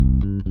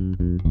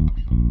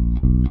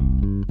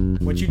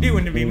What You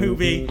Doing to Me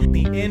movie.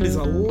 The end is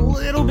a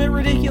little bit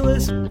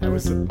ridiculous. I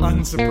was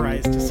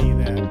unsurprised to see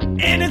that.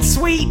 And it's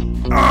sweet!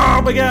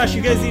 Oh my gosh,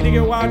 you guys need to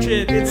go watch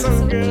it. It's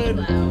so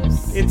good.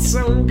 It's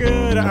so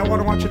good. I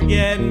want to watch it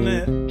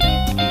again.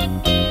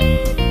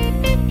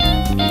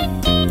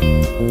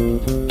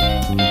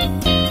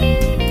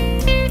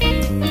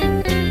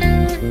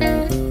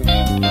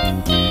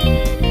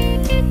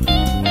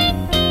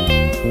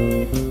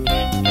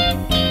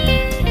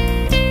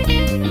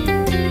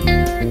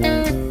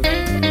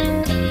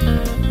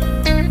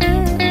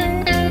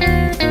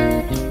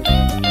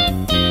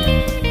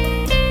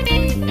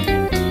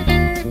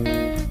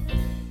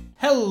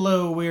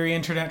 Hello, weary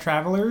internet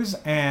travelers,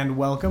 and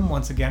welcome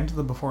once again to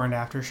the Before and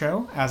After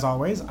Show. As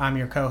always, I'm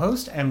your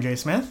co-host, MJ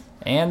Smith.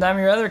 And I'm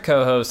your other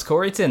co-host,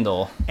 Corey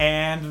Tyndall.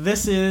 And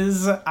this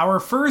is our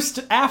first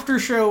after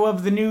show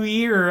of the new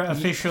year,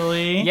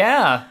 officially.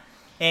 Yeah.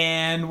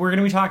 And we're going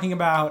to be talking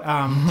about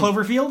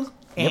Cloverfield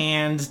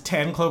and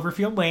 10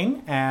 Cloverfield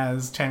Lane,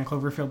 as 10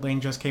 Cloverfield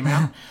Lane just came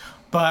out.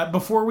 But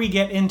before we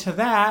get into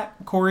that,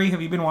 Corey,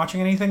 have you been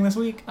watching anything this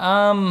week?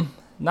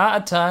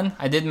 Not a ton.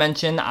 I did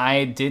mention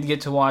I did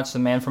get to watch The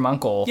Man from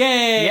U.N.C.L.E.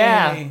 Yay!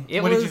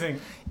 Yeah. What did you think?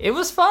 It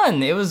was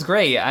fun. It was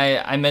great.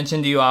 I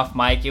mentioned to you off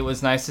mic, it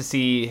was nice to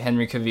see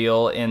Henry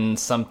Cavill in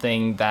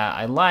something that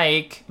I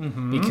like,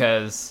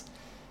 because,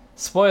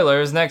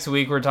 spoilers, next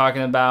week we're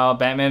talking about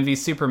Batman v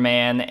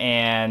Superman,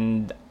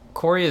 and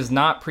Corey is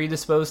not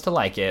predisposed to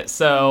like it.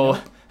 So,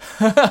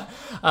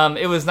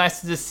 it was nice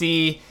to just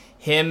see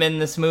him in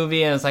this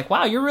movie, and it's like,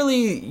 wow,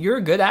 you're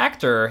a good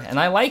actor, and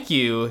I like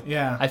you.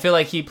 Yeah. I feel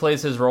like he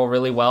plays his role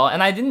really well,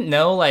 and I didn't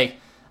know, I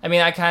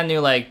kind of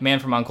knew, Man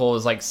from U.N.C.L.E.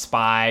 was,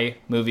 spy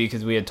movie,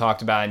 because we had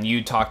talked about it, and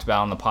you talked about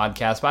it on the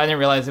podcast, but I didn't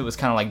realize it was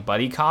kind of,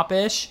 buddy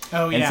cop-ish.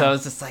 Oh, yeah. And so I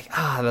was just like,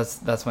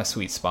 that's my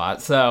sweet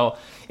spot. So,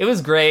 it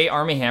was great.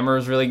 Armie Hammer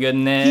was really good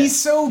in it. He's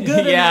so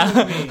good in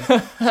that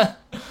movie.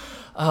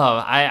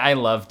 I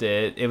loved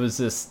it. It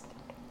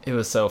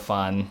was so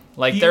fun.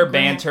 Hugh Their Grant,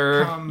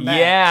 banter. come back.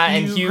 Yeah,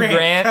 and Hugh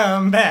Grant.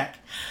 Come back.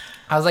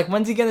 I was like,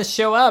 when's he gonna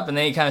show up? And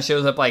then he kind of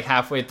shows up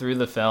halfway through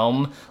the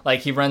film.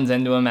 He runs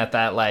into him at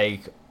that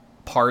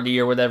party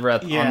or whatever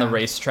on the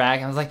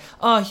racetrack. I was like,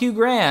 oh, Hugh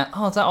Grant.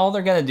 Oh, is that all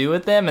they're gonna do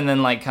with him? And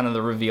then kind of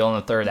the reveal in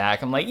the third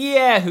act. I'm like,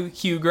 yeah,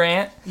 Hugh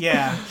Grant.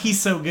 Yeah, he's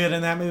so good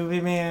in that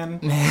movie, man.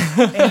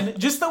 And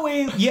just the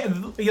way,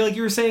 like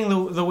you were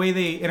saying, the way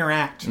they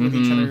interact with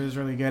each other is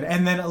really good.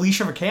 And then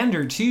Alicia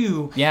Vikander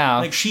too.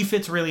 Yeah, she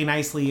fits really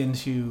nicely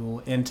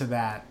into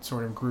that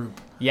sort of group.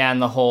 Yeah,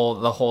 and the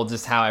whole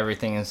just how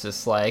everything is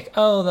just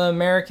the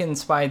American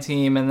spy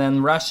team, and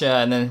then Russia,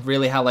 and then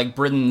really how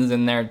Britain's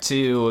in there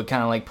too,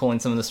 kind of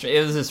pulling some of the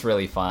it was just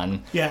really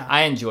fun. Yeah,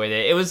 I enjoyed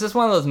it. It was just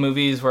one of those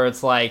movies where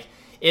it's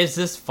it's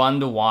just fun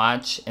to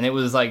watch, and it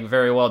was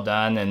very well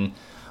done and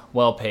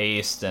well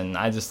paced, and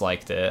I just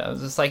liked it. I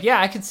was just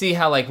I could see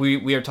how we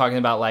were talking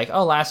about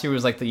last year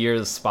was the year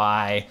of the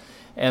spy.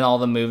 And all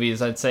the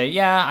movies, I'd say,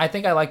 yeah, I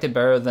think I liked it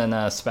better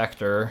than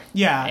Spectre.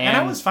 Yeah, and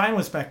I was fine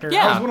with Spectre.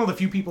 Yeah. I was one of the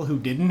few people who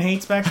didn't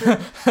hate Spectre.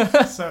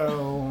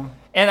 So,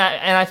 and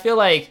I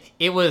feel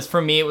it was,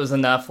 for me, it was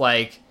enough.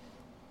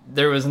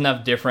 There was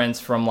enough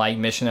difference from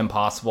Mission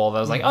Impossible that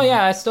I was oh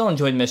yeah, I still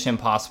enjoyed Mission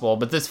Impossible,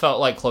 but this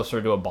felt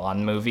closer to a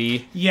Bond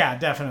movie. Yeah,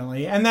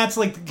 definitely, and that's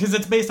because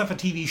it's based off a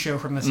TV show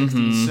from the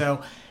 60s.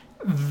 So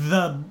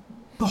the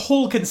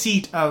whole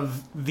conceit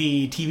of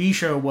the TV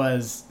show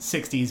was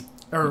 60s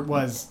or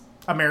was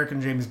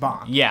American James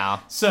Bond. Yeah.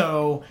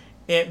 So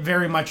it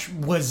very much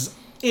was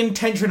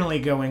intentionally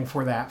going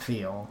for that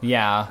feel.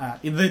 Yeah.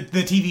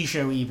 The TV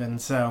show even,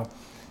 so.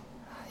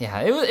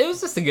 Yeah, it was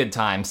just a good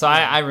time. So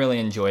I really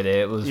enjoyed it.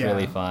 It was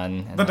really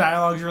fun. And the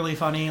dialogue's really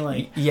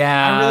funny.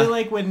 Yeah. I really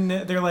like when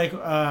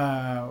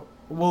they're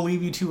we'll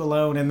leave you two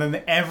alone, and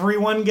then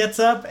everyone gets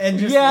up and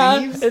just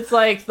leaves.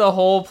 It's the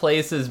whole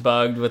place is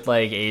bugged with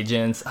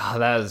agents. Oh,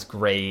 that is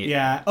great.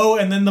 Yeah. Oh,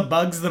 and then the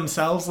bugs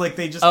themselves,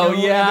 they just go,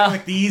 and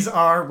they're these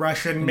are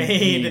Russian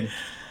made.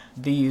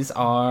 These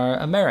are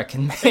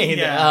American made.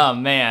 Yeah. Oh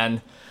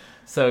man,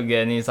 so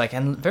good. And he's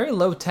and very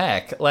low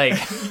tech.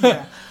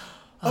 Yeah.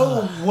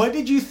 Oh, what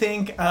did you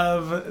think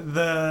of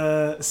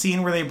the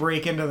scene where they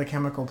break into the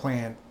chemical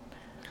plant?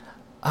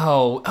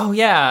 Oh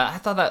yeah. I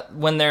thought that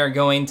when they're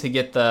going to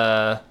get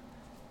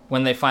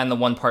when they find the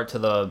one part to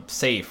the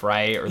safe,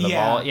 right? Or the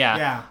vault.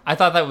 Yeah. I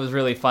thought that was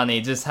really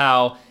funny, just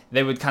how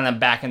they would kind of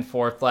back and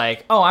forth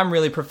oh, I'm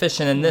really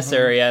proficient in this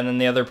area, and then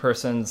the other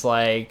person's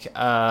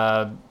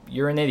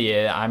you're an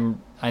idiot.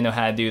 I know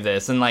how to do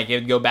this. And it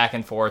would go back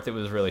and forth. It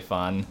was really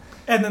fun.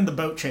 And then the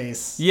boat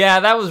chase. Yeah,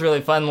 that was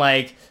really fun.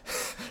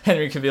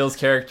 Henry Cavill's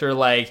character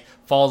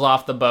falls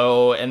off the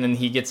boat, and then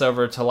he gets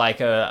over to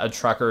a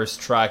trucker's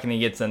truck, and he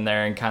gets in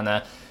there and kind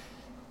of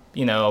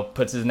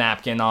puts his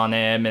napkin on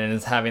him and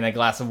is having a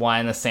glass of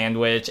wine and a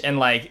sandwich. And,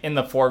 like, in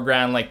the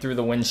foreground, like, through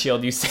the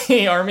windshield, you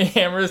see Armie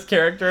Hammer's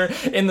character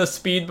in the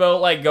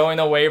speedboat, like, going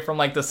away from,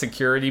 like, the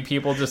security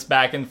people just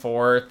back and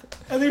forth.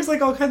 And there's,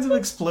 like, all kinds of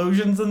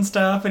explosions and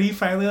stuff, and he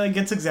finally, like,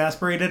 gets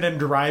exasperated and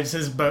drives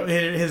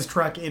his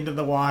truck into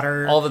the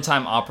water. All the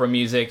time opera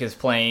music is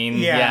playing.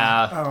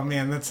 Yeah. Oh,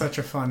 man, that's such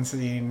a fun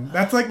scene.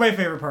 That's, like, my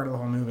favorite part of the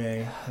whole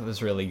movie. It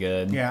was really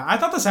good. Yeah, I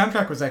thought the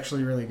soundtrack was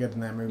actually really good in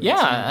that movie. Yeah,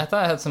 too. I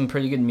thought it had some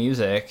pretty good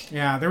music.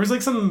 Yeah, there was,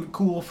 like, some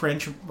cool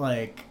French,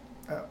 like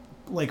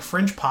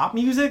French pop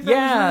music that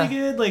was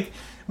really good. Like,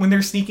 when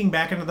they're sneaking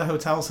back into the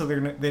hotel so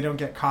they don't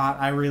get caught,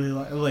 I really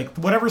like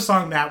whatever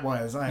song that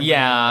was.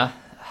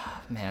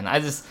 Man, I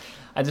just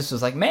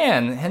was like,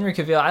 man, Henry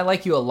Cavill, I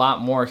like you a lot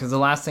more, because the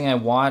last thing I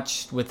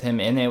watched with him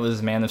in it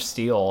was Man of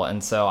Steel,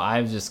 and so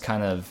I've just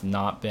kind of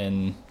not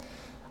been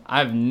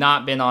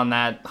on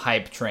that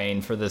hype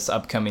train for this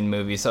upcoming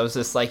movie. So I was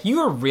just like, you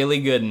are really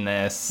good in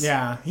this.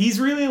 Yeah, he's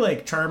really,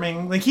 like,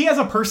 charming. Like, he has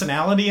a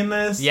personality in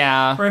this.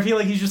 Yeah. Where I feel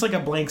like he's just, like, a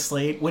blank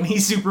slate when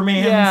he's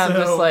Superman. Yeah, so. I'm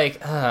just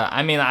like,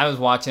 I was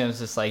watching, it was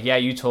just like, yeah,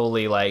 you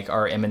totally, like,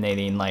 are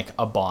emanating, like,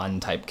 a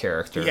Bond-type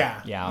character.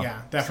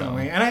 Yeah,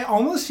 definitely. So. And I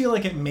almost feel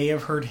like it may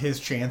have hurt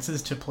his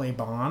chances to play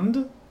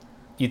Bond.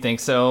 You think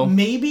so?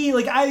 Maybe.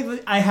 Like,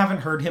 I haven't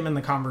heard him in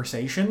the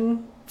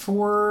conversation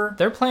for...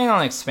 They're planning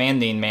on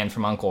expanding Man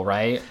from U.N.C.L.E.,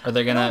 right? Are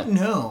they gonna... I don't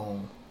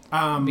know.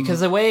 Because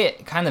the way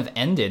it kind of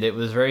ended, it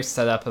was very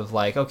set up of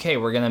like, okay,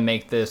 we're gonna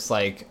make this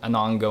like an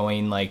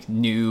ongoing, like,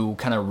 new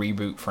kind of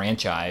reboot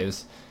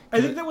franchise.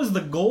 I think that was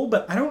the goal,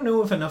 but I don't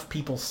know if enough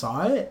people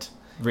saw it.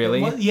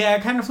 Really?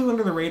 It kind of flew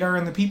under the radar,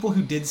 and the people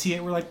who did see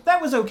it were like,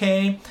 that was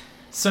okay.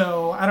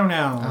 So, I don't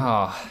know.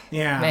 Oh,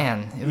 yeah.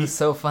 Man, it was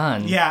so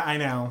fun. Yeah, I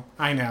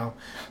know.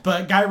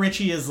 But Guy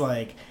Ritchie is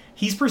like...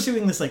 He's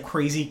pursuing this, like,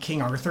 crazy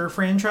King Arthur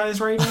franchise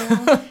right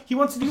now. He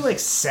wants to do, like,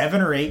 7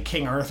 or 8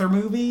 King Arthur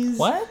movies.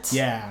 What?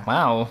 Yeah.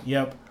 Wow.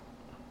 Yep.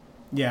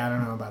 Yeah, I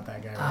don't know about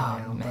that guy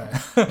right now,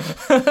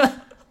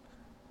 but...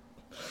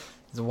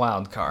 He's a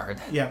wild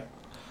card. Yep.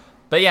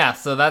 But yeah,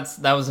 so that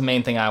was the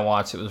main thing I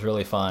watched. It was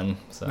really fun.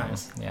 So,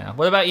 nice. Yeah.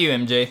 What about you,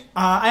 MJ?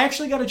 I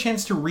actually got a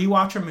chance to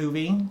rewatch a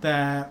movie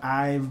that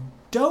I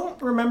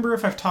don't remember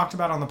if I've talked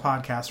about on the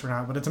podcast or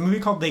not, but it's a movie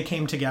called They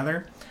Came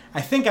Together. I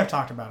think I've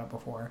talked about it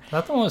before.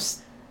 That one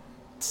was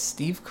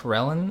Steve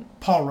Carell?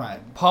 Paul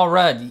Rudd. Paul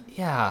Rudd,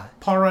 yeah.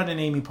 Paul Rudd and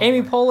Amy Poehler.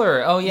 Amy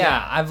Poehler, oh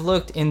yeah. I've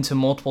looked into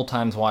multiple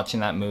times watching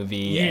that movie.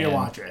 You need to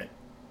watch it.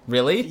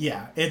 Really?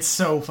 Yeah, it's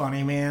so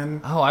funny,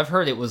 man. Oh, I've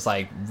heard it was,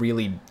 like,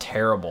 really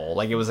terrible.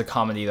 Like, it was a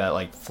comedy that,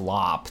 like,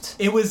 flopped.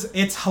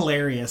 It's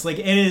hilarious. Like,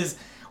 it is...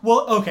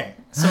 Well, okay.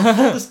 So,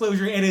 full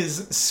disclosure, it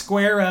is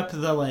square up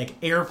the, like,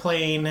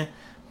 airplane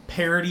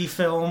parody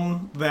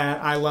film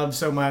that I love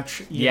so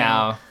much. You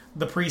know,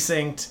 The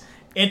Precinct.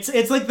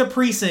 It's like The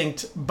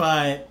Precinct,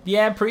 but...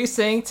 Yeah,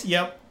 Precinct.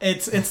 Yep.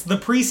 It's The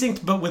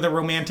Precinct, but with a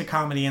romantic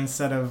comedy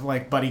instead of,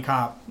 like, buddy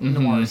cop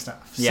noir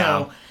stuff. Yeah.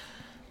 So,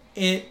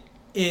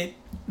 it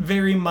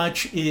very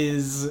much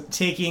is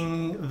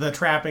taking the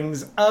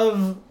trappings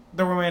of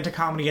the romantic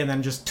comedy and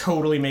then just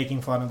totally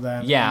making fun of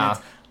them. Yeah.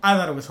 I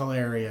thought it was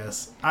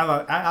hilarious.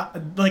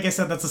 Like I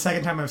said, that's the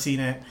second time I've seen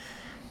it.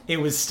 It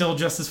was still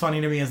just as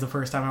funny to me as the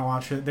first time I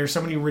watched it. There's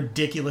so many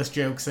ridiculous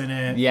jokes in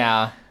it.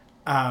 Yeah.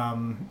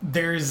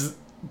 There's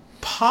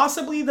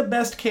possibly the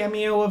best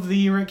cameo of the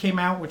year it came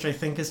out, which I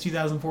think is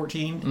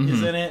 2014,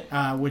 is in it,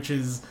 which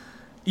is...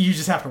 You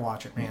just have to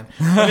watch it, man.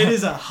 But it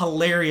is a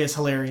hilarious,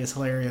 hilarious,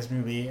 hilarious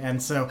movie.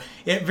 And so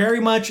it very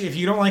much, if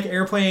you don't like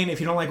Airplane,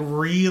 if you don't like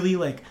really,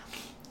 like,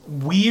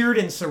 weird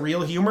and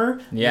surreal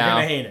humor, you're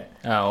going to hate it.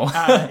 Oh.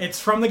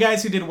 It's from the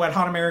guys who did Wet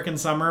Hot American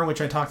Summer,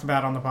 which I talked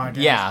about on the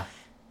podcast. Yeah.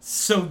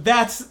 So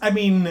that's, I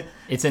mean...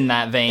 It's in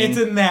that vein. It's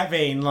in that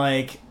vein,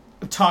 like...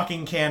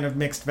 talking can of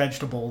mixed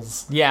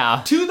vegetables.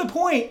 Yeah. To the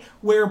point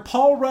where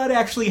Paul Rudd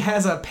actually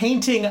has a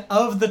painting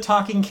of the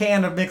talking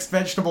can of mixed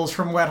vegetables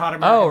from Wet Hot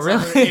American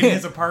Summer in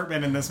his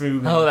apartment in this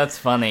movie. Oh, that's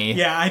funny.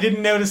 Yeah, I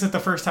didn't notice it the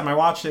first time I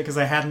watched it because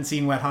I hadn't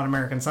seen Wet Hot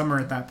American Summer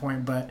at that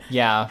point, but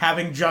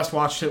having just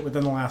watched it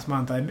within the last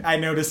month, I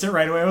noticed it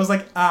right away. I was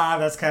like,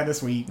 that's kind of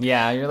sweet.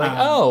 Yeah, you're like,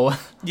 oh.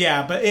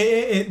 Yeah, but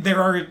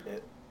there are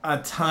a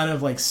ton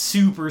of, like,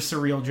 super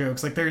surreal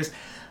jokes. Like, there's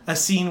a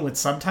scene with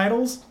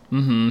subtitles.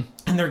 Mm-hmm.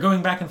 And they're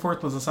going back and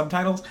forth with the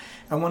subtitles,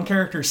 and one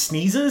character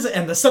sneezes,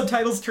 and the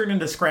subtitles turn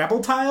into Scrabble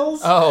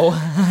tiles. Oh.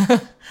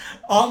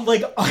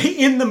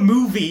 In the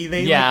movie,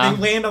 they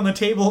land on the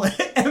table,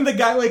 and the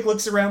guy, like,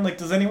 looks around like,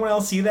 does anyone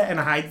else see that? And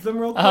hides them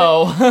real quick.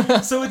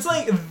 Oh. So it's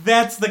like,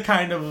 that's the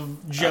kind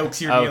of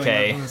jokes you're dealing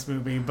with in this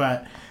movie,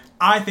 but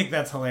I think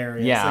that's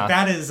hilarious. Yeah. Like,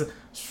 that is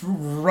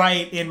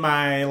right in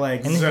my,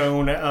 like,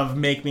 zone of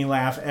make me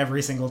laugh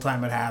every single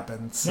time it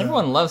happens. So.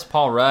 Everyone loves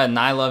Paul Rudd, and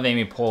I love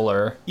Amy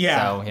Poehler.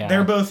 Yeah, so,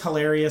 they're both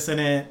hilarious in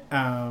it.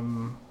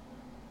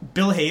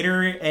 Bill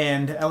Hader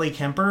and Ellie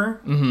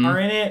Kemper are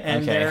in it,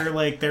 and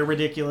they're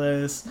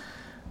ridiculous.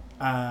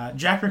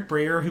 Jack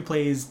McBrayer, who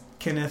plays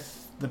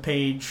Kenneth the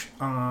Page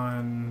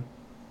on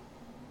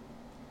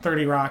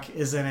 30 Rock,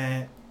 is in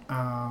it.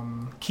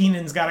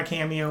 Keenan's got a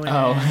cameo in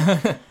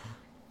it.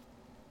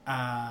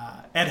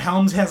 Oh. Ed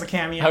Helms has a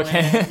cameo in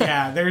it.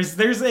 Yeah, there's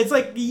it's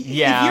like,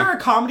 if you're a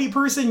comedy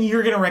person,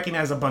 you're going to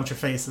recognize a bunch of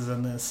faces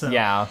in this. So.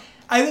 Yeah.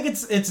 I think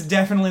it's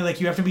definitely, like,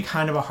 you have to be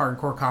kind of a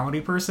hardcore comedy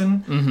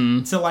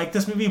person to like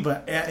this movie,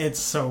 but it's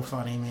so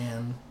funny,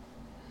 man.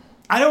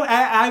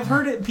 I've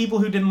heard it, people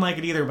who didn't like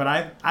it either, but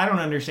I don't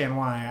understand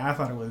why. I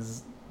thought it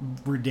was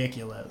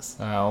ridiculous.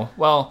 Oh,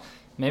 well,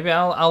 maybe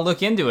I'll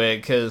look into it,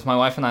 because my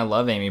wife and I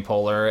love Amy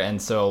Poehler,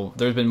 and so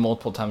there's been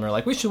multiple times where,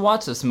 like, we should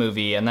watch this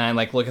movie, and then I,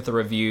 like, look at the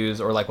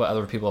reviews or, like, what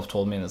other people have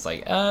told me, and it's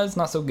like, it's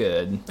not so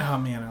good. Oh,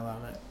 man, I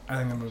love it. I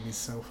think the movie's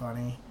so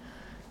funny.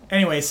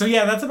 Anyway, so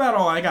yeah, that's about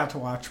all I got to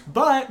watch.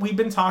 But we've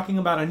been talking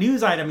about a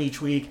news item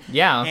each week.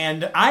 Yeah.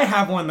 And I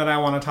have one that I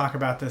want to talk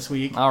about this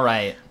week. All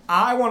right.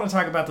 I want to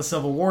talk about the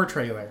Civil War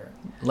trailer.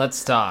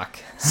 Let's talk.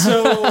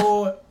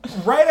 So,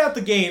 right out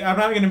the gate, I'm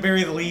not going to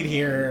bury the lead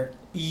here.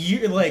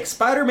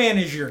 Spider-Man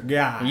is your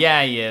guy.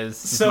 Yeah, he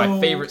is. He's my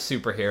favorite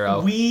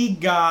superhero. We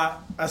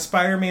got a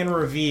Spider-Man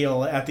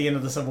reveal at the end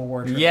of the Civil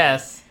War trailer.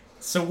 Yes.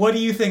 So what do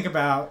you think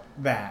about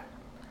that?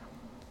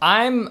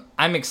 I'm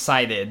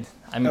excited.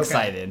 I'm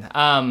excited.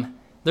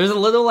 There's a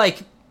little,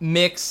 like,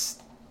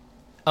 mixed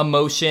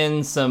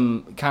emotion,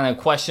 some kind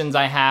of questions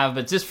I have,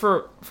 but just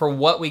for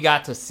what we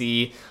got to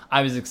see,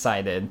 I was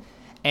excited.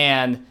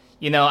 And,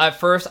 you know, at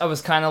first I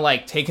was kind of,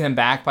 like, taken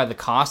aback by the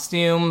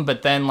costume,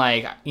 but then,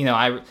 like, you know,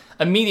 I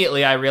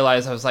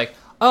realized, I was like,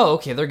 oh,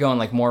 okay, they're going,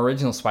 like, more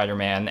original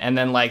Spider-Man. And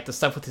then, like, the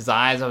stuff with his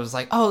eyes, I was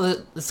like,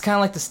 oh, it's kind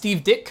of like the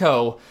Steve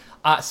Ditko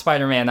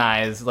Spider-Man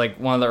eyes, like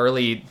one of the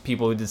early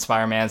people who did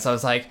Spider-Man. So I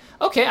was like,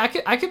 okay,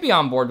 I could be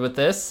on board with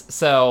this.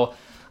 So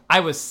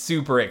I was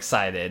super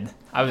excited.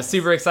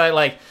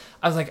 Like,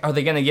 I was like, are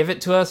they going to give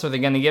it to us?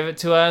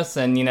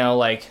 And, you know,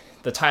 like,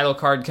 the title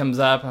card comes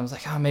up, and I was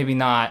like, oh, maybe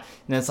not.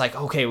 And it's like,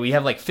 okay, we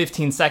have like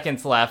 15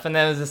 seconds left. And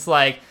then it was just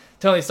like,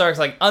 Tony Stark's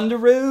like,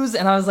 Underoos?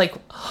 And I was like,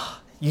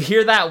 oh, you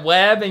hear that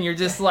web, and you're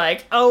just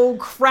like, oh,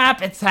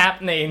 crap, it's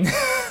happening.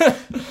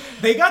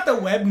 They got the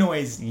web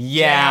noise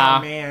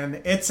down,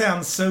 man. It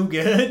sounds so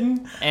good.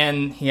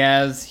 And he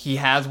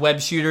has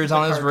web shooters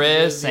on his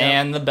wrists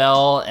and the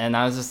belt, and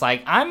I was just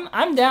like,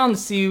 I'm down to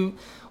see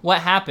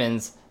what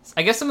happens.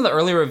 I guess some of the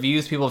early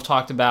reviews people have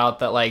talked about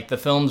that, like, the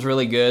film's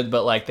really good,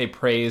 but, like, they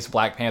praise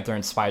Black Panther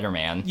and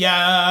Spider-Man.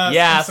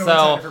 Yeah,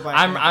 so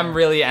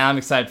I'm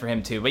excited for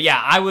him too. But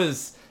yeah, I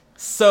was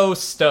so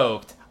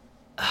stoked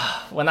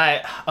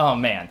oh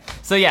man.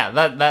 So yeah,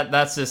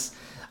 that's just,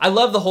 I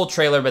love the whole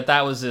trailer, but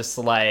that was just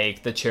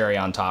like the cherry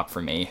on top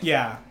for me.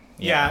 Yeah.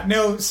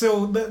 No,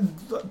 so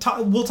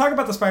we'll talk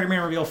about the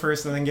Spider-Man reveal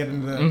first and then get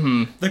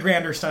into the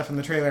grander stuff in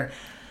the trailer.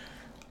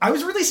 I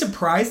was really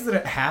surprised that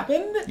it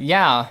happened.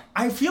 Yeah.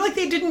 I feel like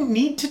they didn't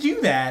need to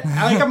do that.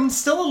 I'm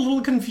still a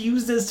little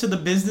confused as to the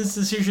business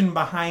decision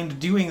behind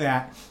doing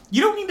that.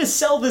 You don't need to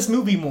sell this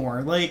movie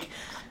more. Like,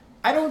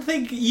 I don't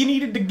think you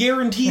needed to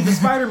guarantee the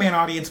Spider-Man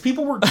audience.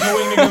 People were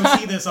going to go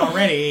see this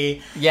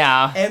already.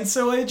 Yeah. And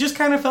so it just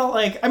kind of felt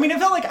like, it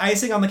felt like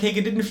icing on the cake.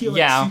 It didn't feel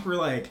like super,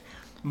 like,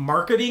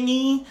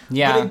 marketing-y.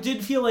 Yeah. But it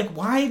did feel like,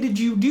 why did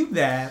you do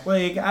that?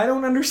 Like, I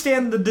don't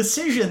understand the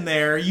decision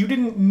there. You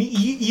didn't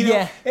need, you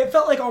know, it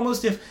felt like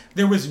almost if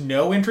there was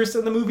no interest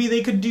in the movie,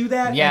 they could do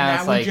that.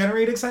 Yeah, and that would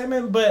generate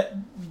excitement. But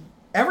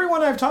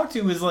everyone I've talked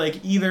to is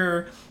like,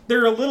 either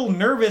they're a little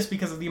nervous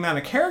because of the amount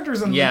of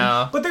characters in the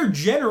movie, but they're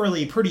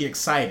generally pretty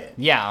excited.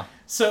 Yeah.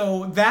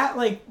 So that,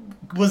 like,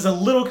 was a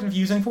little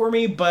confusing for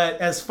me, but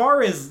as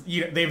far as,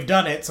 you know, they've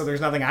done it, so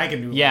there's nothing I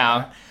can do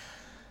about that.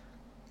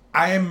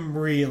 I am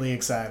really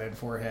excited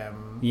for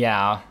him.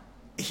 Yeah.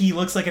 He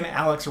looks like an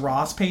Alex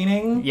Ross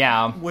painting.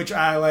 Yeah. Which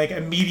I, like,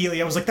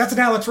 immediately, I was like, that's an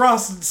Alex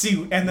Ross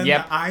suit. And then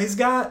the eyes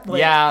got,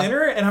 like,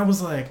 thinner, and I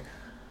was like,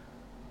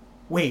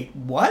 wait,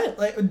 what?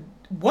 Like,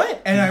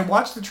 what? And I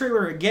watched the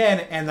trailer again,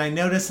 and I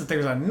noticed that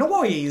there's a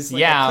noise,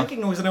 like a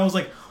clicking noise, and I was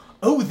like,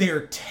 oh,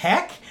 they're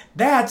tech?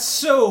 That's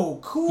so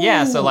cool.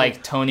 Yeah, so,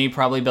 like, Tony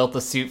probably built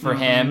the suit for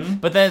him.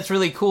 But then it's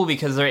really cool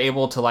because they're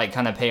able to, like,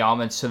 kind of pay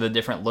homage to the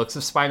different looks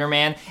of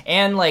Spider-Man.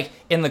 And, like,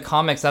 in the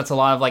comics, that's a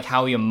lot of, like,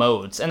 how he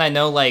emotes. And I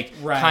know, like,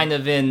 kind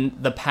of in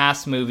the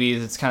past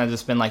movies, it's kind of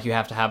just been, like, you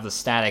have to have the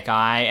static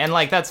eye. And,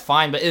 like, that's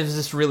fine, but it was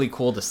just really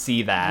cool to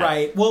see that.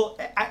 Right. Well,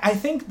 I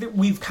think that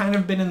we've kind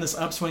of been in this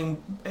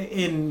upswing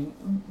in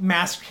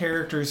masked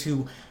characters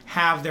who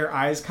have their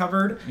eyes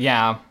covered.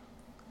 Yeah.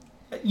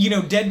 You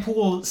know,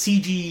 Deadpool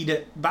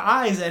CG'd the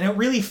eyes, and it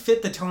really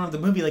fit the tone of the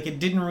movie. Like, it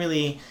didn't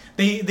really...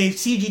 They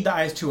CG'd the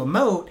eyes to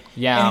emote,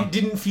 and it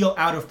didn't feel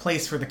out of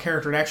place for the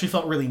character. It actually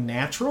felt really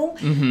natural.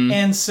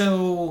 And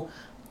so,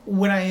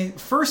 when I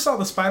first saw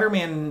the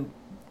Spider-Man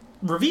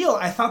reveal,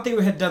 I thought they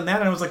had done that,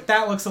 and I was like,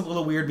 that looks a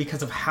little weird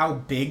because of how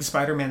big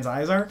Spider-Man's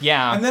eyes are.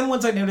 Yeah. And then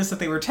once I noticed that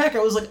they were tech, I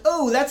was like,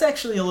 oh, that's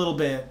actually a little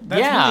bit...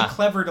 That's really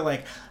clever to,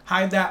 like,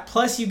 hide that.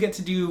 Plus, you get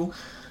to do...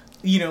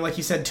 You know, like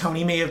you said,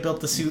 Tony may have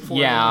built the suit for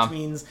him, which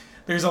means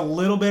There's a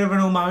little bit of an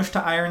homage to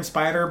Iron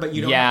Spider, but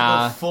you don't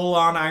have to go full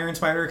on Iron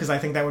Spider because I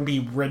think that would be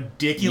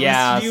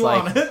ridiculous to do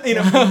in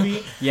a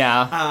movie.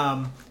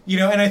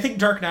 And I think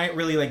Dark Knight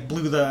really like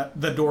blew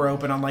the door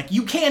open on like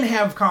you can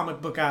have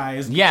comic book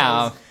eyes.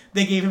 Because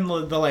they gave him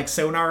the like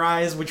sonar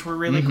eyes, which were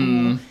really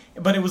cool.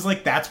 But it was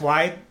like that's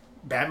why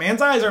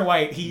Batman's eyes are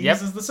white. He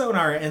uses the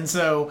sonar, and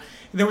so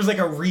there was like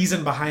a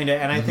reason behind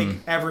it. And I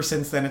think ever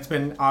since then, it's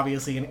been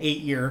obviously an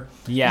 8-year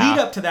lead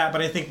up to that.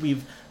 But I think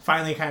we've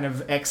finally kind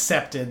of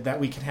accepted that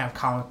we can have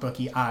comic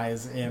booky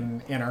eyes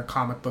in our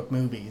comic book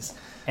movies.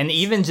 And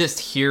even just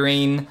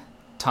hearing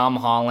Tom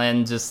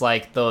Holland, just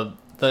like the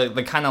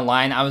kind of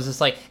line, I was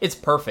just like, it's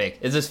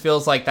perfect. It just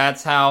feels like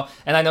that's how,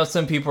 and I know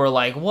some people are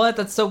like, what?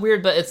 That's so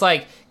weird. But it's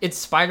like, it's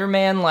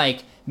Spider-Man,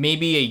 like,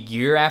 maybe a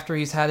year after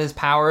he's had his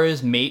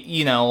powers,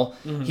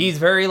 he's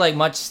very, like,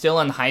 much still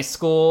in high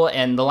school,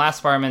 and the last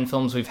Spider-Man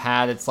films we've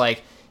had, it's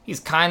like,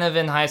 he's kind of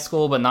in high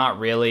school, but not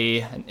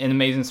really. In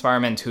Amazing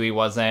Spider-Man 2, he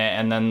wasn't,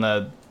 and then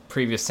the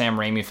previous Sam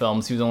Raimi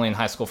films, he was only in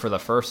high school for the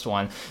first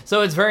one.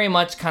 So it's very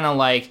much kind of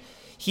like,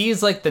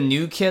 he's like the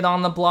new kid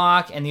on the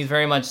block, and he's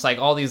very much like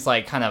all these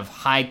like kind of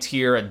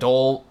high-tier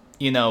adult,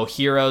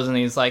 heroes, and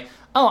he's like,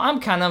 oh, I'm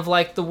kind of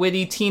like the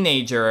witty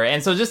teenager.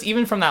 And so just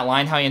even from that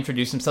line, how he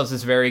introduced himself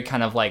is very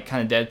kind of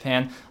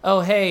deadpan. Oh,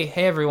 hey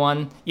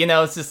everyone.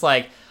 It's just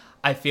like,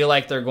 I feel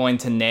like they're going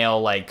to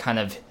nail like kind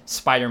of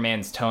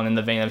Spider-Man's tone in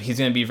the vein of he's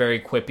going to be very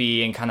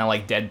quippy and kind of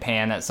like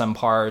deadpan at some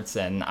parts,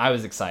 and I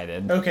was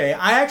excited. Okay,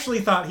 I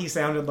actually thought he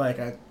sounded like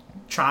a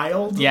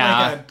child,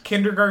 like a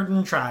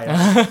kindergarten child.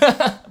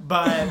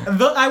 But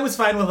I was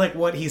fine with like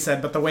what he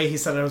said, but the way he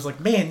said it, I was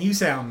like, man, you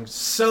sound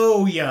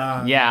so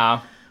young.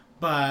 Yeah.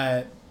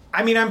 But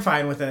I mean, I'm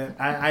fine with it.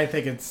 I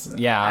think it's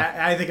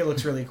I think it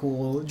looks really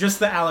cool. Just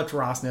the Alex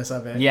Rossness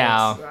of it.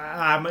 Yeah.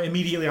 I'm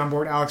immediately on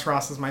board. Alex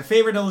Ross is my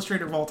favorite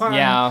illustrator of all time.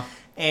 Yeah.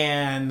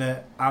 And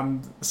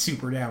I'm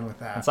super down with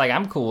that. It's like,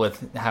 I'm cool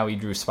with how he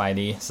drew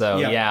Spidey. So,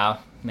 yeah,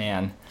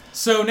 man.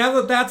 So now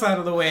that that's out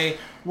of the way,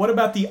 what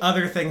about the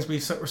other things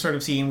we've sort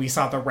of seen? We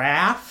saw The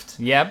Raft.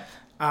 Yep.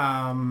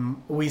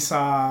 We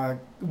saw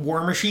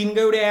War Machine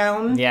go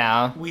down.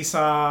 Yeah. We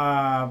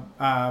saw,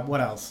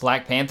 what else?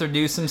 Black Panther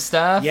do some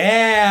stuff.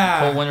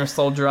 Yeah. Pull Winter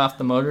Soldier off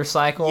the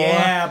motorcycle.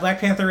 Yeah, Black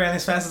Panther ran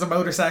as fast as a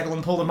motorcycle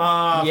and pulled him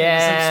off.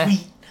 Yeah. It was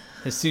so sweet.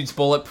 His suit's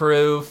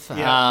bulletproof.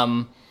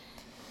 Yeah.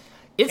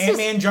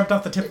 Ant-Man jumped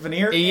off the tip of an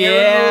arrow in between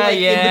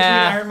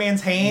Iron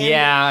Man's hand.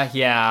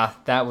 Yeah.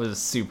 That was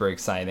super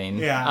exciting.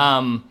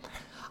 Yeah.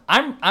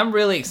 I'm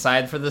really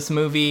excited for this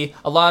movie.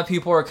 A lot of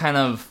people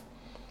are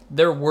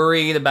they're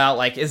worried about,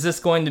 like, is this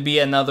going to be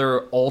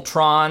another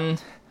Ultron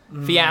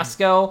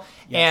fiasco?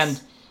 Yes.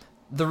 And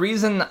the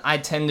reason I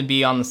tend to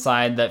be on the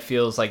side that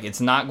feels like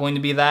it's not going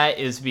to be that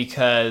is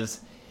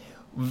because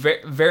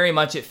very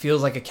much it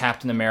feels like a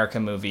Captain America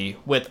movie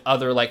with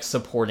other, like,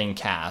 supporting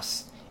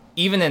casts.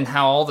 Even in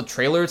how all the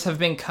trailers have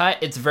been cut,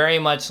 it's very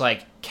much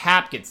like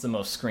Cap gets the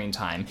most screen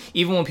time.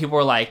 Even when people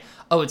are like,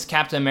 oh, it's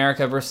Captain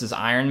America versus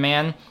Iron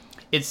Man,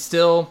 it's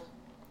still,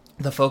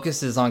 the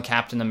focus is on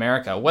Captain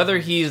America. Whether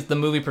the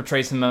movie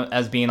portrays him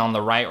as being on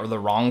the right or the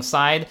wrong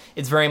side,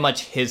 it's very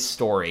much his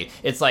story.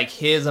 It's like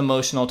his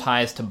emotional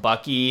ties to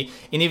Bucky,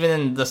 and even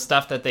in the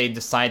stuff that they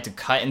decide to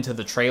cut into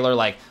the trailer,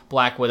 like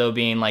Black Widow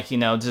being like,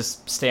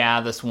 just stay out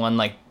of this one,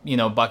 like,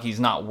 Bucky's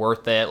not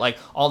worth it. Like,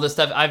 all this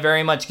stuff, I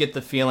very much get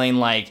the feeling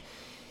like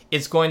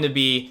it's going to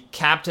be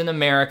Captain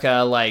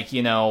America, like,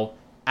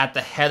 at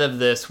the head of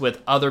this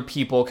with other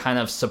people kind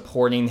of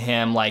supporting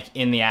him, like,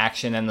 in the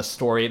action and the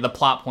story, the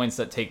plot points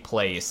that take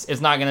place.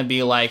 It's not going to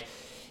be like,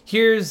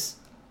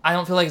 I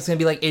don't feel like it's going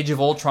to be like Age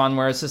of Ultron,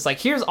 where it's just like,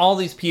 here's all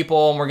these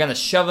people, and we're going to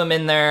shove them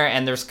in there,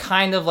 and there's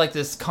kind of like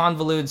this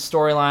convoluted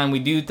storyline. We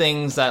do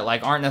things that,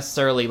 like, aren't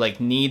necessarily, like,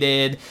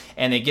 needed,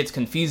 and it gets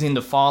confusing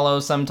to follow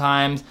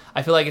sometimes.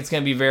 I feel like it's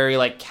going to be very,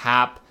 like,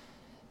 Cap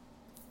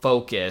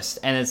focused,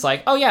 and it's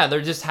like, oh yeah,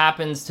 there just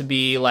happens to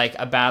be like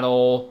a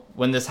battle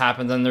when this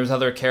happens and there's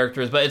other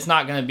characters, but it's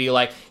not going to be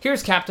like,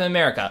 here's Captain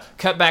America,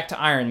 cut back to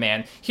Iron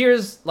Man,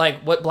 here's like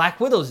what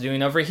Black Widow's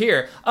doing over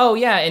here, oh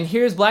yeah, and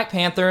here's Black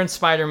Panther and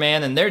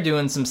Spider-Man and they're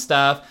doing some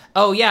stuff,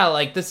 oh yeah,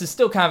 like this is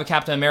still kind of a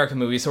Captain America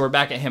movie, so we're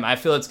back at him. I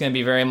feel it's going to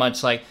be very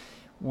much like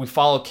we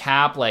follow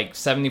Cap like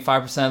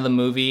 75% of the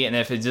movie, and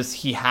if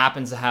he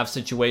happens to have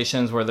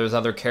situations where there's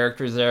other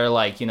characters there,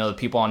 like, the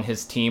people on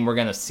his team, we're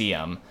going to see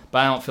them. But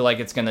I don't feel like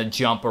it's going to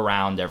jump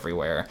around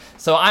everywhere.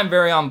 So I'm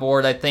very on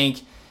board. I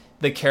think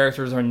the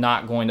characters are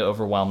not going to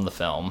overwhelm the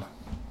film.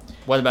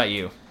 What about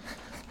you?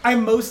 I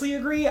mostly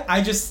agree.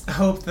 I just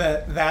hope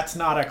that that's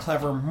not a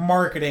clever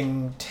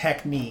marketing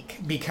technique,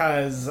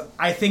 because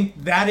I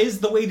think that is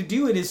the way to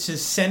do it, is to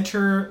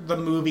center the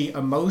movie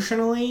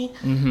emotionally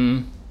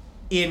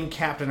in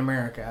Captain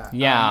America.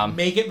 Yeah.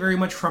 Make it very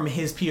much from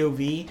his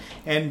POV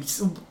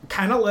and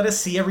kind of let us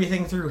see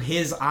everything through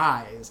his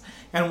eyes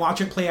and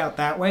watch it play out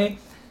that way.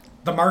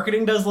 The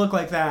marketing does look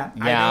like that.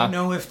 Yeah. I don't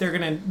know if they're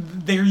gonna...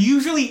 There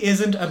usually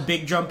isn't a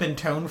big jump in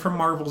tone from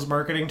Marvel's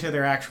marketing to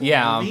their actual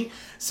movie.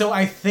 So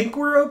I think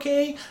we're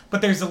okay,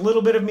 but there's a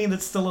little bit of me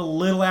that's still a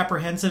little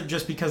apprehensive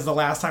just because the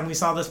last time we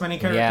saw this many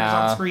characters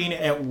on screen,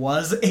 it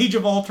was Age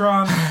of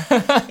Ultron.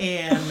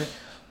 And,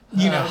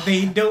 you know,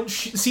 they don't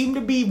seem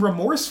to be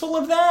remorseful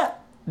of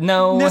that.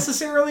 No.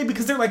 Necessarily,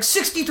 because they're like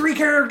 63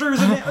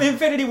 characters in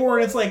Infinity War,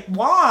 and it's like,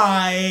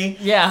 why?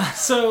 Yeah.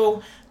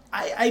 So...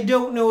 I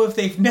don't know if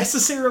they've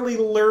necessarily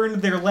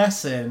learned their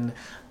lesson.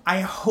 I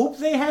hope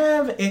they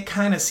have. It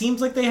kind of seems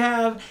like they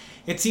have.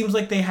 It seems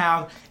like they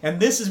have. And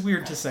this is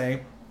weird to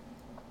say.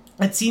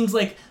 It seems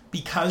like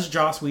because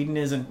Joss Whedon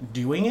isn't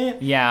doing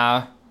it,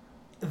 yeah,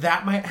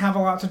 that might have a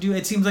lot to do.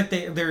 It seems like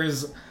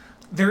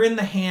they're in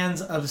the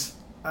hands of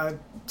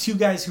two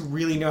guys who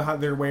really know how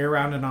their way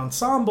around an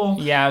ensemble.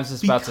 Yeah, I was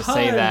just about to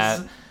say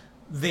that.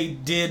 They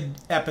did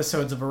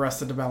episodes of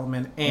Arrested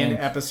Development and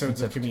episodes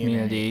of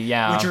Community,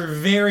 yeah, which are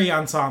very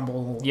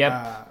ensemble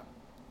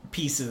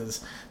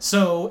pieces.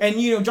 So,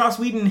 and you know, Joss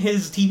Whedon,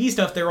 his TV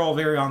stuff, they're all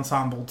very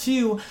ensemble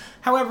too.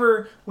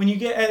 However, when you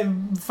get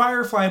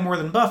Firefly more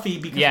than Buffy,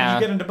 because when you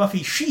get into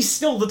Buffy, she's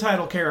still the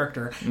title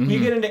character. When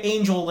you get into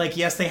Angel, like,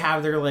 yes, they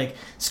have their, like,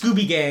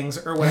 Scooby gangs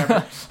or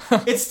whatever.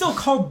 It's still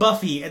called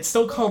Buffy. It's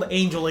still called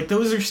Angel. Like,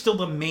 those are still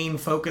the main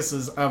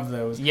focuses of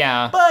those.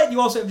 Yeah. But you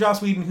also have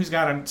Joss Whedon, who's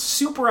got a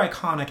super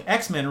iconic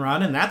X-Men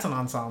run, and that's an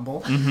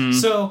ensemble.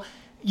 So,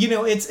 you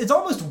know, it's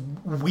almost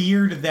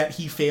weird that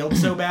he failed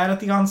so bad at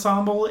the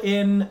ensemble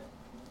in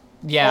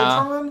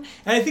Ultron,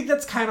 and I think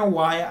that's kind of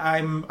why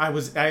I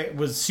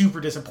was super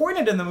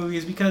disappointed in the movie,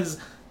 is because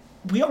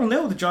we all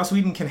know that Joss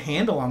Whedon can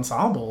handle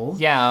ensembles.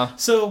 Yeah.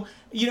 So,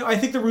 you know, I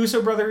think the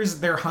Russo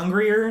brothers, they're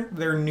hungrier,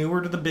 they're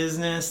newer to the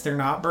business, they're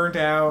not burnt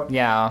out.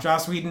 Yeah.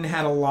 Joss Whedon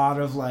had a lot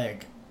of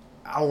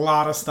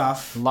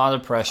stuff. A lot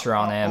of pressure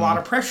on him. A lot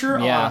of pressure,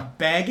 a lot of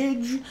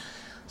baggage.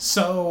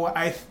 So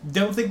I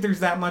don't think there's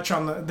that much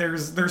on the...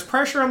 There's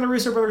pressure on the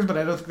Russo brothers, but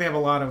I don't think they have a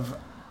lot of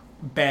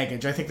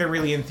baggage. I think they're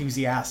really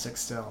enthusiastic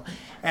still.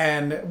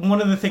 And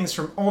one of the things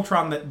from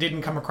Ultron that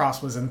didn't come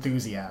across was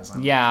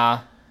enthusiasm.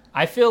 Yeah.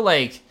 I feel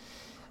like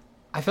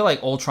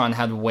Ultron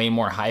had way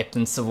more hype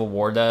than Civil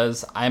War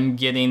does. I'm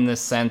getting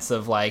this sense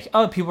of like,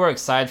 oh, people are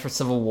excited for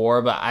Civil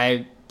War, but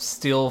I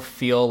still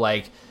feel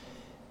like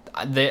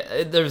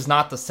there's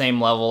not the same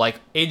level. Like,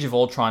 Age of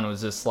Ultron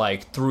was just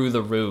like through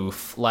the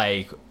roof.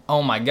 Like,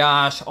 oh my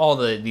gosh,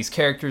 these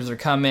characters are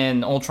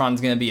coming.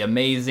 Ultron's gonna be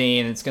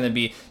amazing. It's gonna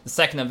be the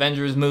second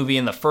Avengers movie,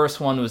 and the first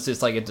one was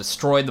just like it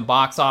destroyed the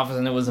box office,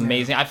 and it was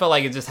amazing. I felt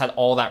like it just had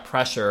all that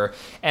pressure,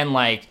 and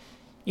like,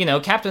 you know,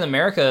 the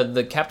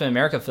Captain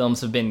America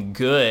films have been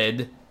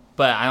good,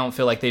 but I don't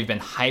feel like they've been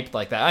hyped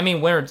like that. I mean,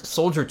 Winter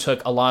Soldier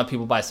took a lot of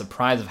people by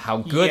surprise of how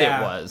good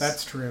it was.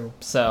 That's true.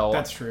 So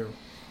that's true.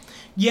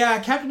 Yeah,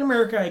 Captain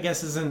America, I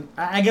guess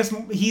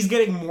he's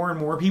getting more and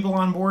more people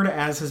on board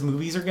as his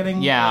movies are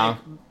getting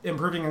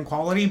improving in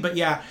quality. But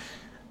yeah,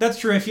 that's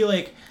true. I feel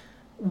like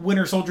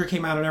Winter Soldier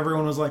came out and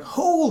everyone was like,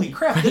 holy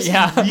crap, this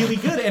is really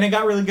good. And it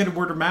got really good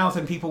word of mouth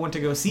and people went to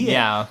go see it.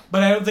 Yeah.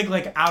 But I don't think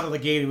like out of the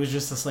gate it was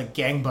just this like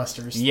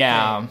gangbusters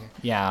thing.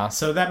 Yeah.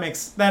 So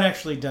that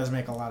actually does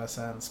make a lot of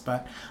sense.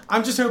 But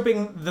I'm just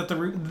hoping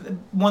that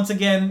once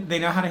again, they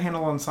know how to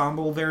handle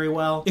ensemble very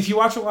well. If you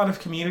watch a lot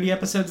of Community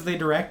episodes they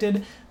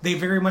directed, they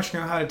very much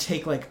know how to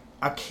take like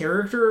a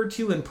character or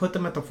two and put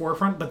them at the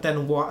forefront, but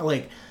then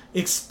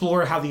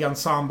explore how the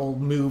ensemble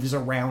moves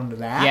around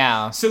that.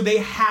 Yeah. So they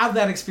have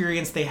that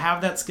experience. They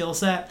have that skill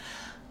set.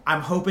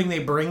 I'm hoping they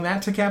bring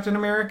that to Captain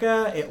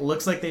America. It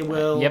looks like they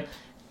will. Yep.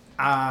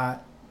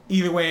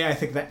 Either way, I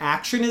think the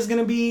action is going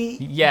to be...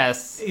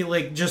 Yes.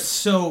 Like, just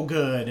so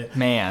good.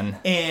 Man.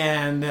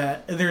 And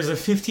there's a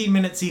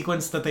 15-minute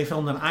sequence that they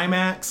filmed in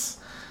IMAX.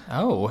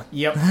 Oh.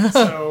 Yep.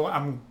 So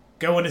I'm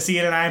going to see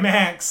it in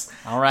IMAX.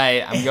 All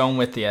right. I'm going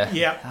with you.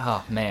 Yep.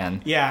 Oh,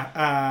 man.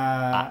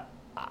 Yeah.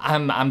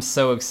 I'm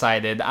so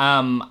excited.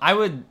 I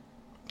would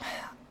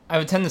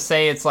tend to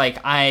say it's like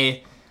I'm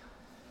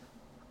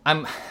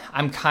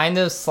kind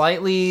of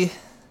slightly.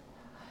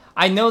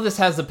 I know this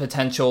has the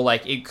potential,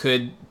 like it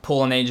could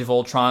pull an Age of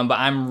Ultron, but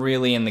I'm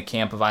really in the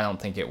camp of I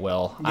don't think it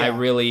will.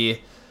 Yeah.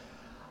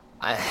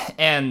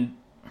 And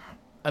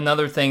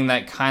another thing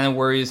that kind of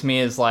worries me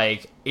is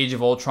like Age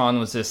of Ultron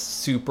was this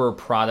super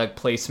product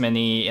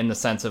placement-y in the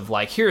sense of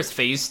like, here's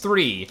Phase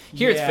 3,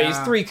 here's Phase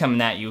 3 coming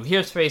at you,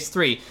 here's Phase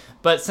 3.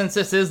 But since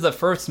this is the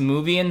first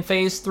movie in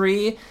Phase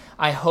 3,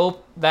 I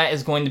hope that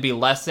is going to be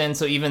lessened.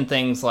 So even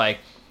things like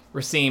we're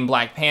seeing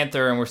Black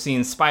Panther and we're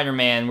seeing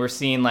Spider-Man, we're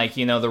seeing like,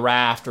 you know, The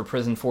Raft or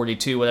Prison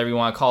 42, whatever you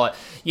want to call it.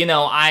 You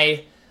know,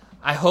 I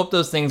hope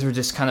those things are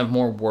just kind of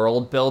more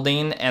world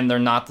building and they're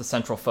not the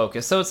central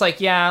focus. So it's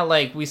like, yeah,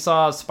 like we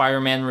saw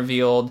Spider-Man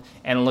revealed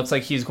and it looks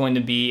like he's going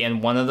to be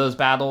in one of those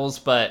battles,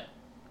 but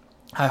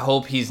I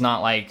hope he's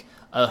not like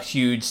a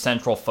huge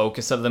central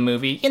focus of the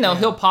movie. You know,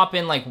 he'll pop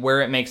in like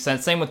where it makes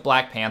sense. Same with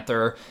Black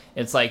Panther.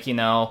 It's like, you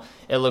know,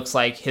 it looks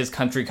like his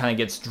country kind of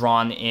gets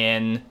drawn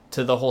in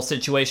to the whole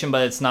situation,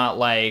 but it's not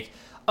like,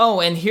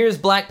 oh, and here's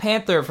Black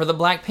Panther for the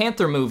Black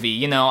Panther movie.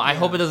 You know, I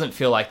hope it doesn't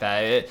feel like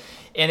that.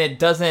 It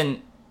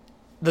doesn't.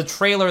 The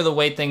trailer, the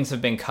way things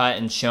have been cut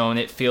and shown,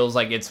 it feels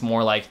like it's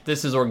more like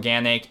this is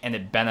organic and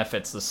it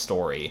benefits the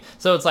story.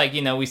 So it's like,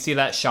 you know, we see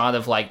that shot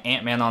of like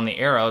Ant-Man on the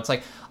arrow. It's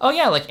like, oh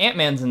yeah, like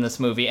Ant-Man's in this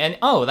movie, and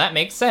oh, that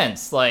makes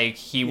sense. Like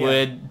he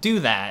would do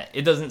that.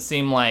 It doesn't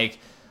seem like,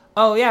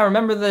 oh yeah,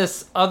 remember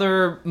this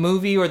other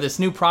movie or this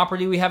new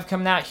property we have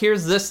coming out?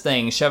 Here's this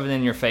thing, shove it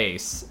in your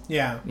face.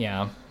 Yeah.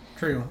 Yeah.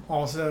 True.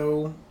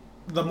 Also,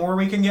 the more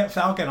we can get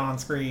Falcon on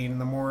screen,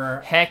 the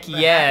more heck the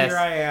yes. happier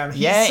I am.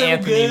 He's yeah, so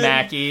Anthony good.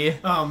 Mackie.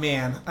 Oh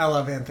man, I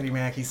love Anthony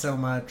Mackie so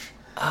much.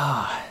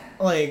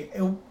 Like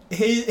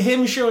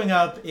him showing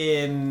up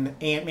in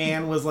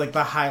Ant-Man was like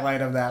the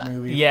highlight of that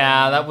movie.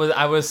 Yeah,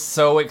 I was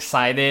so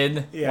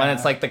excited when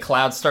it's like the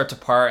clouds start to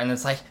part and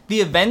it's like the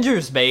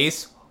Avengers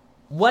base.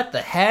 What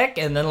the heck?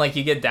 And then like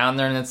you get down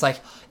there and it's like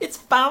it's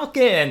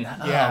Falcon.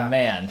 Yeah. Oh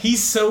man,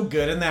 he's so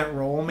good in that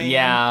role,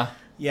 man.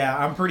 Yeah,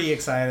 I'm pretty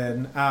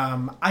excited.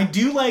 I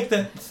do like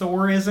that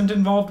Thor isn't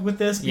involved with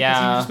this because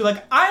he would just be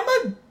like, I'm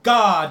a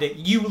god,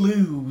 you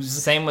lose.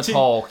 Same with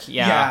Hulk,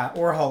 Yeah,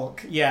 or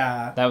Hulk,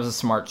 yeah. That was a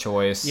smart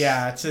choice.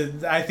 Yeah,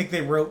 I think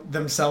they wrote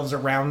themselves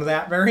around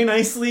that very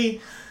nicely.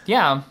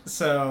 Yeah.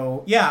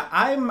 So, yeah,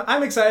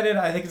 I'm excited.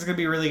 I think it's going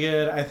to be really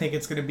good. I think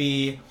it's going to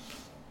be...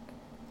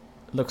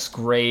 Looks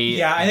great.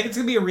 Yeah, I think it's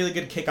going to be a really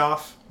good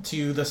kickoff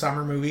to the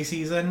summer movie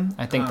season.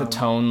 I think the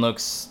tone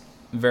looks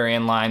very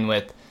in line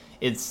with...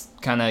 It's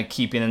kind of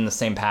keeping in the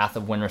same path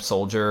of Winter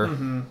Soldier.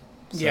 Mm-hmm.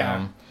 So.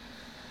 Yeah.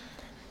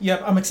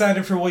 Yep, I'm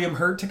excited for William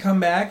Hurt to come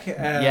back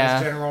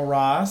as General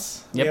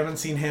Ross. Yep. We haven't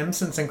seen him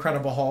since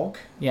Incredible Hulk.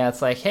 Yeah,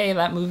 it's like, hey,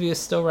 that movie is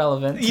still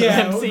relevant to the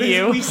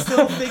MCU. We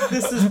still think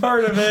this is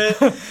part of it.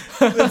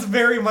 That's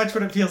very much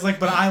what it feels like,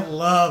 but I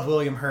love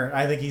William Hurt.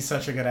 I think he's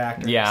such a good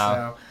actor. Yeah.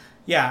 So,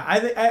 yeah,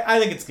 I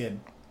think it's good.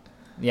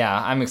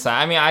 Yeah, I'm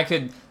excited. I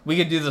mean, we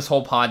could do this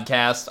whole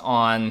podcast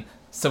on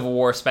Civil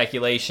War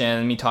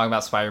speculation, me talking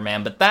about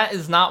Spider-Man, but that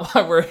is not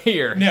why we're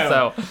here.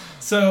 No.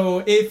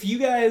 So if you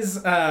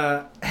guys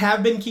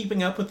have been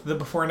keeping up with the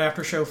Before and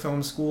After Show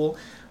Film School,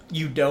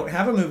 you don't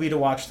have a movie to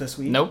watch this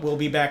week. Nope. We'll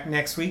be back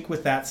next week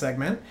with that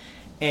segment.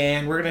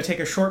 And we're going to take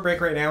a short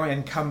break right now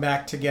and come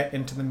back to get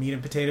into the meat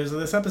and potatoes of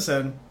this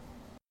episode.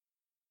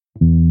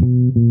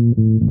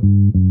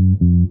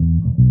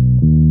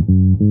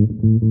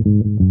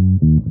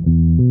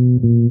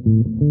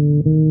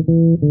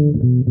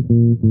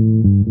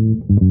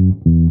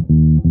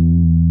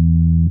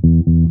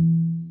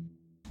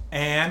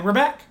 And we're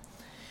back.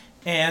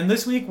 And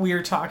this week we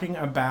are talking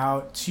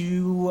about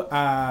two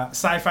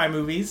sci-fi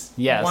movies.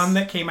 Yes. One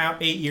that came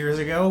out 8 years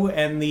ago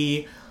and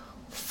the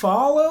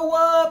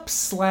follow-up /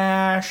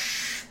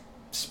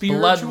 spiritual...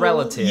 Blood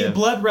Relative. Yeah,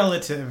 Blood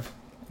Relative.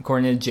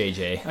 According to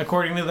JJ.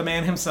 According to the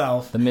man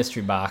himself. The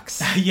mystery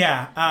box.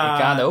 Yeah. It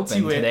got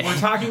open today. We're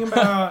talking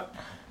about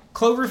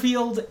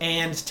Cloverfield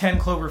and 10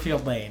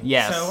 Cloverfield Lane.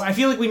 Yes. So I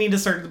feel like we need to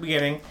start at the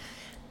beginning.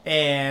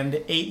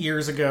 And 8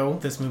 years ago,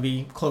 this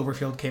movie,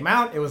 Cloverfield, came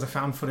out. It was a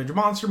found footage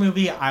monster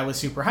movie. I was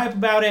super hyped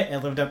about it.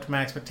 It lived up to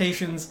my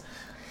expectations.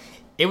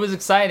 It was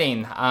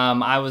exciting.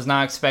 I was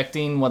not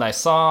expecting what I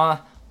saw,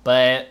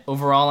 but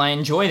overall I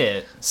enjoyed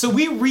it. So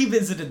we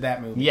revisited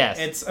that movie. Yes.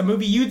 It's a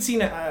movie you'd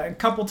seen a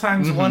couple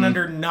times, one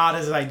under not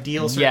as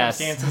ideal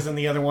circumstances and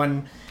the other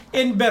one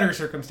in better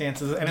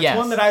circumstances. And it's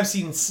one that I've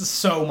seen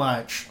so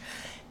much.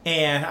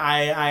 And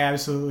I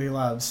absolutely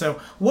love. So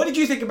what did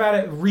you think about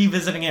it,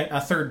 revisiting it a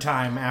third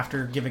time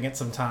after giving it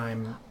some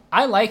time?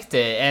 I liked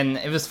it, and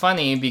it was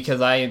funny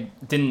because I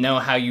didn't know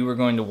how you were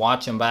going to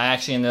watch them, but I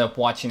actually ended up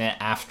watching it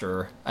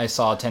after I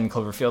saw 10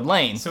 Cloverfield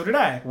Lane. So did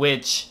I.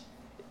 Which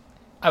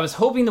I was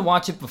hoping to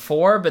watch it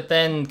before, but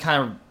then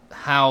kind of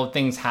how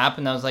things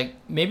happened, I was like,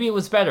 maybe it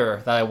was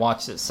better that I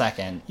watched it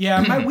second.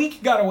 Yeah, my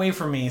week got away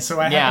from me, so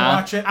I had to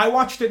watch it. I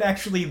watched it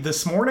actually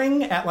this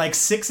morning at like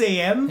 6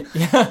 a.m.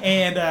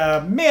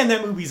 And man,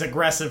 that movie's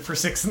aggressive for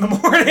 6 in the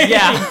morning.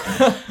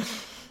 Yeah.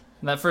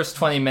 That first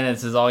 20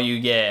 minutes is all you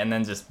get, and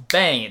then just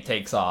bang, it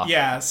takes off.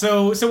 Yeah,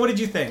 so what did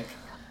you think?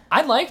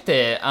 I liked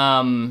it.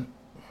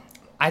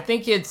 I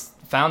think it's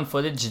found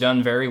footage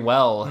done very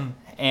well,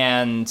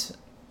 and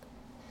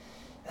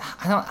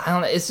I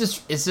don't know. It's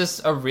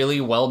just a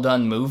really well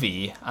done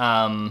movie.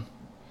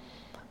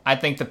 I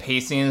think the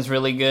pacing is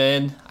really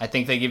good. I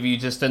think they give you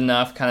just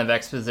enough kind of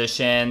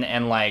exposition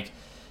and like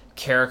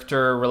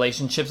character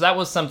relationships. That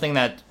was something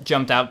that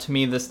jumped out to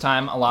me this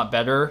time a lot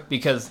better,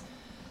 because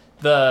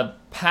the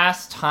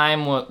past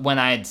time when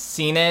I had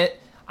seen it,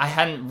 I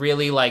hadn't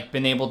really like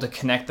been able to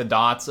connect the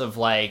dots of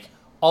like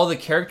all the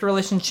character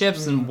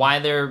relationships and why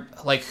they're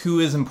like who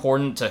is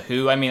important to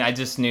who. I mean, I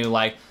just knew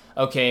like,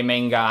 okay,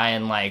 main guy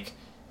and like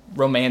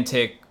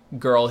romantic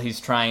girl he's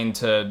trying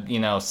to,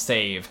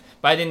 save.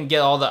 But I didn't get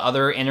all the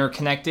other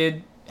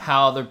interconnected,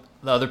 how the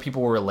other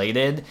people were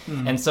related.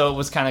 And so it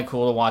was kind of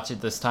cool to watch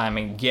it this time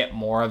and get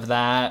more of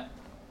that.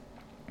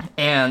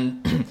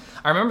 And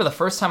I remember the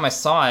first time I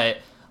saw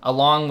it,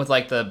 along with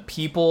like the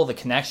people, the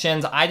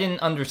connections, I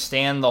didn't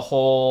understand the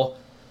whole,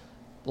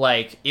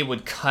 like, it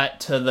would cut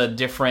to the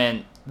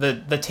different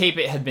the tape,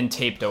 it had been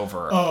taped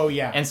over. Oh,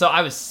 yeah. And so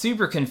I was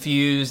super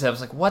confused. I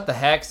was like, what the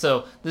heck?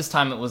 So this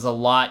time it was a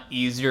lot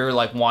easier,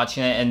 like,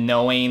 watching it and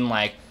knowing,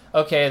 like,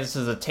 okay, this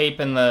is a tape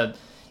in the,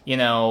 you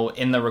know,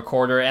 in the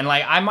recorder. And,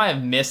 like, I might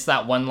have missed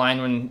that one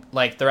line when,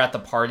 like, they're at the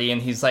party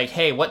and he's like,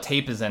 hey, what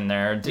tape is in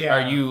there?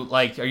 Are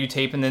you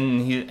taping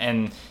in?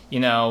 And you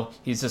know,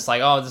 he's just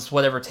like, oh, just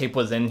whatever tape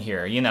was in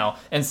here, you know?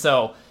 And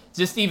so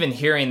just even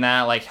hearing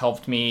that, like,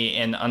 helped me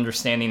in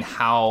understanding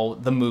how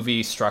the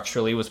movie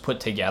structurally was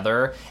put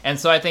together. And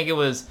so I think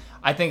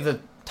the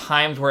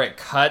times where it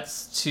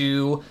cuts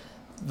to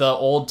the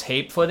old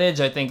tape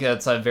footage, I think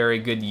that's a very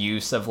good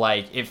use of,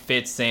 like, it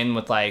fits in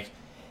with, like,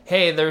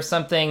 hey, there's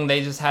something,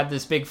 they just had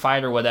this big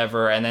fight or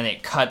whatever, and then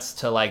it cuts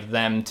to, like,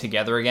 them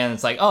together again.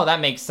 It's like, oh,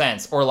 that makes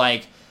sense. Or,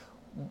 like,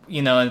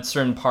 you know, in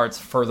certain parts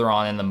further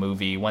on in the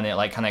movie, when it,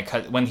 like, kind of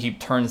cut, when he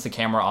turns the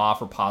camera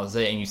off or pauses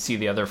it and you see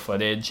the other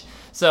footage.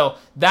 So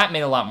that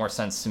made a lot more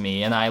sense to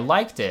me, and I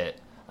liked it.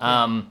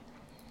 And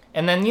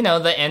then, you know,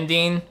 the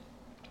ending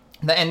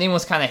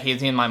was kind of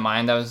hazy in my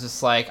mind. I was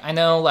just like, I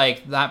know,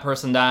 like, that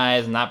person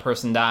dies and that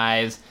person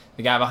dies.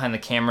 The guy behind the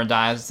camera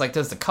dies. It's like,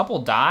 does the couple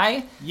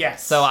die?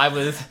 Yes. So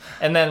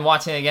and then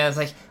watching it again, it's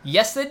like,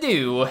 yes, they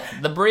do.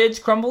 The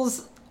bridge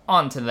crumbles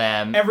onto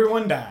them.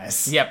 Everyone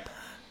dies. Yep.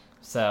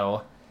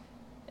 So,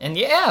 and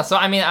yeah, so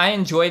I mean, I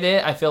enjoyed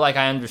it. I feel like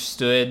I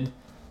understood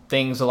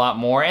things a lot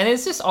more. And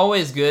it's just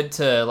always good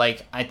to,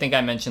 like, I think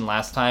I mentioned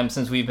last time,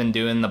 since we've been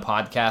doing the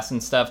podcast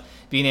and stuff,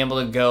 being able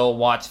to go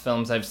watch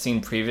films I've seen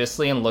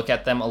previously and look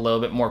at them a little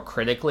bit more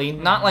critically.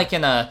 Mm-hmm. Not like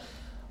in a,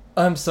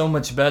 I'm so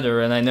much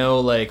better and I know,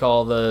 like,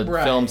 all the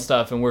film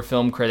stuff and we're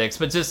film critics,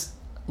 but just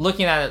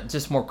looking at it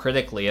just more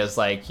critically as,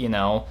 like, you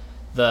know,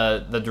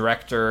 the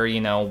director,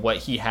 you know, what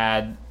he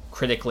had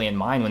critically in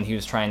mind when he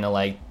was trying to,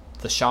 like,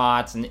 the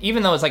shots. And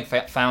even though it's like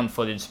found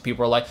footage,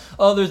 people are like,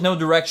 oh, there's no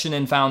direction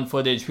in found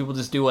footage, people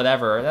just do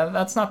whatever.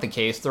 That's not the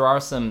case. There are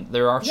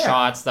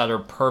shots that are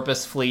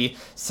purposefully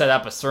set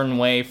up a certain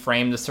way,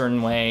 framed a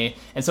certain way,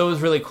 and so it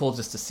was really cool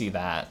just to see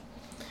that.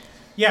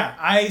 Yeah,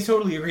 I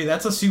totally agree.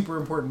 That's a super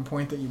important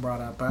point that you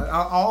brought up. But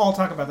I'll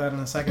talk about that in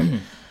a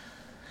second.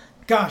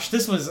 Gosh,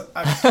 this was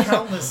a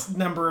countless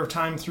number of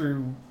times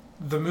through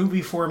the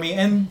movie for me,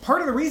 and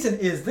part of the reason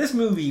is this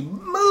movie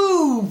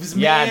moves,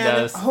 man. Yeah, it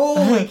does.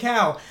 Holy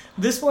cow.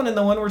 This one and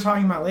the one we're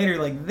talking about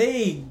later, like,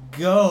 they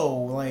go.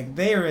 Like,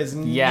 there is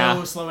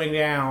no slowing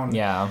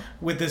down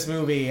with this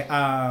movie.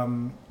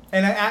 And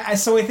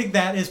so I think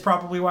that is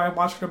probably why I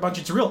watched it a bunch.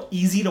 It's real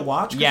easy to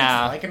watch.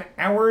 Yeah. It's like an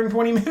hour and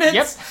 20 minutes.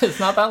 Yep, it's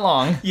not that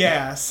long.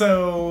 Yeah,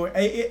 so,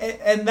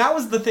 and that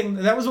was the thing,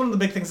 that was one of the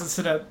big things that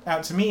stood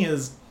out to me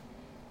is,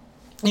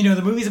 you know,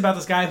 the movie's about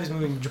this guy who's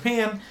moving to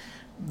Japan.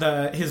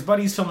 His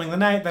buddy's filming the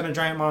night, then a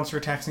giant monster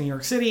attacks New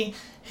York City.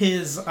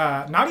 His,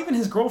 not even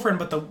his girlfriend,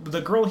 but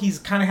the girl he's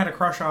kind of had a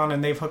crush on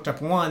and they've hooked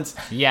up once,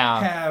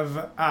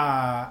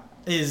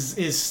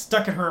 is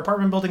stuck in her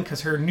apartment building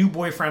because her new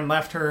boyfriend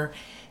left her.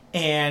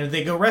 And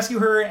they go rescue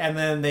her, and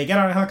then they get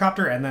on a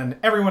helicopter, and then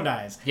everyone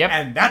dies. Yep.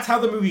 And that's how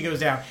the movie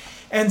goes down.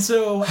 And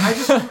so I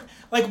just,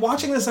 like,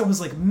 watching this, I was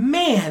like,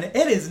 man,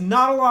 it is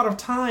not a lot of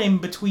time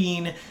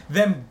between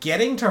them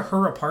getting to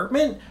her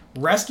apartment,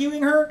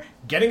 rescuing her,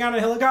 getting on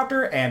a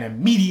helicopter, and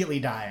immediately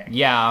dying.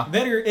 Yeah.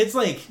 Then it's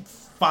like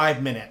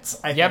 5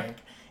 minutes, I think.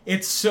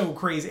 It's so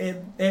crazy.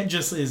 It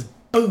just is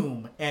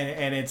boom,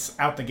 and it's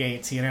out the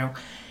gates, you know?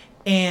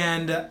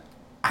 And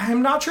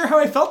I'm not sure how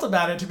I felt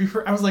about it,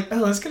 I was like,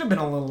 oh, this could have been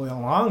a little bit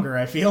longer,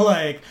 I feel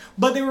like.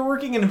 But they were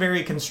working in a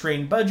very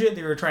constrained budget.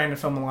 They were trying to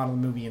film a lot of the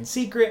movie in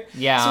secret.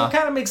 Yeah. So it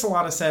kind of makes a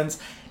lot of sense.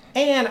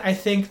 And I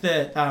think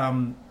that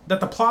that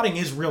the plotting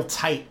is real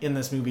tight in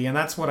this movie, and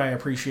that's what I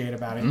appreciate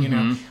about it.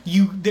 Mm-hmm.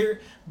 You know,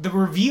 the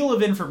reveal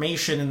of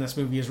information in this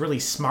movie is really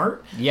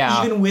smart.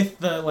 Yeah. Even with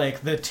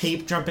the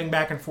tape jumping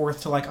back and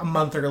forth to, like, a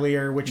month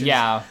earlier, which is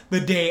the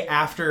day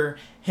after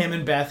him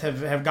and Beth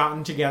have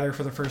gotten together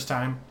for the first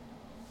time.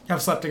 Have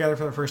slept together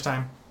for the first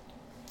time.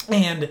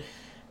 And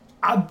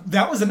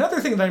that was another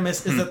thing that I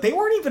missed, is that they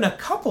weren't even a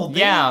couple.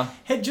 They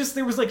had just,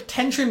 there was, like,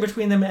 tension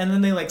between them, and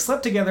then they, like,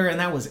 slept together, and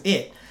that was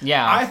it.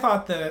 Yeah. I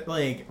thought that,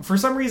 like, for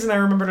some reason I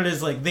remembered it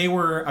as, like, they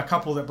were a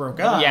couple that broke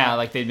up. Yeah,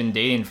 like they'd been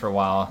dating for a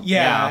while.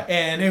 Yeah,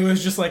 and it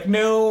was just like,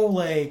 no,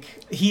 like,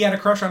 he had a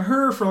crush on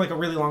her for, like, a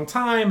really long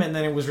time, and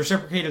then it was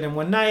reciprocated in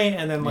one night,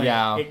 and then,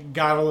 like, it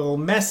got a little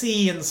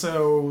messy, and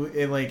so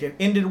it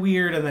ended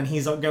weird, and then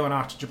he's going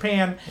off to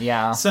Japan.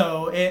 Yeah.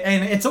 So,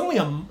 and it's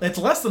it's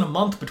less than a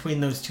month between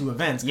those two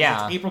events. Yeah.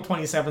 It's April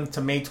 27th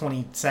to May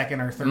 22nd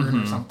or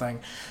 3rd or something.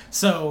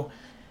 So,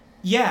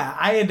 yeah,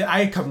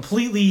 I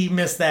completely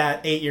missed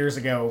that 8 years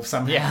ago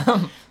somehow.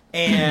 Yeah.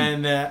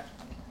 And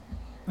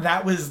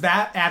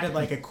that added,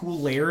 like, a cool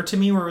layer to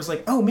me where it was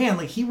like, oh man,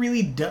 like, he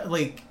really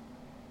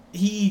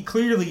he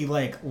clearly,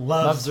 like,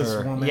 loves this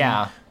woman.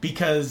 Yeah.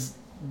 Because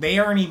they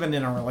aren't even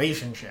in a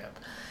relationship.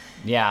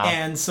 Yeah.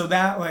 And so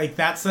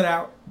that stood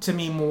out to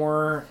me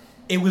more.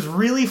 It was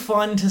really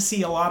fun to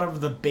see a lot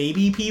of the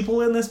baby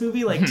people in this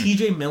movie. Like,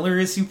 TJ Miller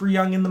is super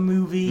young in the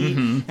movie,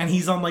 and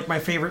he's on, like, my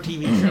favorite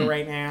TV show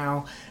right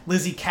now.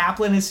 Lizzie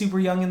Kaplan is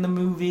super young in the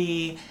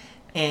movie.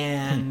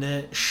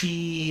 and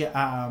she's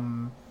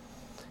gone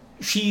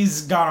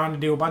on to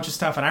do a bunch of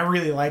stuff, and I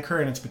really like her,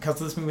 and it's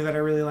because of this movie that I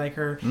really like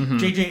her.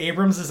 J.J.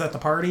 Abrams is at the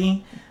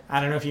party. I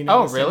don't know if you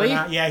know. Oh, really? Him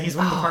or not. Yeah, he's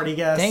one of the party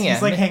guests. Dang it.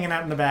 He's like hanging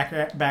out in the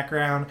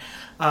background.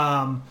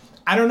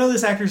 I don't know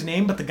this actor's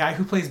name, but the guy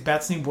who plays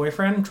Beth's new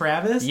boyfriend,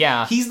 Travis,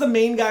 yeah, he's the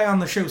main guy on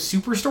the show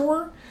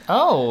Superstore.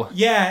 Oh.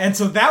 Yeah, and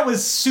so that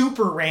was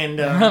super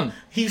random.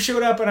 He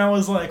showed up and I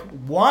was like,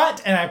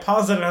 what? And I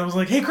paused it and I was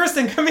like, hey,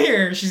 Kristen, come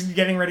here. She's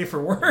getting ready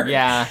for work.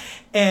 Yeah.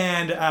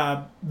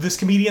 And this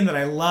comedian that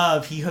I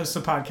love, he hosts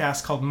a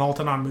podcast called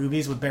Malton on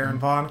Movies with Baron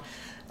Vaughn.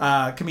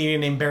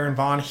 Comedian named Baron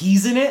Vaughn.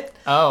 He's in it.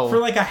 Oh. For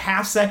like a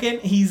half second.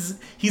 He's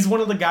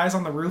one of the guys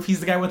on the roof. He's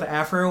the guy with the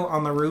afro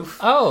on the roof.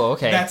 Oh,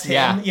 okay. That's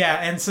him. Yeah.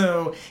 And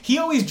so he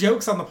always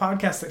jokes on the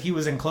podcast that he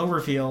was in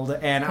Cloverfield,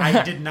 and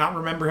I did not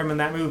remember him in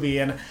that movie.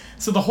 And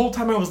so the whole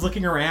time I was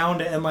looking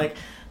around, and like,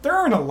 there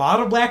aren't a lot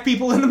of black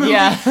people in the movie.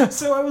 Yeah.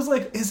 So I was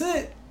like,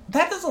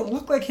 that doesn't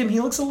look like him. He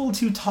looks a little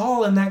too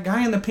tall, and that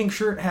guy in the pink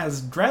shirt has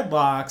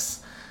dreadlocks.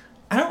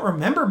 I don't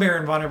remember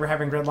Baron Vaughn ever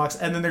having dreadlocks,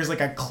 and then there's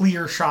like a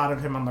clear shot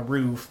of him on the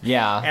roof.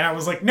 Yeah. And I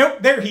was like, nope,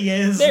 there he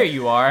is. There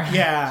you are.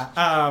 Yeah.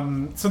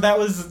 So that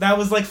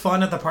was like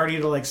fun at the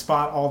party to like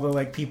spot all the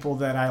like people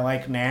that I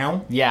like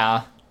now.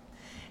 Yeah.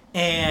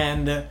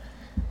 And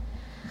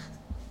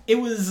it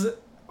was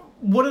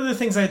one of the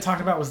things I had talked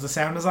about was the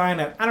sound design.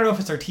 And I don't know if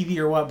it's our TV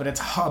or what, but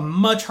it's a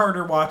much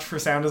harder watch for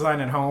sound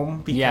design at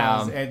home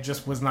because it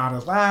just was not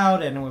as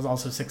loud, and it was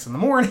also 6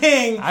 a.m.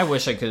 I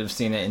wish I could have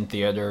seen it in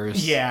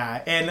theaters.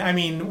 Yeah, and I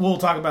mean, we'll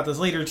talk about this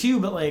later too,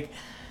 but like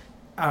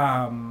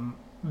 10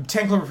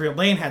 Cloverfield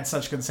Lane had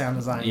such good sound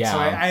design. Yeah. So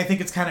I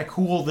think it's kind of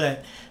cool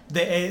that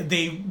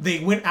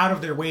they went out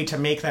of their way to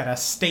make that a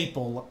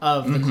staple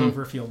of the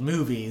Cloverfield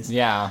movies.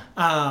 Yeah.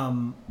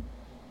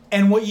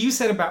 And what you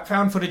said about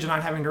found footage and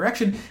not having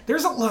direction,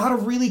 there's a lot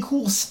of really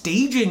cool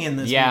staging in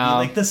this movie.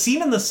 Like, the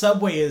scene in the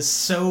subway is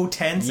so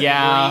tense and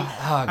great.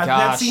 Oh, gosh.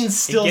 That scene's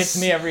still... It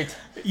gets me every time.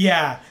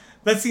 Yeah.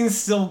 That scene's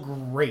still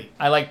great.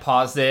 I, like,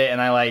 paused it,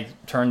 and I,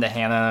 like, turned to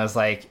Hannah, and I was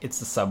like, it's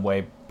the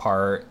subway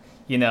part.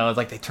 You know, it's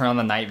like they turn on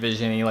the night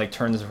vision, and he, like,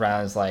 turns around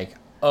and is like,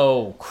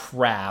 oh,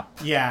 crap.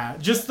 Yeah.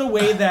 Just the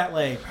way that,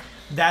 like...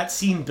 that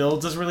scene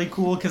builds is really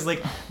cool because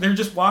like they're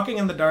just walking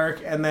in the dark,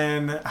 and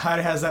then HUD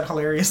has that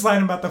hilarious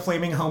line about the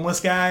flaming homeless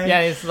guy. Yeah,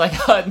 it's like,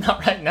 HUD,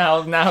 not right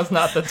now. Now's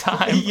not the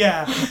time.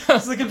 Yeah,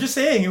 it's like, I'm just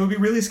saying, it would be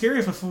really scary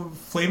if a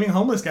flaming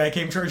homeless guy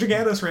came charging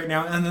at us right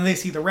now. And then they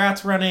see the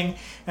rats running,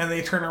 and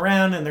they turn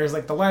around, and there's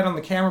like the light on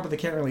the camera, but they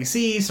can't really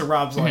see. So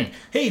Rob's like,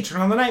 hey,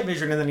 turn on the night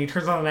vision, and then he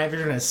turns on the night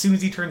vision, and as soon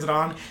as he turns it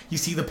on, you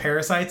see the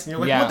parasites, and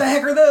you're like, what the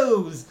heck are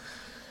those?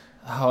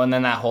 Oh, and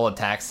then that whole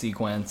attack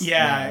sequence.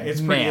 Yeah, it's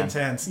pretty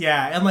intense.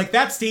 Yeah, and like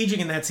that staging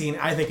in that scene,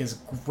 I think is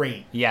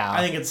great. Yeah. I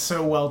think it's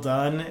so well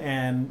done,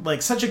 and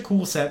like such a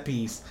cool set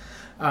piece.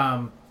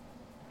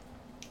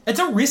 It's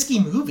a risky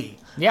movie.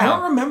 Yeah. I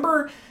don't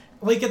remember,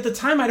 like at the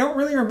time, I don't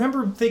really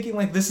remember thinking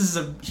like this is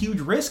a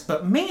huge risk,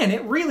 but man,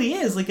 it really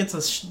is. Like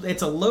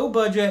it's a low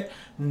budget,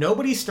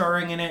 nobody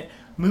starring in it,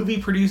 movie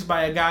produced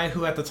by a guy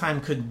who at the time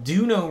could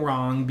do no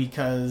wrong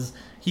because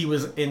he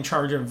was in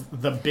charge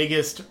of the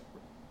biggest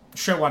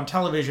show on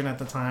television at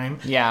the time.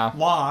 Yeah.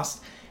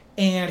 Lost.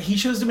 And he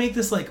chose to make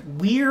this like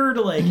weird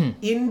like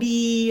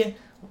indie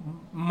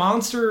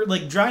monster,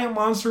 like giant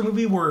monster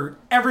movie where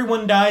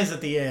everyone dies at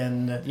the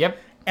end. Yep.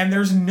 And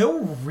there's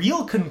no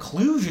real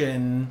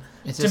conclusion.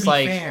 It's to just be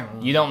like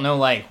found. You don't know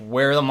like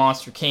where the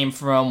monster came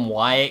from,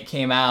 why it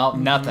came out,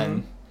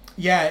 nothing.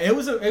 Yeah, it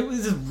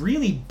was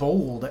really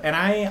bold, and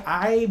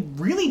I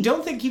really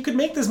don't think you could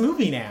make this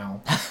movie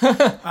now.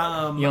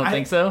 You don't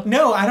think so?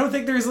 No, I don't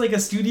think there's like a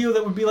studio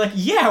that would be like,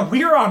 yeah,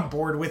 we're on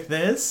board with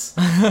this.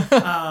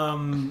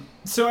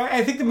 So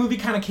I think the movie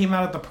kind of came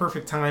out at the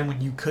perfect time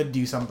when you could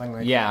do something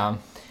like that. Yeah.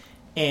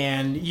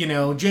 And, you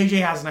know,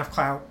 JJ has enough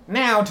clout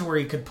now to where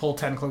he could pull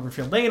 10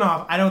 Cloverfield Lane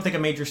off. I don't think a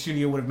major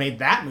studio would have made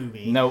that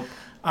movie. Nope.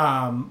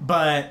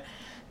 But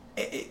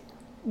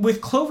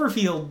with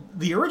Cloverfield,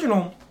 the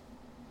original...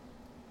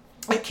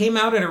 it came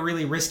out at a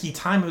really risky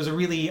time. It was a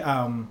really,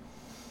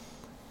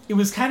 it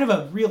was kind of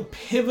a real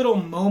pivotal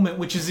moment,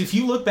 which is if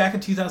you look back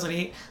at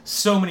 2008,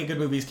 so many good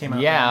movies came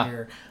out that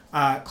year.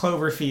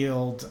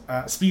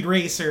 Cloverfield, Speed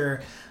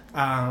Racer,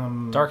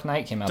 Dark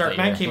Knight came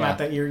out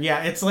that year.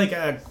 Yeah, it's like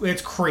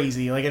it's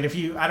crazy. Like, and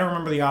I don't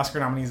remember the Oscar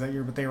nominees that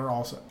year, but they were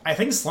also, I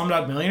think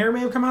Slumdog Millionaire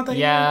may have come out that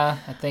year. Yeah,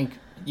 I think,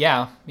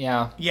 yeah.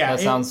 That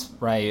sounds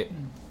right.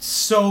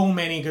 So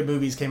many good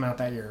movies came out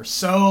that year.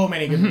 So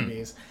many good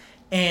movies.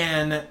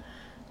 And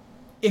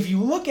if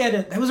you look at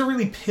it, that was a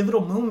really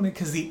pivotal moment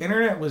because the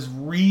internet was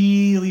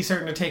really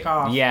starting to take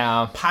off.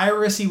 Yeah.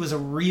 Piracy was a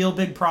real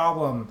big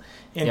problem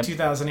in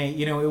 2008.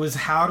 You know, it was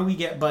how do we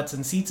get butts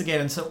and seats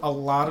again? And so a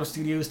lot of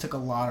studios took a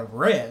lot of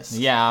risks.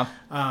 Yeah.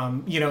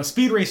 You know,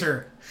 Speed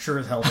Racer sure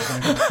as hell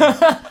doesn't.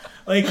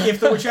 Like, if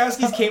the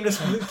Wachowskis came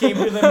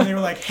to them and they were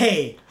like,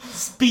 hey,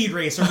 Speed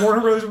Racer, Warner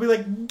Brothers would be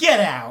like, get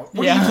out.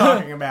 What are you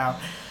talking about?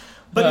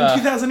 But in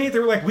 2008, they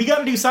were like, we got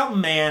to do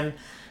something, man.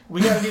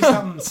 We got to do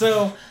something.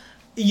 So...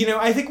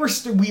 I think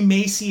we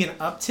may see an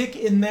uptick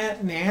in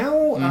that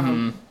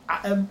now.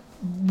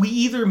 We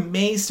either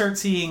may start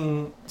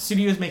seeing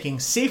studios making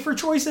safer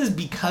choices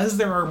because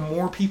there are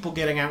more people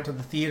getting out to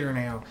the theater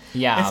now.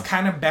 Yeah. It's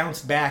kind of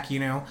bounced back,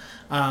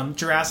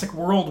 Jurassic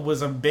World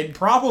was a big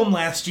problem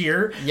last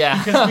year. Yeah.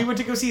 Because we went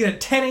to go see it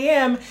at 10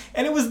 a.m.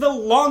 and it was the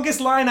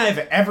longest line I've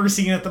ever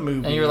seen at the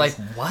movie. And you were like,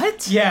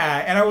 what?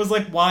 Yeah, and I was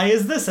like, why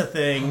is this a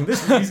thing?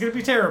 This movie's going to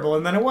be terrible.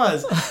 And then it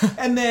was.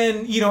 And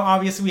then,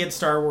 obviously we had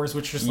Star Wars,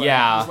 which just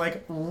was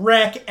like,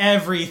 wreck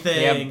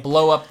everything. Yeah,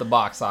 blow up the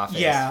box office.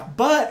 Yeah,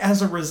 but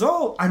as a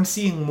result, I'm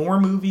seeing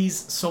more movies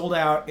sold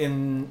out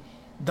in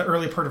the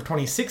early part of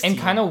 2016. And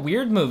kind of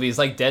weird movies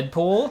like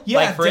Deadpool. Yeah,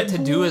 like for it to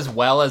do as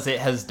well as it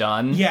has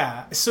done.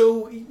 Yeah,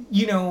 so,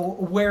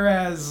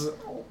 whereas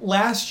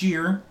last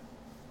year,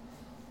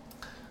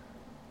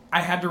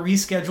 I had to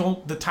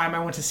reschedule the time I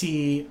went to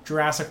see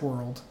Jurassic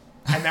World.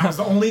 And that was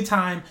the only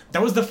time,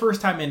 that was the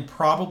first time in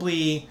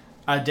probably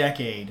a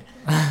decade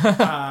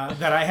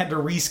that I had to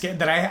reschedule,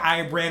 that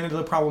I ran into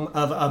the problem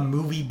of a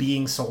movie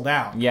being sold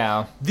out.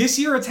 Yeah. This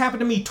year it's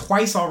happened to me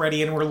twice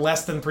already, and we're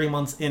less than 3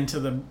 months into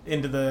the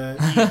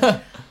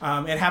year.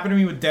 It happened to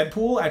me with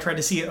Deadpool. I tried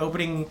to see it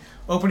opening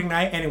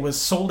night, and it was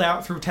sold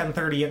out through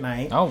 10:30 at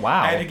night. Oh,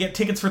 wow. I had to get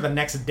tickets for the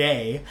next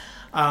day.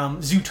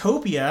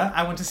 Zootopia,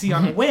 I went to see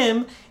on a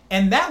whim,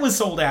 and that was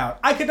sold out.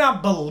 I could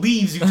not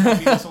believe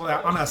Zootopia was sold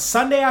out on a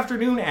Sunday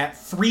afternoon at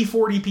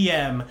 3:40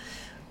 p.m.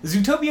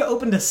 Zootopia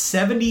opened to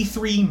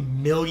 $73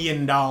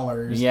 million.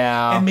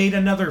 Yeah. And made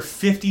another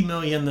 $50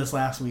 million this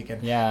last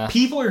weekend. Yeah.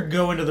 People are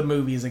going to the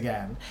movies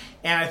again.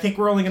 And I think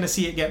we're only going to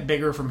see it get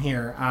bigger from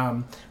here.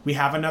 We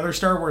have another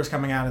Star Wars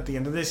coming out at the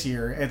end of this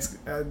year. It's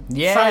a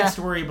side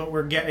story, but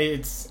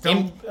it's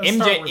still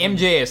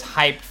MJ is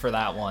hyped for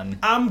that one.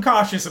 I'm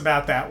cautious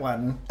about that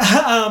one.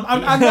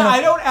 I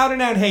don't out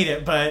and out hate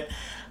it, but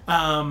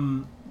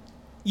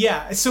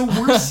yeah. So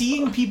we're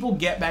seeing people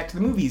get back to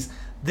the movies.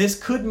 This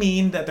could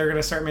mean that they're going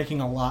to start making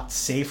a lot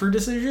safer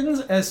decisions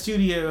as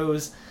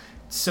studios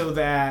so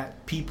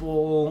that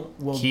people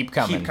will keep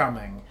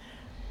coming.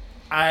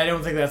 I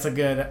don't think that's a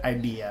good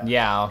idea.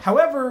 Yeah.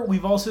 However,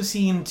 we've also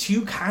seen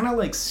two kind of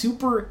like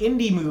super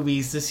indie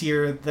movies this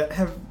year that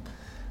have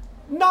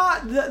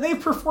they've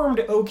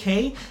performed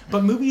okay,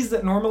 but movies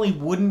that normally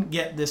wouldn't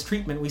get this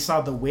treatment. We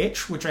saw The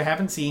Witch, which I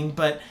haven't seen,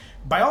 but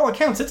by all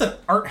accounts, it's an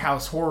art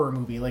house horror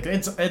movie. Like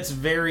it's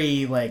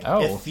very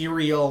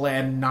ethereal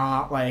and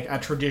not like a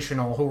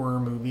traditional horror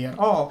movie at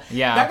all.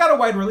 Yeah, that got a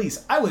wide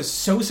release. I was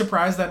so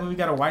surprised that movie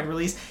got a wide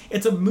release.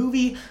 It's a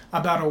movie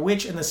about a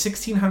witch in the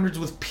 1600s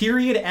with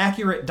period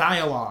accurate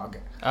dialogue.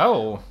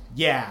 Oh,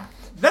 yeah,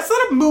 that's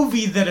not a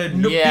movie that a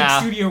big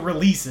studio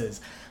releases.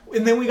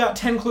 And then we got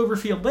 10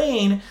 Cloverfield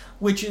Lane,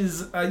 which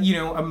is,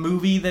 a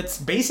movie that's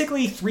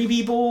basically three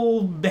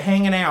people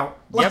hanging out.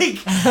 Yep.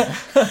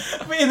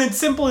 In its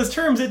simplest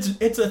terms,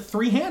 it's a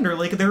three-hander.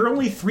 Like, there are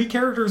only three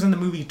characters in the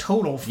movie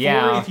total.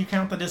 Four if you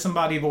count the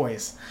disembodied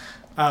voice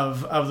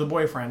of the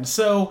boyfriend.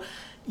 So,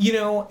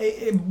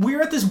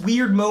 we're at this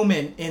weird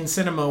moment in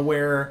cinema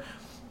where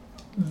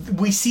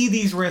we see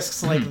these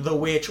risks like The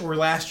Witch, or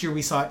last year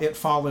we saw It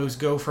Follows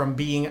go from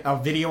being a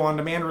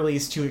video-on-demand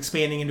release to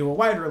expanding into a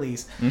wide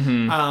release.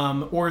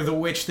 Or The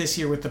Witch this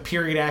year with the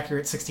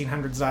period-accurate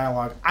 1600s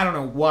dialogue. I don't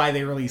know why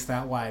they released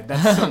that wide.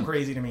 That's so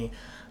crazy to me.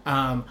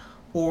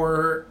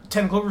 Or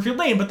 10 Cloverfield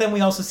Lane, but then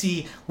we also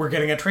see we're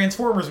getting a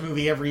Transformers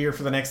movie every year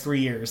for the next 3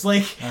 years.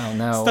 Like, oh,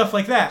 no. Stuff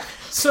like that.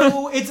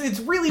 So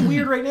it's really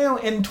weird right now,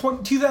 and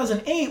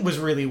 2008 was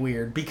really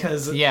weird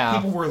because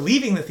people were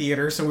leaving the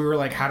theater, so we were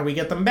like, how do we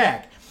get them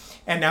back?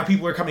 And now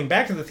people are coming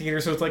back to the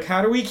theater, so it's like,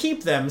 how do we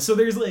keep them? So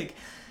there's like,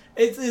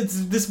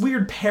 it's this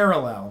weird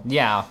parallel.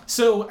 Yeah.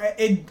 So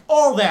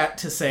all that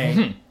to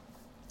say,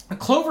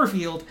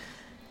 Cloverfield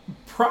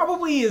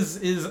probably is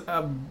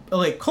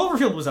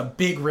Cloverfield was a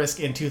big risk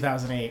in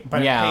 2008,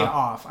 but it paid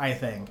off, I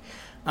think.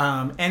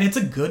 And it's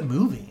a good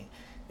movie.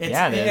 It is.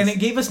 And it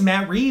gave us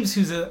Matt Reeves,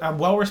 who's a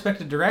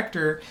well-respected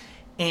director,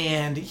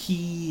 and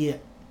he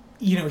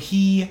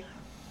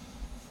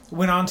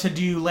went on to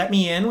do Let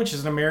Me In, which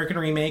is an American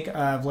remake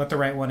of Let the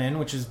Right One In,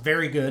 which is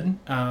very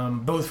good.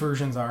 Both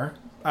versions are.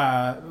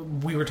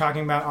 We were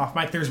talking about off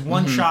mic. There's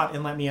one shot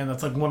in Let Me In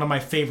that's like one of my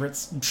favorite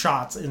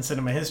shots in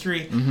cinema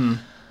history.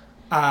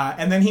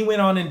 And then he went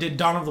on and did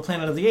Dawn of the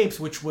Planet of the Apes,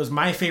 which was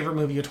my favorite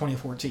movie of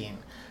 2014.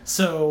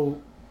 So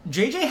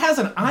JJ has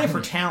an eye for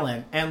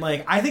talent, and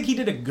I think he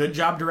did a good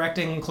job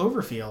directing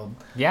Cloverfield.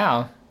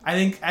 Yeah. I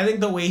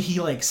think the way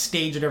he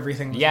staged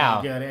everything was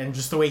really good, and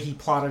just the way he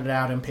plotted it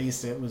out and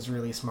paced it was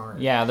really smart.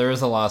 Yeah, there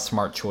was a lot of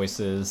smart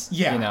choices.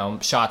 Yeah.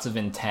 Shots of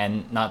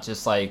intent, not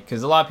just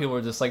because a lot of people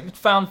are just like, it's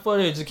found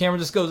footage, the camera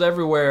just goes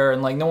everywhere,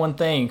 and no one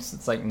thinks.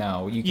 It's like,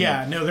 no, you can.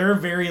 Yeah, no, there are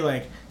very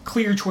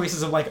clear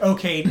choices of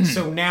okay,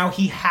 so now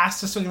he has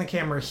to swing the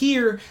camera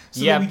here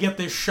so that we get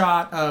this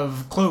shot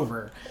of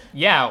Clover.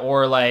 Yeah,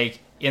 or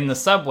in the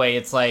subway,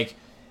 it's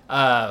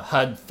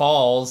HUD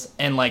falls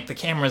and the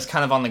camera's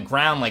kind of on the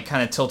ground,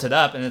 kind of tilted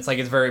up, and it's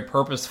it's very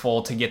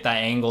purposeful to get that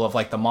angle of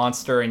the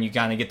monster, and you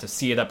kind of get to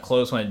see it up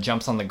close when it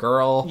jumps on the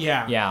girl.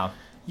 Yeah.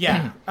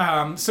 Yeah.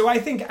 So I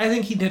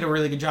think he did a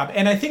really good job,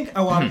 and I think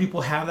a lot of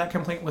people have that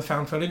complaint with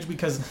found footage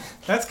because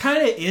that's kind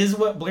of is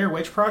what Blair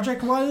Witch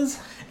Project was.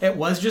 It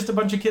was just a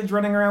bunch of kids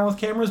running around with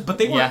cameras, but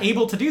they weren't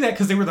able to do that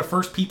because they were the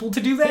first people to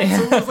do that.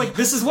 So it was like,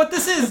 this is what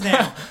this is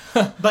now.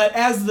 But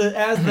as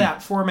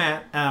that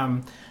format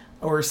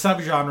or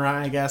subgenre,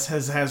 I guess,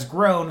 has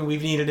grown,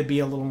 we've needed to be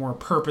a little more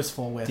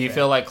purposeful with it. Do you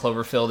feel like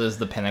Cloverfield is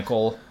the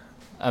pinnacle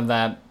of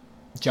that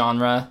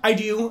genre? I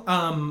do.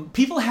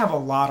 People have a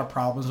lot of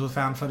problems with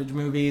found footage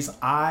movies.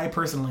 I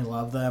personally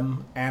love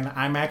them, and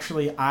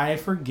I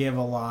forgive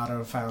a lot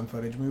of found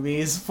footage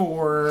movies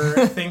for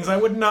things I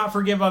would not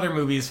forgive other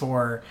movies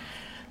for.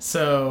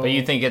 So, but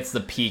you think it's the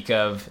peak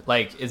of,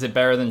 like, is it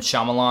better than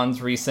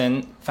Shyamalan's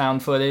recent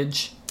found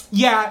footage?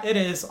 Yeah, it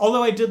is.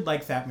 Although I did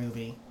like that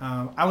movie.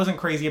 I wasn't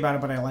crazy about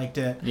it, but I liked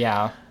it.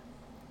 Yeah.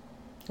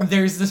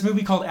 There's this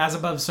movie called As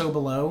Above, So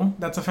Below.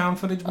 That's a found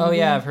footage movie. Oh,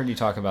 yeah, I've heard you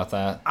talk about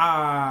that.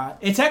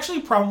 It's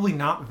actually probably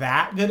not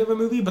that good of a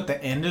movie, but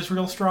the end is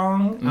real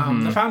strong.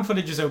 The found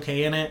footage is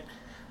okay in it.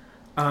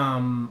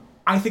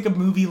 I think a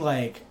movie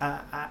like...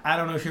 I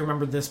don't know if you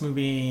remember this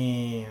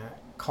movie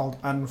called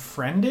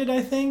Unfriended,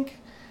 I think,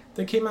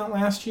 that came out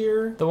last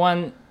year. The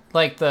one...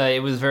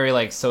 it was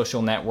very,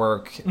 social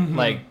network,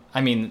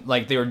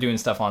 they were doing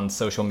stuff on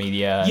social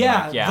media.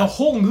 The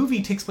whole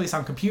movie takes place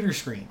on computer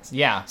screens.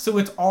 Yeah. So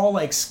it's all,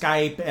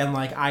 Skype and,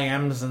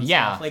 IMs and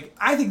stuff.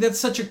 I think that's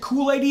such a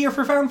cool idea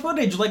for found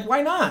footage.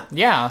 Why not?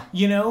 Yeah.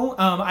 You know?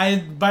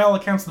 By all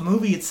accounts, the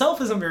movie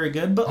itself isn't very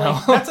good, but,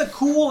 that's a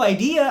cool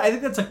idea. I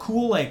think that's a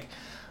cool,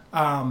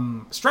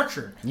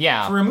 structure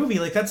for a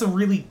movie. That's a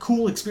really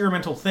cool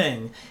experimental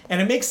thing.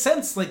 And it makes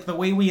sense, the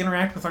way we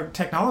interact with our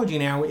technology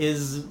now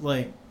is,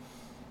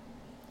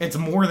 it's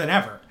more than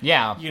ever.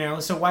 Yeah. You know,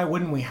 so why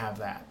wouldn't we have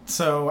that?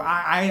 So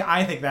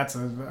I think that's a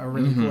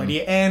really cool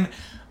idea. And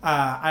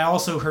I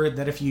also heard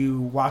that if you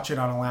watch it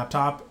on a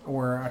laptop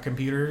or a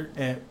computer,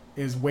 it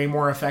is way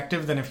more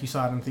effective than if you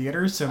saw it in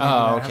theaters. So maybe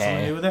that has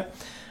something to do with it.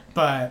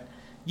 But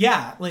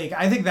yeah,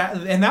 I think that,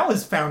 and that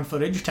was found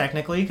footage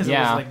technically because it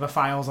was the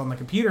files on the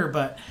computer,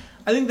 but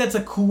I think that's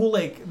a cool,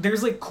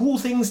 there's cool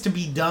things to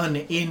be done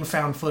in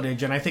found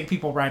footage, and I think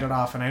people write it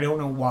off, and I don't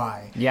know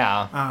why.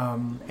 Yeah.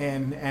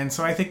 And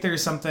so I think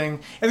there's something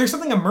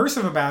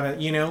immersive about it,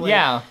 you know?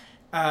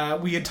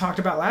 We had talked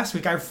about last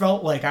week, I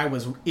felt like I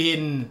was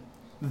in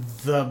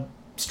the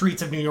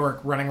streets of New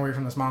York running away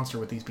from this monster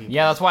with these people.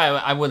 Yeah, that's why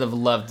I would have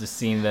loved to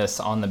seen this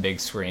on the big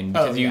screen,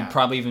 because you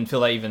probably even feel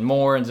that even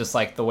more, and just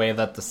the way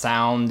that the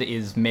sound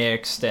is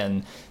mixed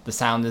and the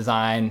sound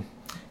design.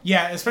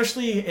 Yeah,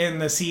 especially in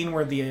the scene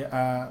where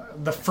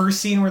the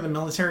first scene where the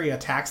military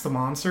attacks the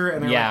monster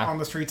and they're on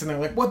the streets and they're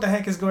like, what the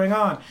heck is going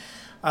on?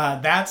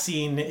 That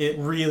scene, it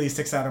really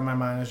sticks out in my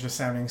mind as just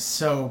sounding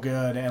so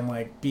good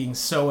and being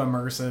so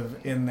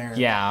immersive in there.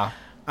 Yeah.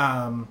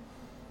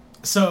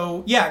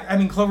 So, yeah, I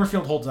mean,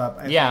 Cloverfield holds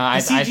up. The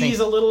CG is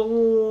a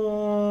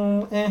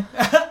little...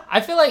 I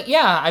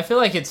feel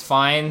like it's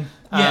fine.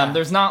 Yeah.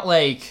 There's not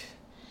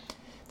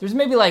there's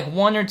maybe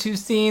one or two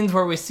scenes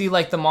where we see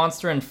the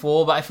monster in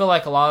full, but I feel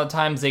like a lot of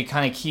times they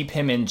kind of keep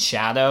him in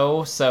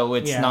shadow, so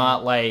it's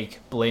not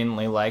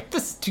blatantly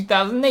this is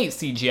 2008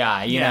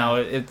 CGI, you know,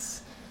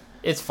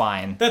 it's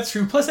fine. That's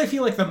true. Plus I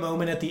feel the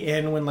moment at the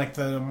end when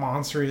the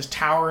monster is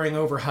towering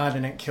over HUD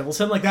and it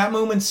kills him, that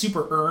moment's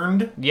super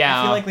earned.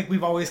 Yeah. I feel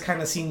we've always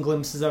kind of seen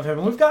glimpses of him,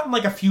 and we've gotten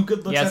a few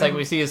good looks at him.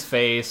 We see his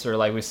face, or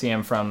we see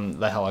him from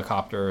the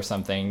helicopter or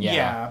something.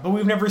 Yeah, but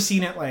we've never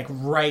seen it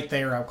right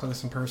there up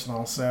close and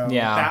personal, so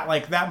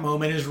that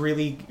moment is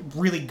really,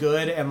 really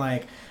good, and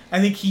I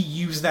think he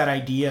used that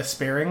idea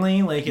sparingly,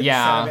 instead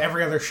of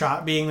every other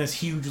shot being this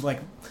huge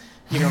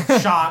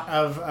shot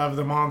of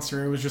the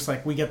monster, it was just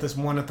we get this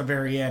one at the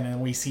very end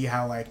and we see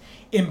how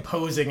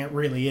imposing it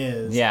really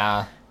is.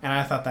 Yeah. And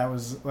I thought that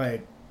was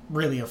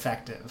really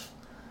effective.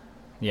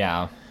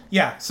 Yeah.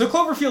 Yeah, so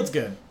Cloverfield's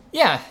good.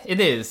 Yeah, it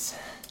is.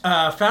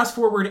 Fast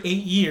forward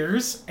 8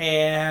 years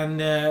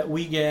and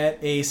we get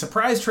a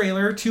surprise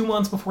trailer 2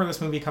 months before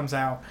this movie comes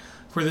out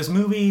for this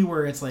movie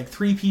where it's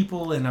 3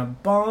 people in a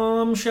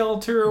bomb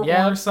shelter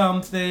or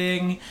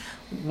something.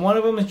 One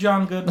of them is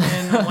John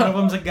Goodman, one of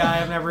them's a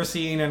guy I've never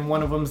seen, and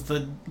one of them's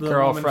the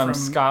girl woman from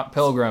Scott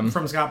Pilgrim.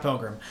 From Scott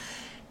Pilgrim.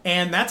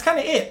 And that's kind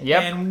of it.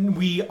 Yep.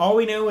 And all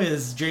we know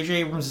is J.J.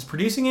 Abrams is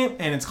producing it,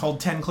 and it's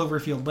called 10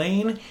 Cloverfield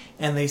Lane,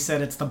 and they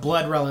said it's the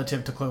blood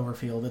relative to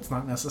Cloverfield. It's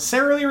not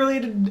necessarily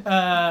related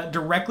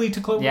directly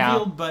to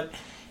Cloverfield, but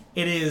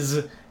it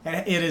is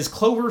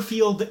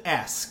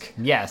Cloverfield-esque.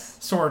 Yes.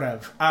 Sort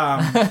of.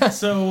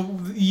 So,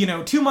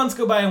 2 months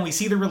go by and we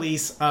see the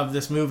release of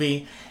this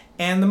movie.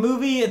 And the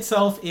movie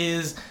itself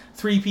is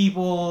 3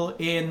 people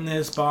in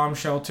this bomb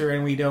shelter,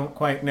 and we don't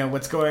quite know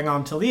what's going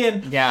on till the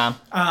end. Yeah.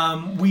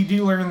 We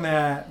do learn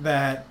that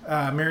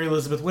Mary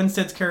Elizabeth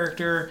Winstead's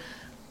character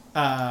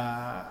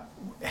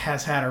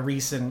has had a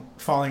recent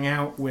falling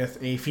out with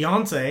a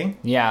fiancé.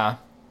 Yeah.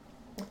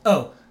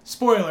 Oh,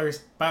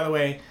 spoilers, by the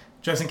way.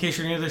 Just in case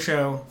you're new to the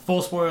show,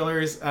 full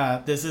spoilers.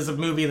 This is a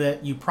movie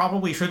that you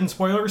probably shouldn't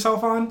spoil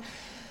yourself on.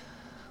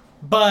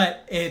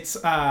 But it's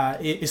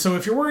so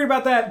if you're worried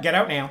about that, get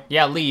out now.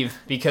 Yeah, leave,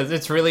 because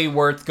it's really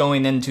worth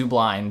going into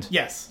blind.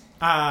 Yes.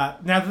 Now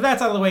that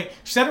that's out of the way,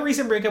 she's had a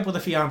recent breakup with a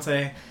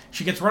fiance.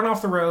 She gets run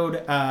off the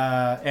road,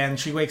 and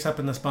she wakes up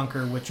in this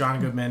bunker with John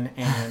Goodman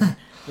and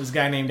this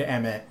guy named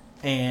Emmett.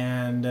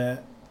 And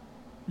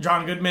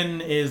John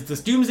Goodman is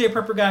this doomsday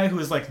prepper guy who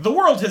is like, the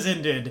world has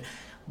ended,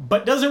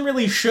 but doesn't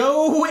really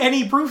show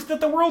any proof that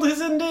the world has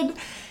ended.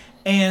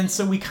 And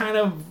so we kind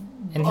of...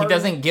 And he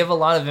doesn't give a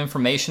lot of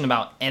information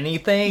about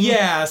anything.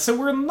 Yeah, so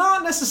we're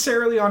not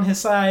necessarily on his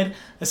side.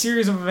 A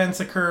series of events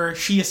occur,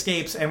 she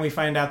escapes, and we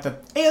find out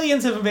that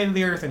aliens have invaded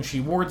the Earth, and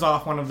she wards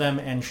off one of them,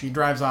 and she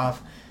drives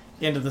off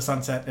into the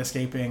sunset,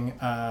 escaping.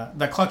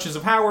 The clutches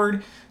of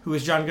Howard, who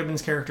is John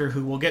Goodman's character,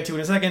 who we'll get to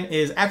in a second,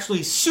 is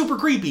actually super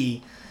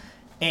creepy.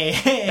 And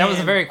that was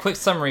a very quick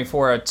summary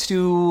for a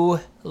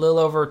little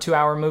over 2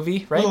 hour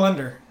movie, right? A little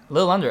under. A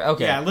little under,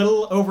 okay. Yeah, a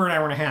little over an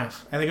hour and a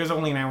half. I think it was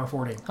only an hour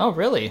 40. Oh,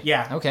 really?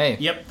 Yeah. Okay.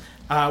 Yep.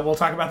 We'll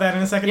talk about that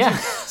in a second, Yeah. too.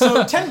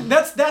 So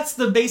that's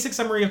the basic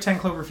summary of 10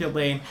 Cloverfield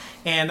Lane,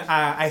 and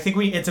I think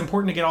it's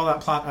important to get all that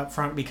plot up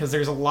front because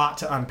there's a lot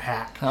to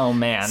unpack. Oh,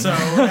 man.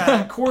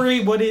 So,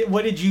 Corey, what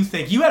did you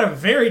think? You had a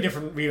very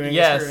different viewing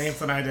experience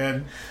than I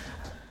did.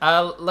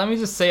 Let me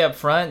just say up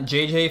front,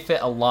 JJ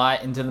fit a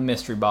lot into the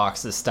mystery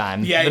box this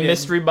time. Yeah, the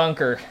mystery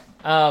bunker.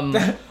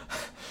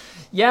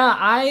 Yeah,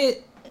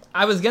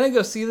 I was gonna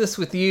go see this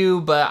with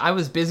you, but I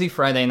was busy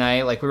Friday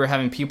night. Like, we were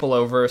having people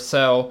over,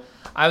 so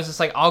I was just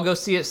like, I'll go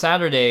see it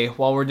Saturday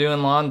while we're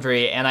doing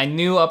laundry. And I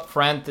knew up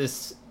front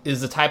this is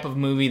the type of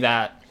movie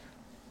that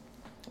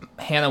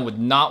Hannah would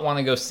not want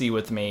to go see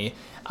with me.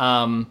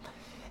 And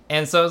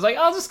so I was like,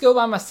 I'll just go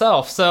by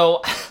myself.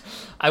 So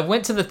I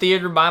went to the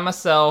theater by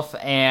myself,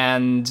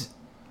 and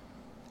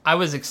I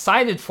was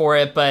excited for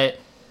it, but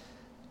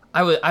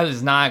I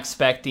was not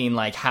expecting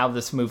like how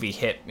this movie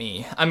hit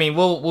me. I mean,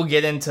 we'll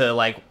get into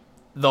like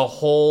the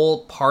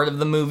whole part of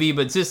the movie,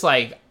 but just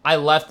like I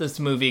left this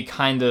movie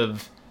kind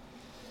of,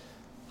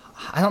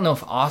 I don't know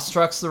if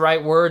awestruck's the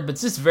right word, but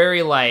just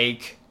very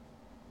like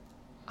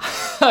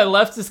I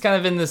left this kind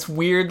of in this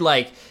weird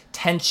like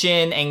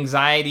tension,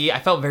 anxiety. I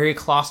felt very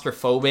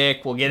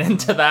claustrophobic. We'll get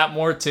into that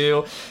more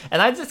too.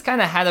 And I just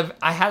kind of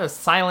had a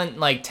silent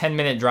like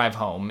 10-minute drive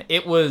home.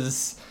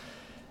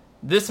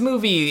 This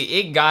movie,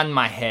 it got in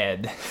my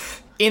head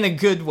in a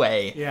good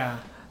way. Yeah.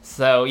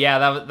 So,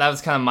 yeah, that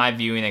was kind of my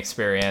viewing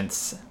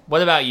experience.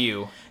 What about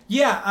you?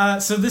 Yeah,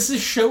 so this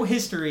is show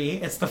history.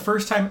 It's the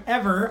first time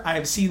ever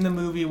I've seen the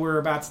movie we're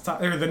about to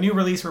talk, or the new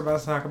release we're about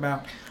to talk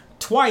about,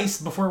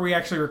 twice before we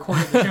actually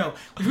recorded the show.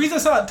 Which means I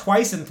saw it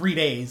twice in 3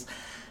 days.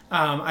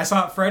 I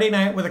saw it Friday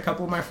night with a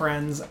couple of my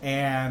friends,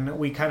 and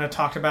we kind of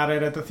talked about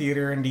it at the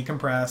theater and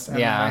decompressed. And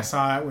then I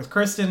saw it with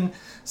Kristen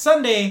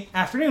Sunday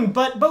afternoon,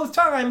 but both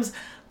times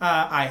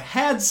I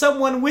had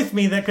someone with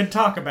me that could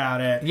talk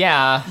about it.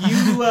 Yeah.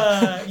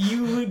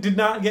 You did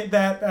not get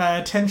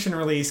that tension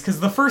release,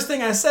 because the first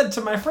thing I said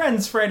to my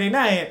friends Friday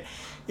night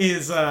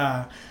is,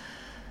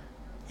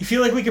 you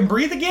feel like we can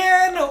breathe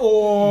again,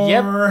 or...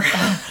 Yep.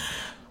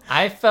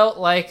 I felt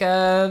like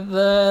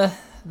the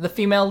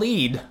female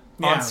lead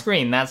on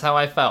screen. That's how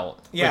I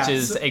felt, which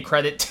is a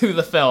credit to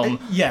the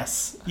film.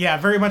 Yes. Yeah,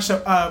 very much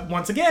so.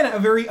 Once again, a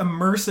very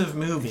immersive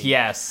movie.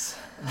 Yes.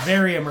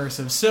 Very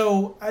immersive.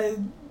 So...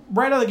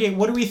 right out of the gate,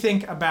 what do we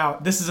think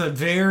about... This is a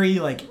very,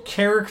 like,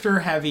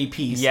 character-heavy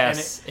piece.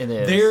 Yes, it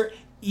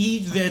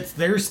is.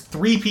 There's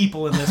 3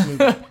 people in this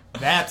movie.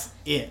 That's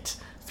it.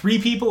 3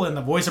 people and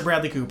the voice of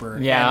Bradley Cooper.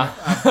 Yeah.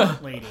 And a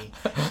burnt lady.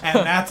 And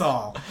that's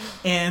all.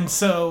 And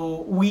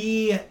so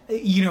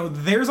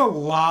there's a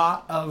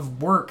lot of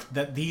work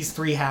that these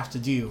 3 have to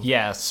do.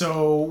 Yes.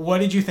 So what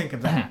did you think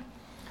of that?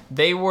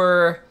 They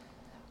were...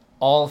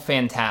 all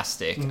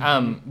fantastic.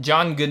 Mm-hmm.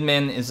 John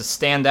Goodman is a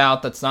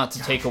standout. That's not to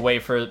take away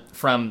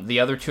from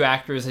the other 2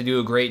 actors. They do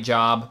a great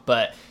job,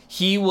 but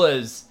he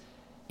was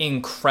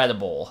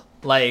incredible.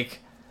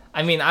 Like,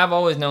 I mean, I've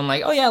always known,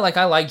 like, oh yeah, like,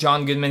 I like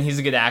John Goodman. He's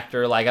a good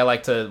actor. Like, I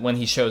like to, when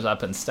he shows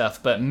up and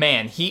stuff. But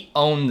man, he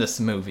owned this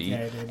movie.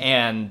 Yeah, he did.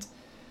 And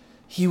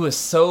he was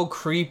so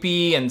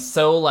creepy and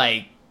so,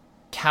 like,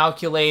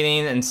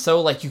 calculating and so,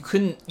 like, you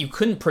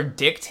couldn't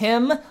predict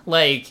him.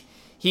 Like,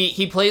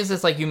 He plays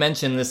this, like you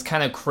mentioned, this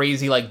kind of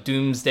crazy, like,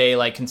 doomsday,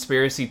 like,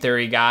 conspiracy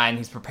theory guy, and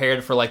he's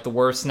prepared for, like, the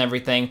worst and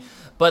everything.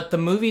 But the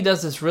movie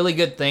does this really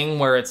good thing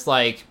where it's,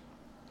 like,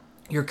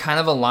 you're kind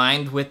of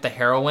aligned with the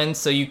heroine,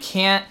 so you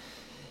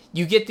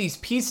get these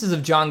pieces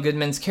of John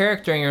Goodman's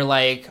character, and you're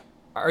like,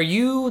 are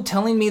you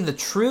telling me the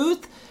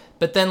truth?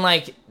 But then,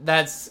 like,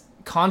 that's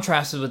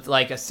contrasted with,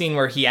 like, a scene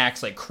where he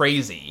acts, like,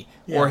 crazy,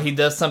 or he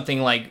does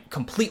something, like,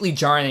 completely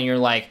jarring, and you're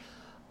like,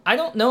 I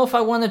don't know if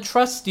I want to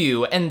trust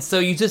you. And so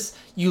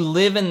you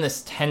live in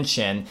this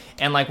tension.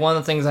 And like one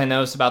of the things I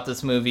noticed about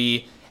this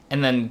movie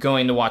and then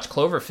going to watch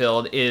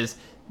Cloverfield is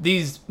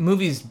these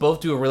movies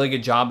both do a really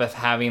good job of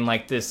having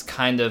like this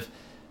kind of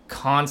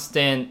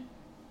constant,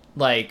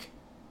 like,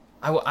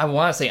 I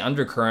want to say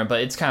undercurrent, but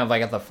it's kind of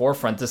like at the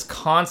forefront, this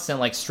constant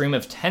like stream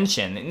of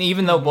tension. And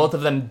even though both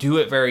of them do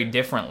it very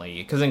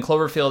differently, because in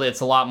Cloverfield it's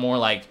a lot more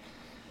like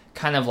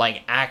kind of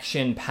like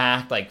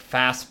action-packed, like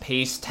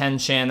fast-paced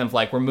tension of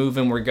like we're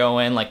moving, we're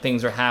going, like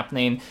things are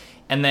happening.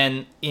 And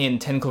then in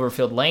 10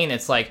 Cloverfield Lane,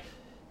 it's like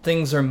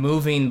things are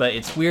moving, but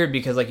it's weird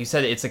because, like you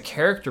said, it's a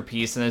character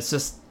piece, and it's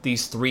just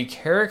these three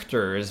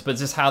characters, but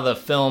just how the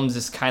film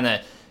just kind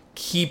of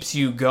keeps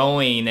you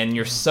going, and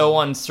you're so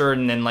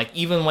uncertain, and like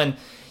even when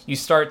you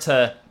start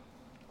to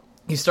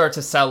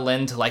settle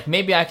into like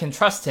maybe I can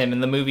trust him,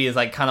 and the movie is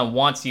like kind of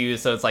wants you,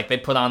 so it's like they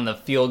put on the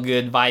feel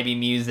good vibey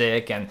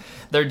music and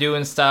they're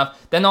doing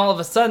stuff, then all of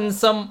a sudden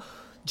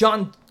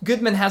John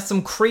Goodman has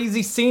some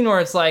crazy scene where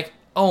it's like,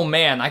 oh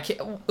man, I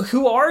can't,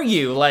 who are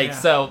you, like,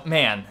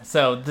 yeah.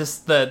 So this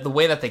the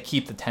way that they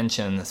keep the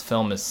tension in this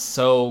film is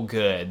so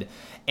good.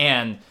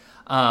 And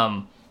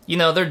you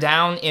know, they're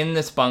down in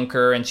this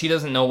bunker, and she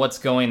doesn't know what's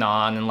going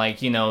on, and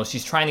like, you know,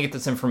 she's trying to get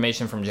this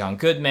information from John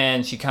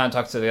Goodman. She kind of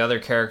talks to the other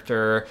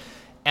character,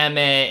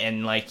 Emmett,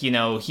 and like, you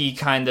know, he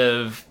kind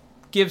of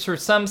gives her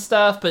some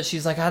stuff, but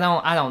she's like, I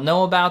don't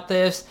know about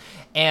this.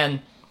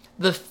 And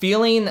the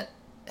feeling,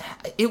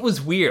 it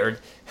was weird.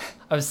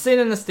 I was sitting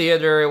in this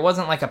theater. It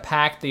wasn't like a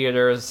packed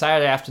theater. It was a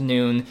Saturday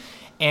afternoon,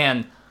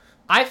 and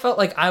I felt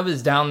like I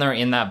was down there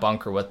in that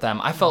bunker with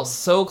them. I felt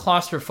so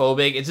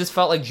claustrophobic. It just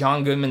felt like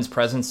John Goodman's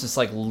presence just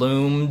like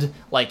loomed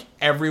like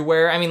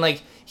everywhere. I mean,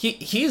 like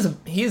he's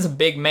a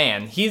big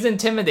man. He's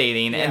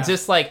intimidating, and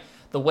just like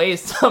the way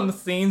some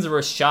scenes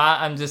were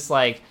shot, I'm just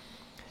like,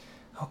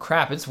 oh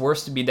crap, it's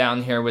worse to be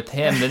down here with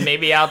him than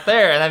maybe out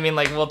there. And I mean,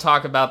 like, we'll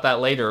talk about that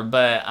later,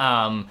 but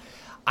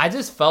I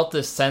just felt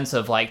this sense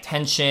of like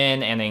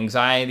tension and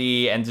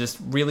anxiety and just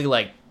really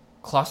like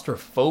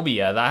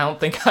claustrophobia that I don't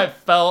think I've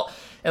felt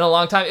in a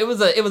long time. It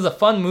was a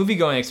fun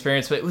movie-going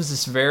experience, but it was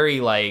just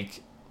very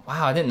like,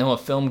 wow, I didn't know a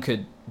film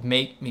could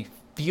make me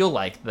feel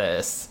like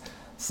this.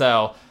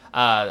 So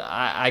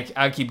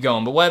I keep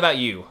going. But what about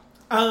you?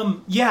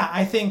 Yeah,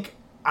 I think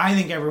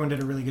everyone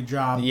did a really good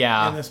job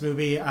in this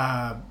movie.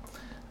 I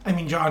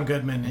mean, John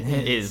Goodman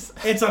it's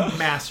a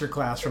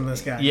masterclass from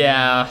this guy.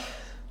 Yeah.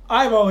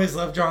 I've always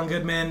loved John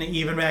Goodman,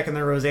 even back in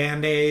the Roseanne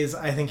days.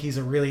 I think he's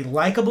a really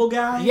likable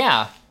guy.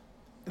 Yeah.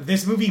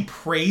 This movie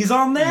preys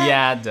on that.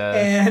 Yeah, it does.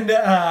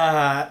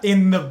 And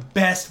in the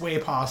best way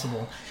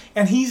possible.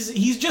 And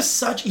he's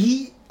just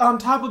on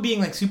top of being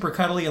like super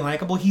cuddly and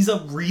likable, he's a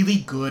really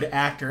good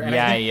actor. And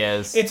yeah, he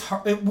is. It's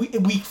hard,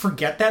 we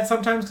forget that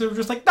sometimes because we're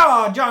just like,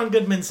 John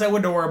Goodman's so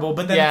adorable.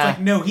 But then it's like,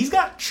 no, he's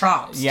got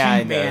chops too,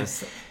 man.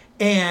 Does.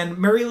 And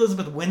Mary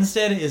Elizabeth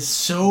Winstead is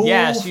so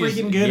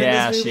freaking good in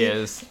this movie. Yeah, she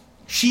is.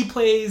 She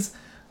plays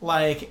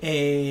like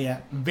a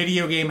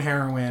video game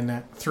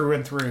heroine through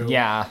and through.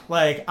 Yeah.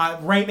 Like,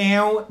 right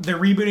now, they're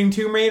rebooting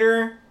Tomb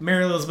Raider.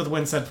 Mary Elizabeth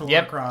Winstead for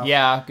Lara Croft.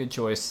 Yeah, good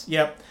choice.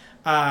 Yep.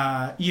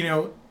 You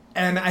know,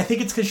 and I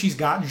think it's because she's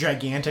got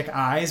gigantic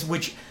eyes,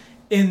 which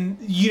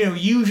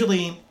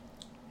usually,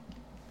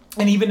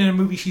 and even in a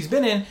movie she's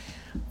been in,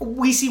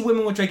 we see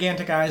women with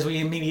gigantic eyes, we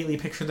immediately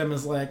picture them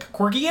as, like,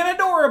 quirky and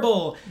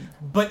adorable.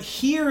 But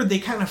here, they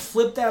kind of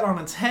flip that on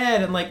its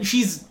head, and, like,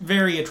 she's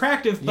very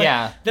attractive,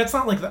 but that's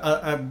not, like,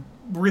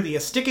 really a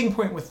sticking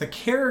point with the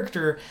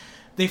character.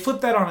 They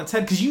flip that on its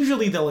head, because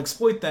usually they'll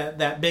exploit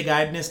that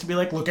big-eyedness to be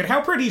like, look at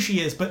how pretty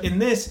she is. But in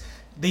this,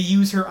 they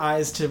use her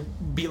eyes to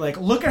be like,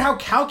 look at how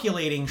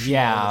calculating she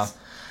is.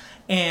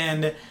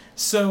 And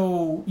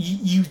so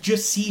you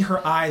just see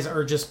her eyes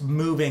are just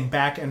moving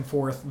back and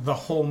forth the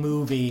whole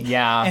movie.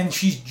 Yeah. And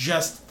she's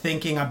just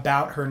thinking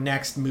about her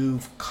next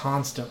move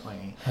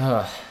constantly.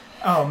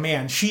 Oh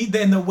man,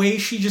 the way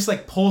she just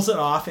like pulls it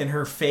off in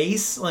her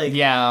face, like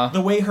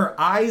the way her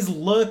eyes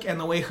look and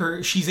the way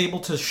she's able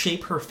to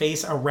shape her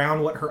face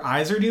around what her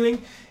eyes are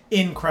doing,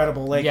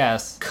 incredible. Like,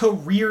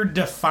 career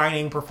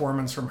defining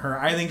performance from her.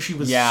 I think she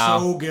was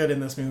so good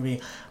in this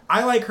movie.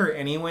 I like her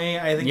anyway.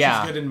 I think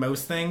she's good in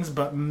most things,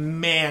 but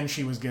man,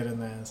 she was good in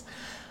this.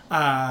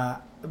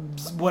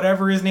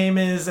 Whatever his name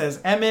is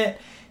as Emmett,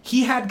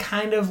 he had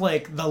kind of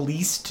like the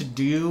least to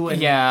do.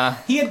 And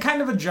he had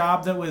kind of a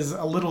job that was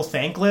a little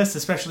thankless,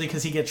 especially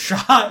because he gets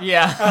shot.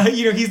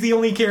 He's the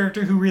only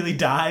character who really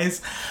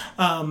dies.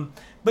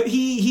 But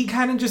he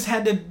kind of just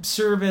had to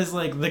serve as,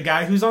 like, the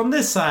guy who's on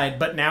this side,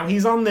 but now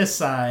he's on this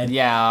side.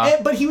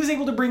 But he was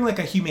able to bring, like,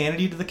 a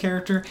humanity to the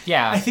character.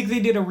 I think they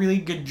did a really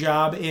good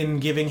job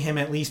in giving him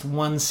at least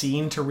one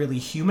scene to really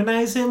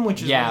humanize him,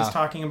 which is what he's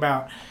talking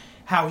about.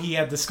 How he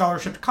had the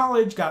scholarship to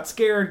college, got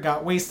scared,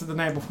 got wasted the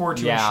night before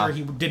to ensure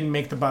he didn't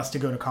make the bus to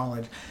go to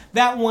college.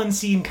 That one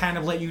scene kind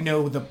of let you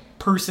know the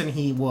person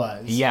he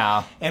was.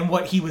 And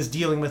what he was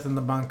dealing with in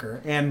the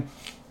bunker. And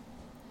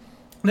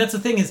that's the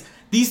thing is,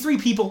 these three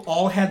people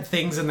all had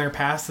things in their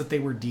past that they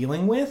were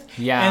dealing with.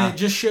 And it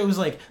just shows,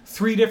 like,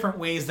 three different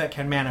ways that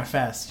can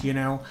manifest, you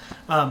know?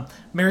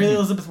 Mary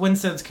Elizabeth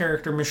Winstead's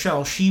character,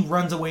 Michelle, she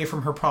runs away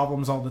from her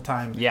problems all the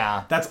time.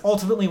 That's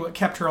ultimately what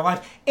kept her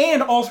alive.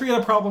 And all three of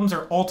the problems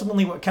are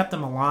ultimately what kept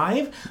them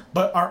alive,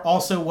 but are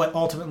also what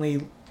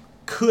ultimately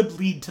could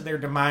lead to their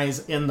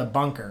demise in the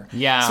bunker.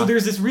 So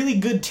there's this really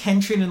good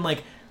tension in,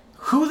 like,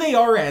 who they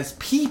are as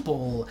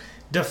people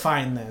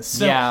define this.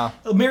 So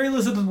Mary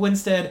Elizabeth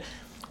Winstead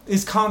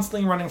is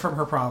constantly running from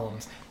her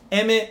problems.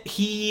 Emmett,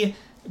 he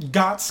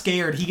got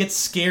scared. He gets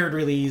scared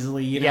really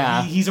easily. You know?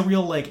 Yeah. He's a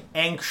real, like,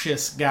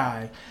 anxious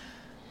guy.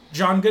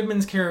 John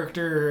Goodman's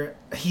character,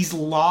 he's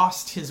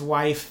lost his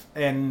wife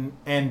and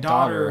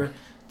daughter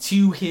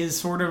to his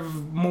sort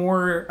of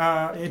more,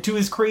 to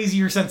his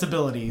crazier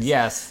sensibilities.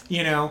 Yes.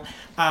 You know,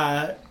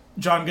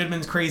 John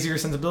Goodman's crazier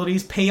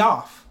sensibilities pay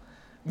off.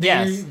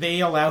 They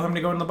allow him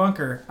to go in the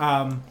bunker.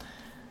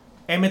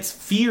 Emmett's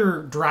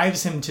fear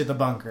drives him to the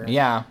bunker.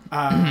 Yeah.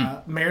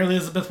 Mary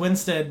Elizabeth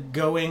Winstead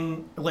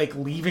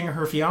leaving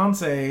her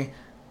fiance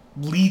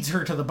leads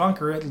her to the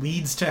bunker. It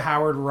leads to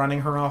Howard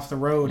running her off the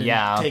road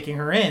and taking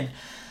her in.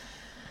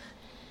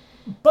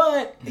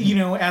 But, you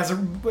know,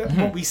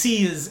 what we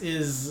see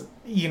is,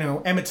 you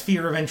know, Emmett's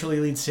fear eventually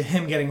leads to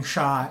him getting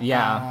shot.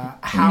 Yeah.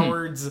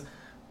 Howard's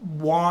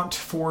want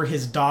for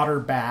his daughter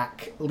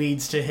back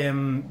leads to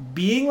him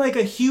being like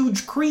a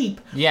huge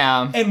creep.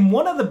 Yeah. And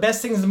one of the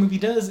best things the movie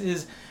does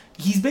is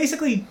he's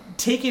basically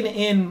taken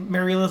in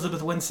Mary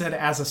Elizabeth Winstead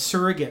as a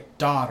surrogate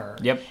daughter.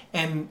 Yep.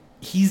 And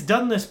he's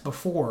done this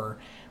before,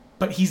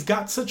 but he's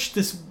got such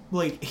this,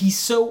 like, he's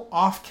so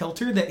off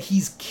kilter that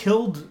he's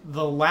killed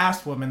the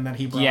last woman that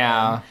he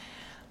brought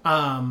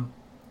in.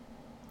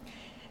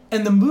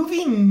 And the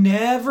movie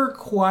never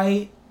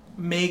quite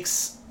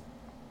makes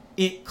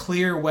it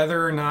clear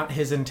whether or not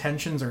his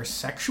intentions are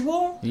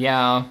sexual.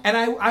 Yeah. And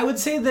I would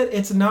say that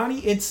it's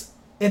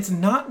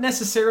not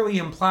necessarily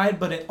implied,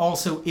 but it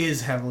also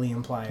is heavily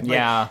implied.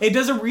 Yeah. It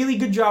does a really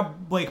good job,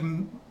 like,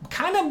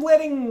 kind of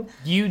letting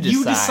you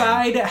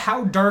decide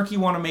how dark you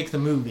want to make the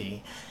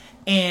movie.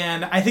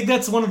 And I think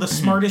that's one of the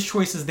smartest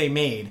choices they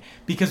made.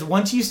 Because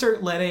once you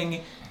start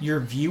letting your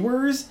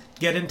viewers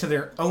get into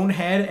their own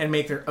head and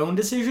make their own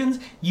decisions,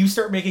 you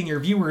start making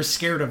your viewers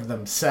scared of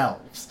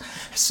themselves.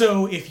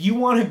 So if you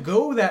want to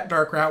go that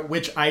dark route,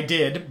 which I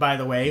did, by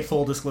the way,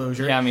 full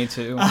disclosure. Yeah, me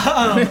too.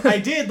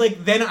 I did.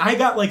 Like, then I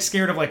got, like,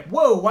 scared of, like,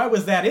 whoa, why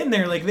was that in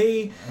there? Like,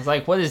 I was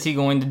like, what is he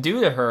going to do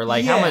to her?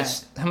 Like, how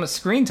much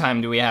screen time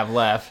do we have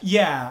left?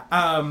 Yeah.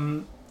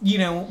 You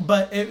know,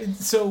 but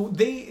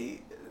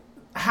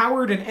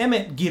Howard and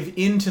Emmett give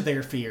in to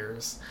their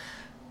fears.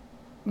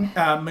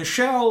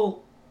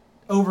 Michelle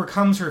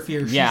overcomes her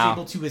fear. She's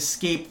able to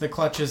escape the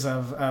clutches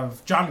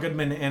of John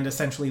Goodman and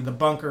essentially the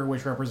bunker,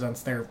 which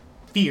represents their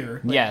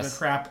fear. The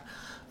trap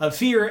of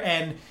fear.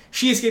 And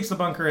she escapes the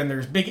bunker, and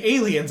there's big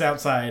aliens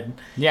outside.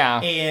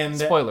 Yeah. And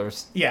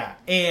spoilers. Yeah.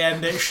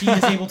 And she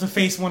is able to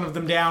face one of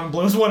them down,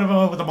 blows one of them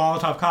up with a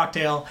Molotov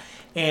cocktail,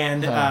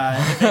 and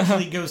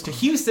eventually goes to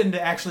Houston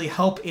to actually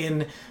help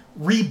in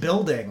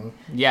rebuilding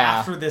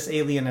after this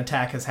alien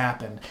attack has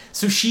happened.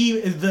 So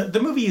the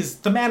movie is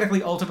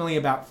thematically ultimately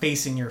about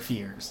facing your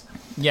fears.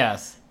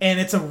 Yes. And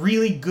it's a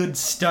really good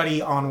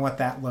study on what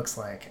that looks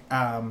like.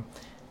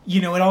 You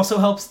know, it also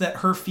helps that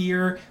her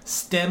fear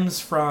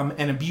stems from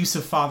an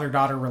abusive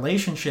father-daughter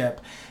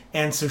relationship.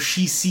 And so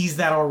she sees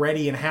that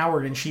already in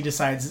Howard, and she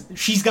decides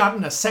she's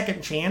gotten a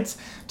second chance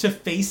to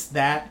face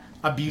that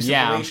abusive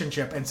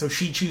relationship. And so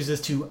she chooses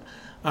to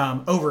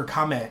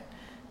overcome it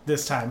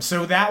this time.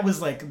 So that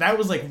was like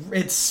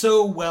it's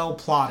so well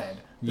plotted.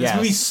 This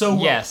movie's so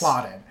well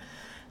plotted.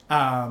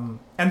 And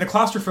the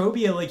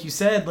claustrophobia, like you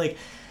said, like,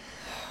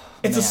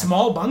 it's a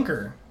small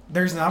bunker.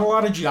 There's not a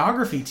lot of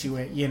geography to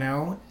it, you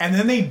know? And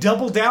then they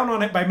double down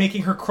on it by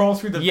making her crawl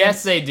through the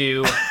Yes, they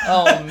do.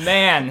 Oh,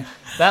 man.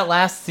 That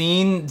last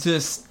scene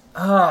just...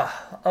 I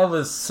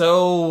was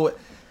so...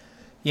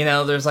 You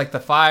know, there's, like, the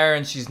fire,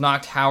 and she's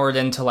knocked Howard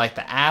into, like,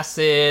 the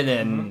acid,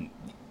 and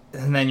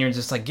then you're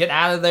just like, get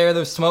out of there.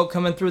 There's smoke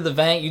coming through the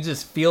vent. You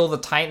just feel the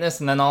tightness,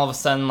 and then all of a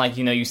sudden, like,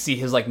 you know, you see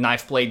his, like,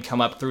 knife blade come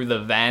up through the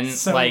vent.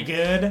 So like,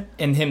 good.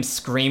 And him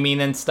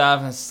screaming and stuff.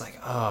 And it's just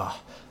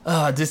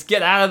like, just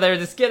get out of there.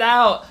 Just get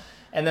out.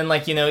 And then,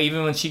 like, you know,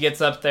 even when she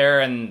gets up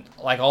there and,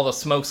 like, all the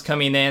smoke's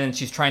coming in and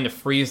she's trying to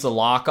freeze the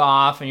lock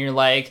off, and you're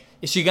like,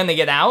 is she gonna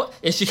get out?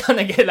 Is she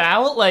gonna get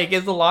out? Like,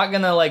 is the lock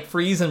gonna, like,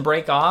 freeze and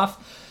break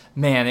off?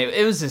 Man,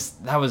 it was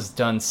just, that was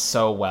done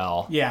so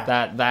well.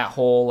 Yeah. That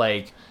whole,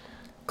 like,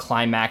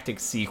 climactic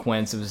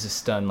sequence, it was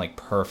just done, like,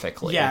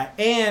 perfectly. Yeah,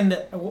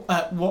 and, we'll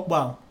talk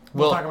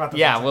about this.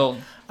 Yeah, we'll...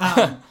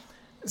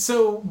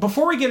 So,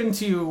 before we get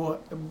into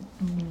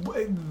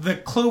the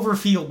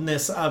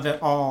Cloverfield-ness of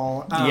it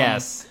all...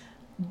 yes.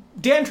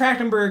 Dan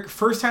Trachtenberg,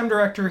 first-time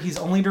director. He's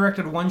only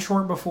directed one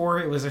short before.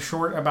 It was a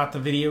short about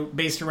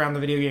based around the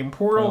video game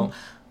Portal.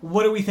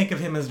 What do we think of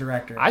him as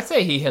director? I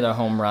say he hit a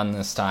home run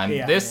this time.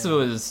 Yeah, this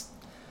was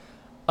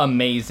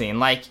amazing.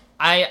 Like,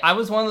 I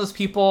was one of those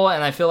people,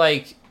 and I feel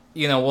like,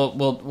 you know,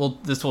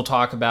 we'll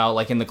talk about,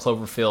 like, in the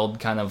Cloverfield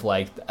kind of,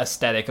 like,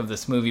 aesthetic of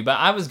this movie, but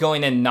I was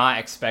going in not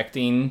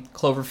expecting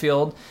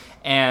Cloverfield,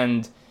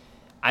 and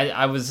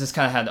I was just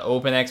kind of had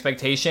open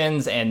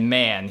expectations, and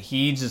man,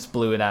 he just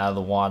blew it out of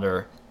the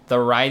water. The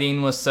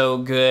writing was so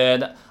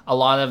good. A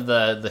lot of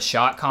the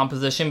shot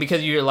composition,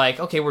 because you're like,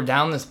 okay, we're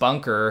down this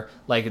bunker.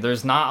 Like,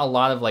 there's not a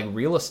lot of, like,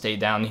 real estate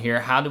down here.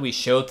 How do we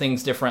show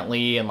things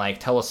differently and, like,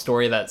 tell a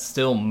story that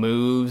still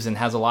moves and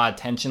has a lot of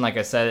tension? Like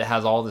I said, it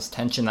has all this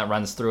tension that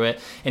runs through it.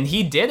 And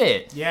he did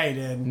it. Yeah, he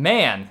did.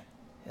 Man,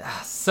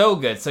 So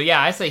good. So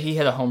yeah, I say he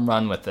hit a home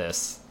run with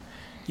this.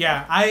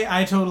 Yeah,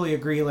 I totally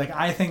agree. Like,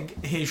 I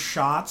think his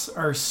shots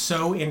are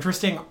so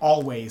interesting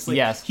always. Like,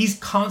 yes. He's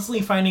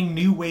constantly finding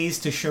new ways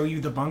to show you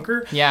the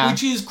bunker, yeah.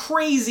 which is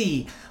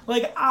crazy.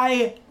 Like,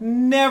 I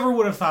never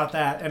would have thought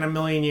that in a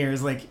million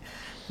years. Like,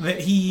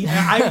 that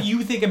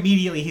you think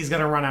immediately he's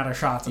going to run out of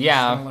shots and it's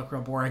going to look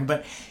real boring.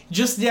 But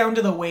just down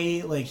to the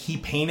way, like, he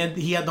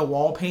had the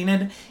wall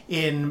painted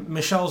in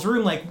Michelle's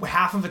room, like,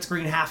 half of it's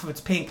green, half of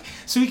it's pink.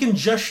 So he can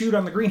just shoot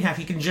on the green half,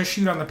 he can just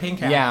shoot on the pink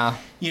half. Yeah.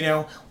 You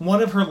know,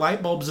 one of her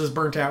light bulbs is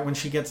burnt out when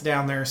she gets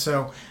down there,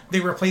 so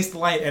they replaced the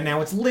light, and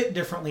now it's lit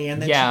differently, and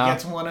then she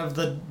gets one of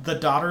the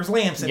daughter's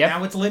lamps, and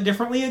now it's lit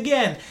differently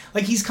again.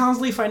 Like, he's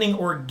constantly finding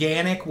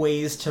organic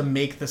ways to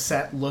make the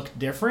set look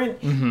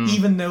different,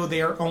 even though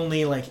they are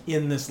only, like,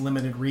 in this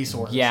limited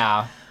resource.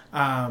 Yeah.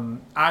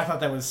 I thought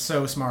that was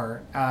so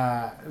smart.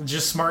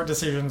 Just smart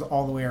decisions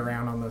all the way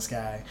around on this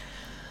guy.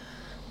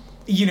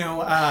 You know,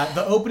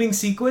 the opening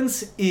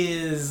sequence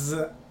is...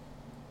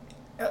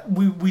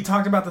 We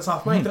talked about this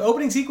off mic. The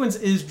opening sequence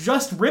is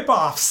just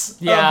rip-offs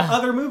of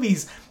other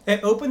movies.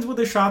 It opens with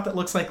a shot that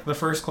looks like the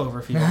first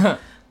Cloverfield.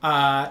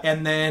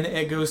 And then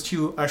it goes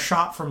to a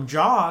shot from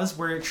Jaws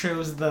where it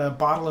shows the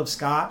bottle of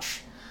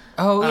scotch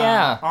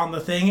on the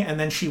thing, and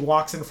then she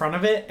walks in front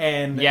of it,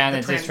 and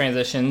it just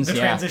transitions. The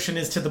transition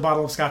is to the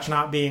bottle of scotch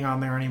not being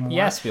on there anymore.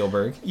 Yeah,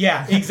 Spielberg.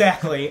 Yeah,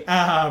 exactly.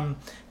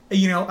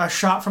 You know, a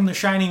shot from The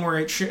Shining where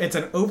it's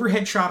an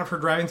overhead shot of her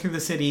driving through the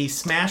city,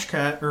 match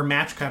cut,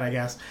 I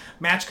guess.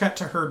 Match cut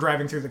to her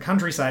driving through the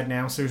countryside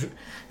now, so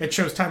it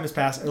shows time has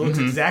passed. It looks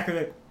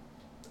exactly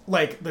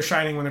like The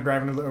Shining when they're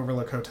driving to the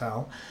Overlook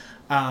Hotel.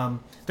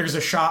 There's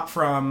a shot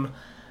from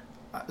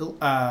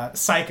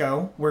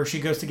Psycho where she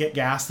goes to get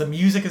gas. The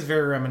music is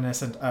very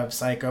reminiscent of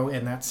Psycho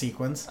in that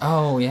sequence.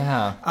 Oh,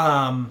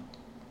 yeah.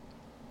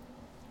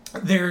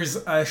 There's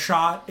a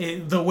shot,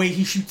 the way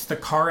he shoots the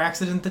car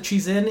accident that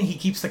she's in, he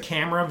keeps the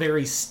camera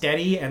very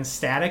steady and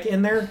static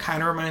in there.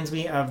 Kind of reminds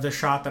me of the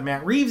shot that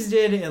Matt Reeves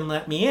did in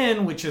Let Me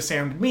In, which just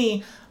sounded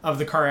me of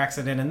the car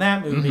accident in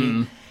that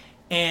movie.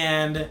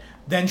 And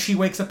then she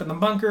wakes up in the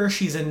bunker.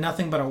 She's in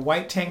nothing but a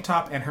white tank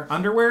top and her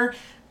underwear,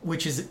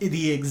 which is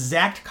the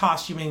exact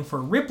costuming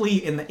for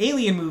Ripley in the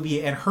Alien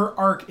movie, and her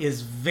arc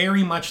is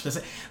very much the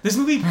same. This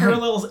movie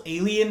parallels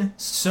Alien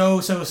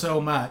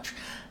so much.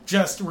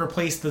 Just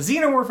replace the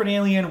xenomorph and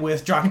alien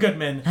with John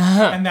Goodman,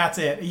 and that's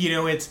it. You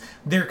know,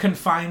 they're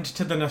confined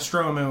to the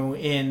Nostromo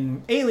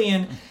in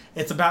Alien.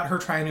 It's about her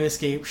trying to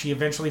escape. She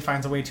eventually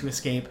finds a way to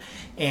escape,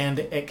 and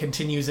it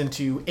continues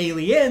into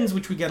Aliens,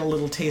 which we get a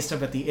little taste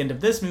of at the end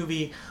of this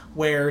movie,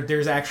 where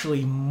there's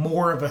actually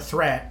more of a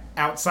threat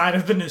outside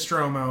of the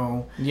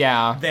Nostromo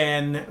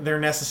than there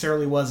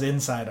necessarily was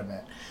inside of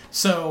it.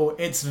 So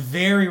it's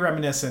very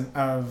reminiscent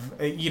of,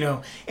 you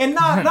know, and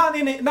not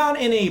in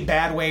a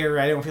bad way, or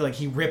I don't feel like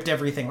he ripped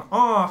everything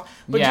off,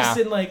 but just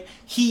in like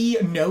he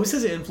knows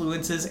his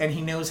influences and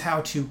he knows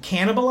how to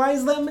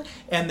cannibalize them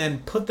and then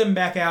put them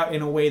back out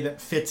in a way that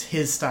fits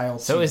his style.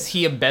 So is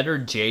he a better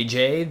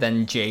JJ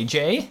than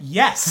JJ?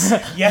 Yes,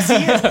 yes he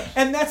is.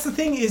 And that's the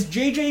thing is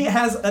JJ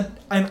has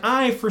an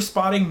eye for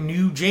spotting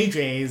new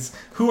JJs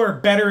who are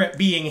better at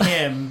being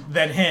him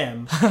than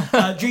him.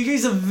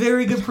 JJ's a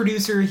very good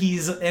producer.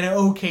 He's an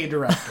okay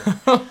director.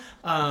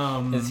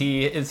 Is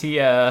he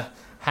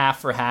half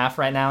for half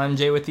right now,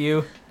 MJ, with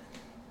you?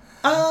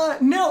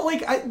 No,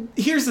 like,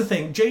 here's the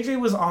thing. JJ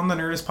was on the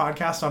Nerdist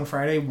podcast on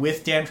Friday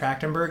with Dan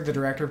Trachtenberg, the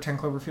director of 10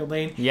 Cloverfield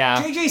Lane.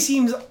 Yeah. JJ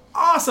seems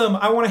awesome.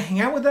 I want to hang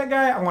out with that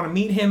guy. I want to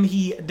meet him.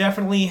 He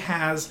definitely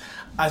has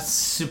a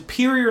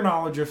superior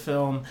knowledge of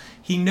film.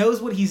 He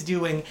knows what he's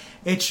doing.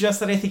 It's just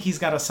that I think he's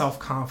got a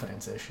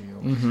self-confidence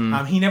issue.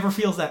 He never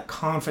feels that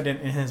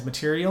confident in his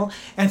material.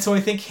 And so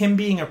I think him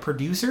being a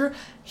producer,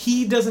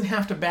 he doesn't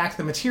have to back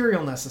the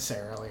material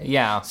necessarily.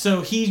 Yeah.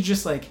 So he's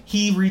just like,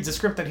 he reads a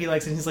script that he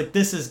likes and he's like,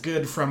 this is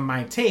good from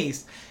my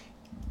taste.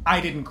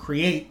 I didn't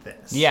create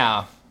this.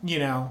 Yeah. You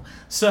know?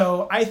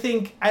 So I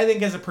think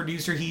as a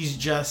producer,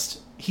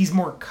 he's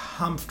more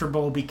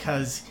comfortable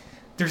because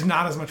there's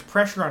not as much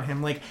pressure on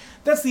him. Like,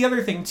 that's the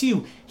other thing,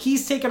 too.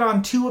 He's taken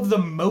on two of the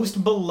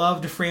most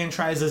beloved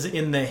franchises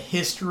in the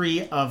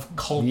history of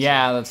culture.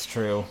 Yeah, that's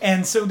true.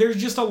 And so there's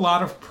just a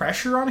lot of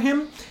pressure on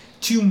him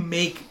to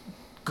make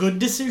good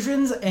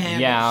decisions,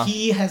 and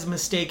he has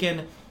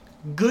mistaken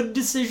good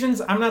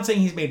decisions. I'm not saying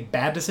he's made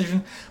bad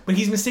decisions, but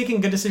he's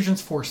mistaken good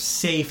decisions for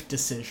safe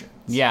decisions.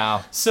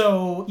 Yeah.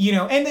 So, you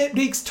know, and it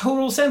makes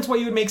total sense why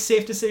you would make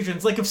safe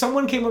decisions. Like, if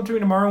someone came up to me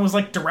tomorrow and was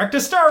like, direct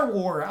a Star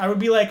Wars, I would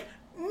be like,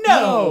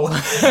 no.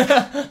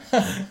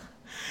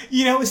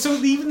 You know, so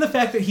even the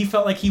fact that he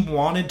felt like he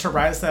wanted to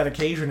rise to that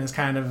occasion is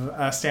kind of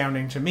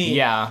astounding to me.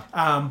 Yeah.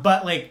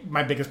 But, like,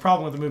 my biggest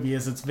problem with the movie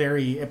is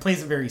it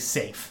plays it very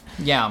safe.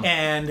 Yeah.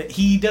 And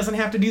he doesn't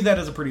have to do that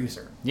as a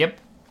producer. Yep.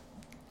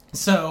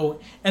 So,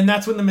 and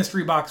that's when the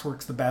mystery box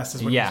works the best,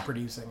 is when he's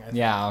producing, I think.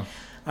 Yeah.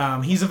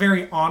 He's a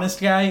very honest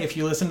guy. If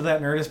you listen to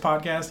that Nerdist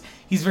podcast,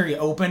 he's very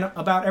open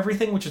about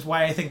everything, which is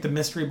why I think the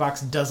mystery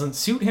box doesn't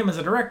suit him as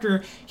a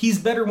director. He's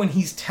better when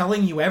he's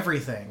telling you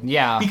everything.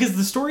 Yeah. Because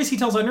the stories he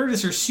tells on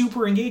Nerdist are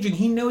super engaging.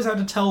 He knows how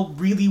to tell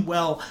really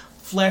well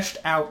fleshed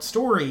out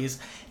stories.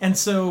 And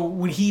so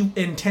when he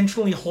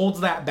intentionally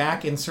holds that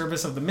back in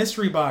service of the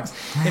mystery box,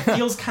 it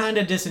feels kind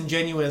of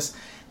disingenuous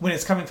when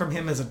it's coming from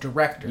him as a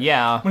director.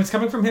 Yeah. When it's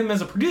coming from him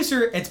as a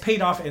producer, it's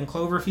paid off in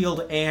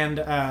Cloverfield and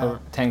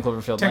 10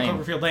 Cloverfield 10 Lane.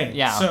 Cloverfield Lane.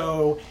 Yeah.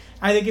 So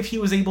I think if he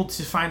was able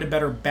to find a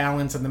better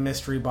balance in the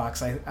mystery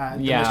box, the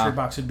mystery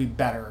box would be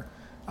better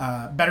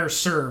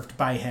served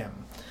by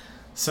him.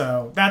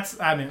 So that's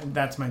my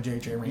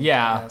JJ ranking.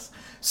 Yeah. I guess.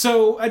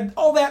 So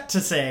all that to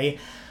say,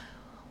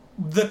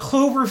 the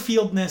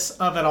Cloverfieldness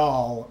of it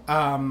all,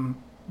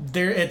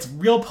 it's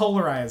real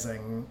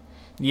polarizing.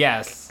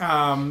 Yes.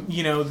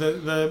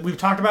 We've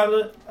talked about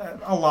it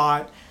a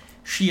lot.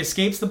 She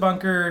escapes the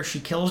bunker. She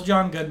kills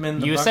John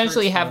Goodman. You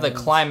essentially have the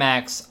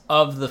climax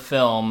of the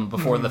film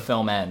before the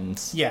film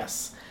ends.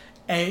 Yes.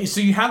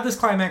 So you have this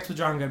climax with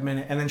John Goodman,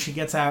 and then she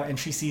gets out and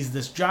she sees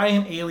this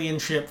giant alien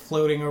ship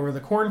floating over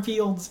the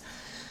cornfields.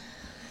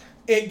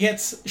 She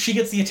gets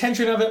the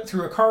attention of it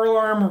through a car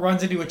alarm,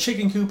 runs into a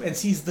chicken coop, and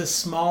sees this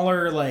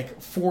smaller,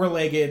 like,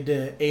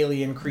 four-legged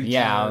alien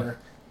creature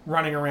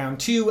running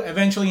around too.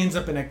 Eventually ends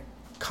up in a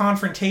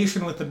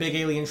confrontation with the big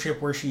alien ship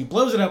where she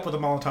blows it up with a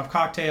Molotov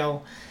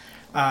cocktail.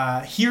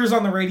 Hears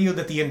on the radio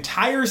that the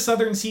entire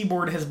southern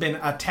seaboard has been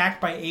attacked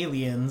by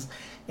aliens,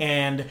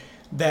 and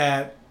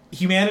that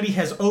humanity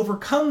has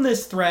overcome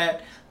this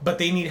threat, but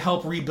they need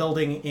help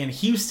rebuilding in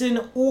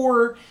Houston,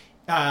 or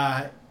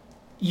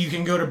you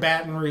can go to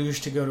Baton Rouge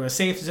to go to a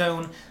safe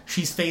zone.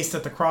 She's faced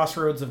at the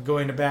crossroads of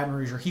going to Baton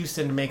Rouge or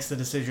Houston, makes the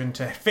decision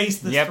to face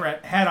this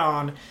threat head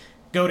on,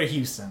 go to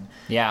Houston.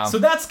 Yeah. So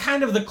that's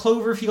kind of the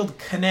Cloverfield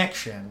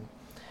connection.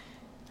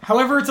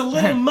 However, it's a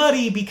little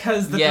muddy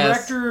because the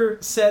director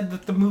said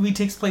that the movie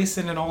takes place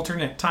in an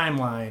alternate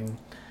timeline.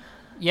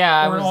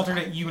 Yeah. Or an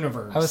alternate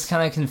universe. I was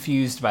kind of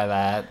confused by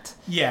that.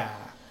 Yeah.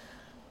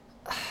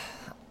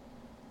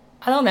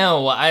 I don't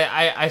know.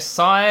 I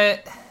saw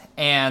it,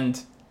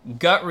 and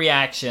gut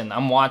reaction.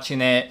 I'm watching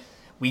it.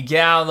 We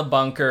get out of the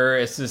bunker.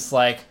 It's just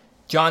like,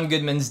 John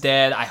Goodman's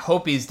dead. I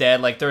hope he's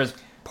dead. Like, there was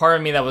part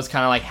of me that was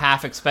kind of like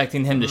half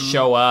expecting him to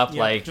show up.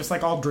 Yeah, like, just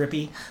like all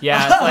drippy.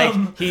 Yeah, it's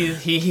like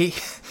he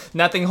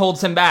nothing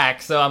holds him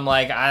back. So I'm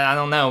like, I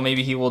don't know.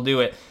 Maybe he will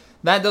do it.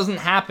 That doesn't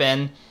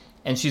happen.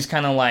 And she's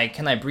kind of like,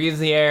 can I breathe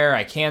the air?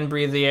 I can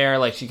breathe the air.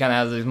 Like, she kind of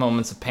has these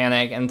moments of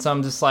panic. And so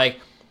I'm just like,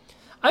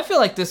 I feel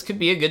like this could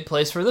be a good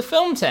place for the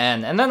film to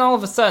end. And then all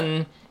of a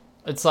sudden,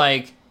 it's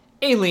like,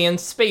 alien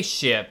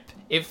spaceship.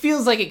 It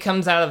feels like it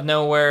comes out of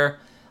nowhere.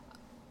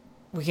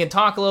 We can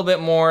talk a little bit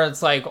more.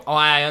 It's like,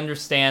 I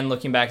understand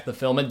looking back at the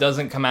film, it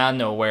doesn't come out of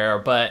nowhere,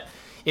 but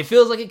it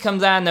feels like it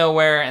comes out of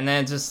nowhere, and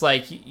then it's just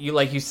like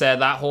you said,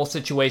 that whole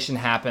situation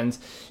happens.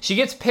 She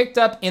gets picked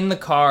up in the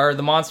car,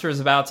 the monster is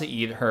about to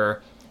eat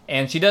her,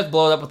 and she does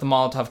blow it up with a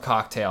Molotov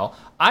cocktail.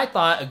 I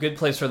thought a good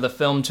place for the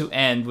film to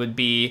end would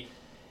be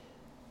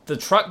the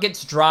truck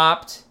gets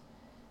dropped,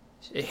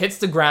 it hits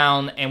the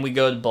ground, and we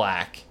go to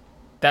black.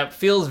 That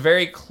feels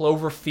very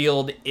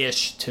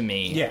Cloverfield-ish to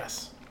me.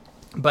 Yes.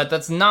 But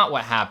that's not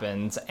what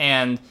happens.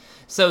 And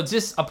so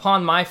just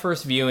upon my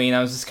first viewing,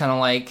 I was just kind of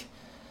like,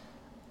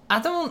 I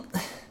don't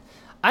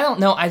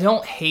know. I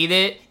don't hate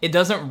it. It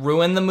doesn't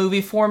ruin the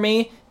movie for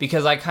me,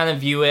 because I kind of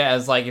view it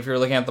as like, if you're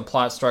looking at the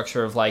plot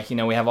structure of like,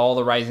 we have all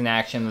the rising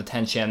action, the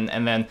tension,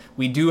 and then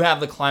we do have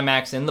the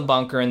climax in the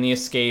bunker and the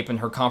escape and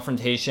her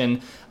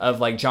confrontation of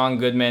like John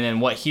Goodman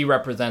and what he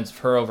represents of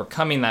her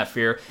overcoming that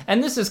fear.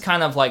 And this is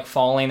kind of like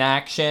falling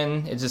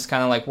action. It's just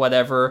kind of like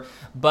whatever,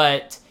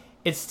 but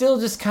it still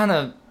just kind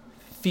of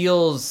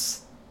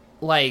feels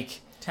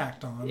like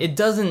tacked on. It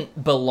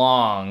doesn't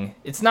belong.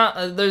 It's not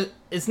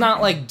it's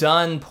not like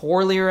done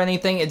poorly or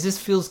anything. It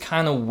just feels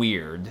kind of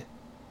weird.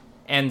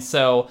 And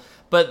so,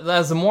 but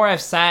as the more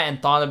I've sat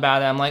and thought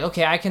about it, I'm like,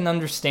 okay, I can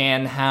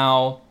understand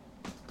how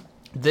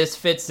this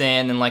fits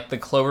in and like the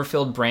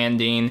Cloverfield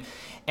branding.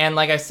 And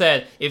like I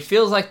said, it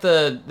feels like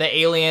the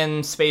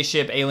alien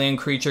spaceship, alien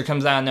creature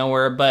comes out of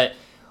nowhere, but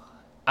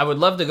I would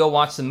love to go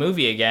watch the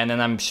movie again, and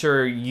I'm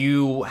sure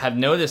you have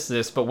noticed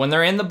this, but when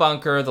they're in the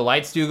bunker, the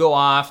lights do go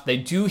off, they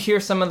do hear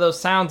some of those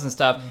sounds and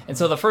stuff, and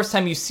so the first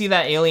time you see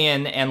that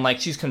alien and,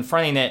 like, she's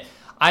confronting it,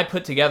 I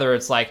put together,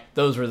 it's like,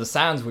 those were the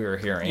sounds we were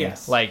hearing.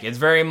 Yes. Like, it's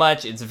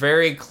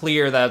very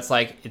clear that it's,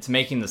 like, it's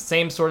making the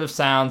same sort of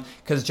sound,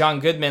 because John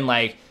Goodman,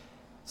 like,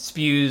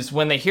 spews,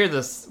 when they hear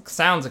the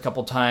sounds a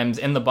couple times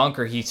in the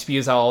bunker, he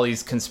spews out all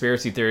these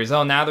conspiracy theories.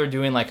 Oh, now they're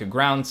doing, like, a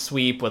ground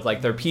sweep with,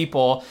 like, their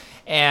people,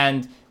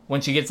 and when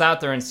she gets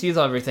out there and sees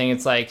everything,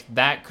 it's like,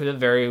 that could have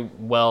very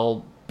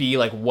well be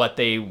like what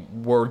they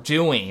were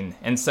doing.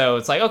 And so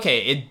it's like, okay,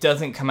 it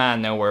doesn't come out of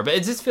nowhere, but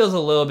it just feels a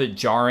little bit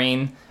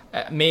jarring.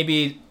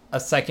 Maybe a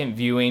second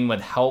viewing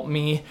would help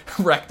me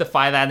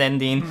rectify that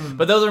ending.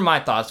 But those are my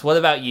thoughts. What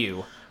about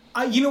you?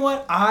 You know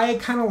what? I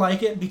kind of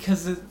like it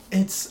because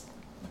it's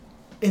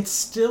it's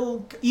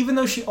still, even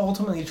though she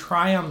ultimately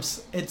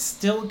triumphs, it's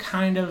still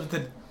kind of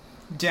the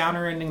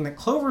downer ending that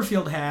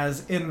Cloverfield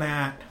has, in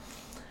that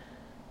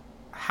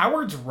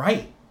Howard's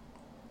right.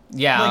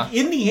 Yeah. Like,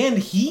 in the end,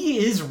 he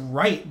is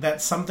right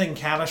that something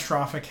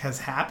catastrophic has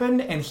happened,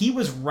 and he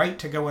was right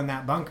to go in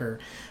that bunker.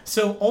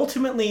 So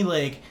ultimately,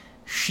 like,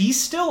 she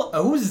still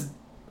owes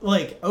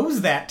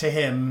that to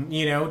him,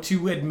 you know,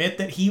 to admit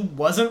that he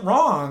wasn't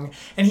wrong.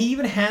 And he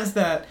even has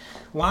that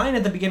line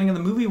at the beginning of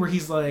the movie where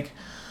he's like,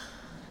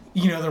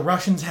 you know, the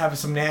Russians have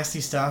some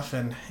nasty stuff,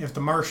 and if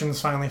the Martians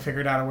finally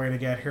figured out a way to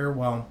get here,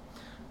 well,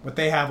 what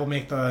they have will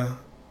make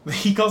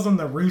he calls them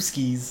the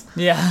Ruskies.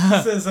 Yeah.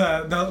 He says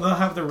they'll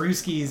have the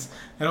Ruskies,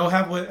 and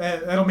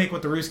it'll make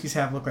what the Ruskies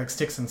have look like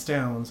sticks and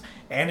stones.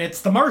 And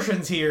it's the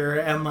Martians here,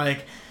 and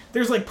like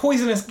there's like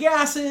poisonous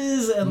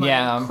gases and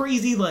like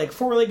crazy like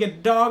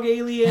four-legged dog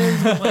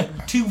aliens with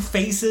like two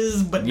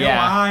faces but no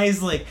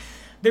eyes. Like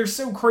they're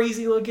so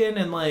crazy looking,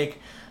 and like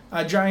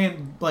a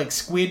giant like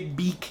squid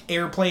beak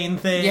airplane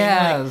thing.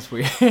 Yeah, like, that's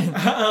weird.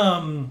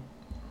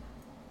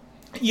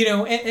 You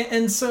know,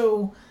 and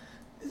so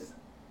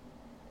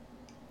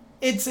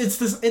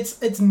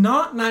it's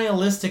not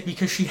nihilistic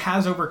because she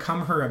has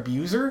overcome her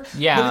abuser.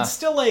 Yeah. But it's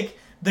still like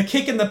the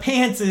kick in the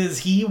pants is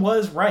he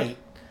was right.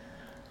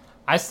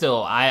 I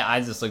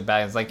just look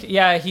back. It's like,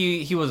 yeah,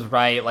 he was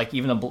right. Like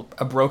even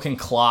a broken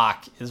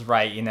clock is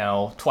right. You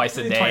know, twice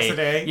a day. Twice a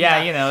day.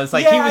 Yeah, you know, it's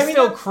like he was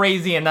still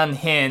crazy and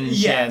unhinged.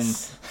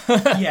 Yes.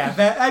 Yeah.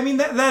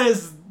 That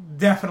is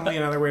definitely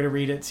another way to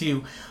read it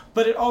too.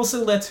 But it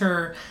also lets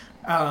her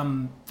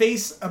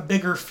face a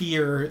bigger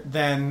fear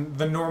than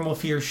the normal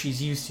fear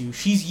she's used to.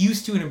 She's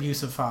used to an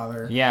abusive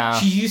father. Yeah.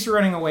 She's used to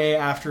running away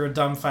after a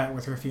dumb fight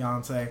with her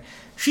fiance.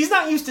 She's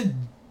not used to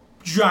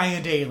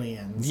giant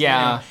aliens. Yeah.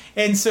 You know?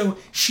 And so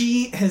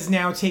she has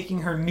now taken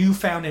her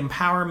newfound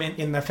empowerment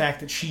in the fact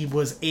that she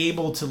was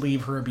able to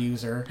leave her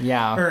abuser.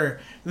 Yeah. Or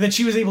that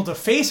she was able to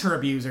face her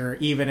abuser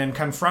even and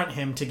confront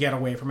him to get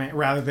away from it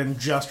rather than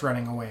just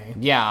running away.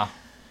 Yeah.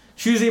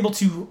 She was able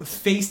to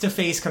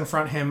face-to-face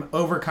confront him,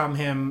 overcome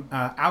him,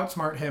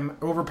 outsmart him,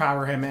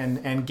 overpower him,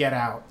 and get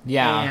out.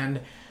 Yeah.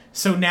 And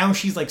so now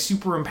she's, like,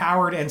 super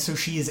empowered, and so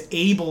she is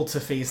able to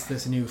face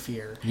this new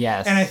fear.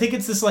 Yes. And I think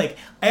it's this, like...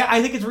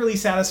 I think it's really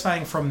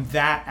satisfying from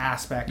that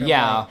aspect. Of,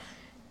 yeah. Like,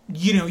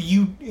 you know,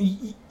 you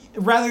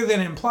rather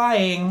than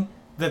implying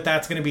that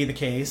that's going to be the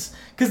case,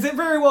 because they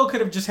very well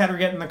could have just had her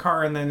get in the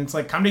car and then it's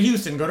like, come to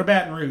Houston, go to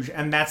Baton Rouge,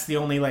 and that's the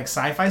only like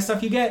sci-fi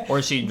stuff you get.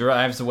 Or she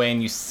drives away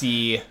and you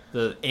see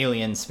the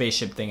alien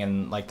spaceship thing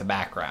in like the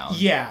background.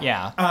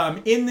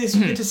 Yeah. In this,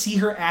 you get to see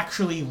her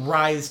actually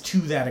rise to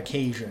that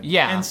occasion.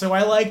 Yeah. And so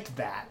I liked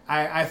that.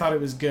 I thought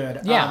it was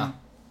good. Yeah.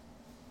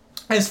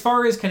 As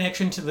far as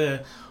connection to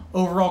the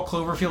overall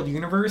Cloverfield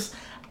universe,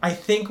 I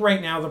think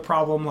right now the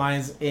problem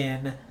lies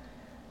in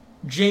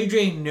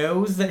JJ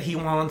knows that he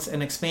wants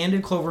an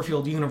expanded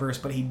Cloverfield universe,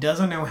 but he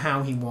doesn't know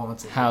how he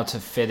wants it. How to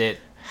fit it.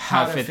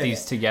 How to fit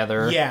these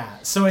together. Yeah.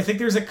 So I think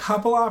there's a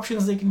couple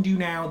options they can do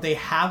now. They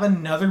have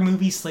another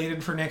movie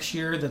slated for next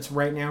year that's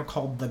right now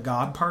called The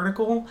God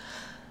Particle.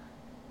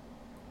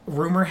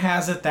 Rumor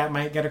has it that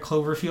might get a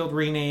Cloverfield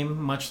rename,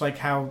 much like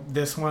how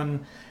this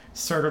one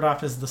started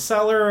off as The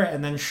Cellar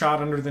and then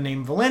shot under the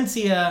name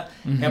Valencia.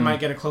 Mm-hmm. It might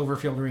get a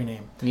Cloverfield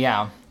rename.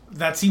 Yeah.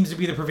 That seems to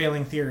be the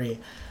prevailing theory.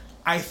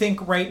 I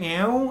think right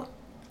now,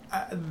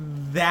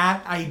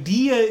 that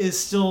idea is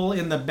still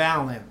in the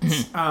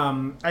balance.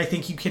 I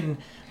think you can,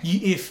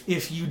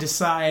 if you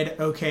decide,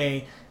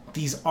 okay,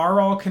 these are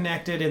all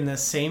connected in the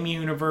same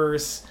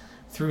universe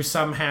through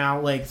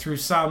somehow, like through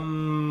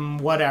some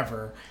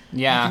whatever.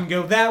 Yeah. You can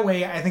go that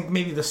way. I think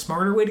maybe the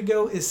smarter way to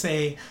go is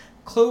say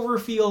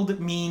Cloverfield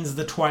means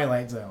the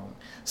Twilight Zone.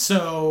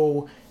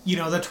 So, you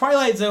know, the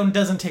Twilight Zone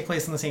doesn't take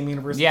place in the same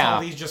universe. Yeah. It's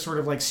all these just sort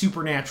of like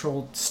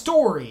supernatural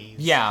stories.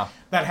 Yeah.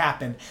 That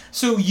happen.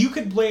 So you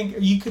could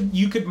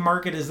you could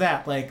mark it as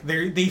that. Like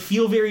they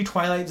feel very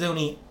Twilight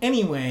Zone-y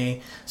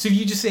anyway. So if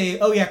you just say,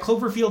 oh yeah,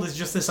 Cloverfield is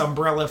just this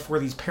umbrella for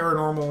these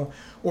paranormal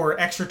or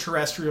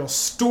extraterrestrial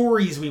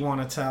stories we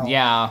want to tell.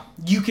 Yeah.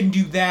 You can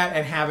do that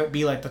and have it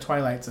be like the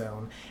Twilight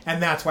Zone.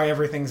 And that's why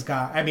everything's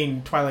got... I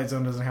mean, Twilight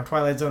Zone doesn't have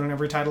Twilight Zone in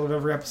every title of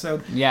every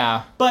episode.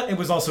 Yeah. But it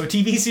was also a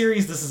TV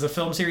series. This is a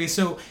film series.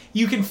 So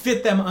you can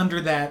fit them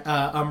under that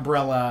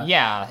umbrella.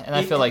 Yeah, and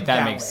I feel like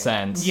that makes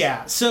sense.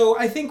 Yeah. So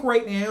I think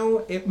right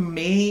now it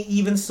may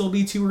even still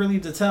be too early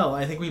to tell.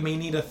 I think we may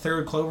need a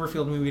third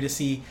Cloverfield movie to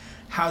see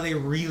how they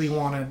really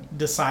want to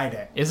decide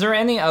it. Is there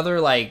any other,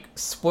 like,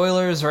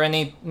 spoilers or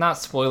any... Not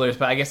spoilers,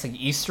 but I guess, like,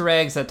 Easter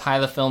eggs that tie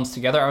the films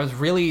together? I was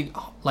really,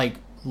 like,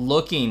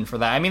 looking for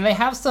that. I mean, they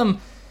have some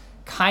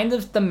kind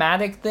of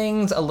thematic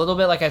things a little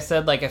bit. Like I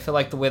said, like, I feel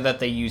like the way that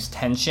they use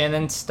tension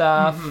and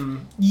stuff.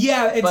 Mm-hmm.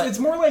 Yeah, it's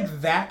more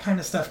like that kind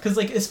of stuff. Because,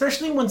 like,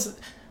 especially once...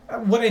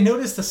 What I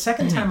noticed the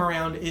second time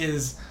around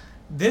is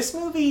this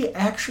movie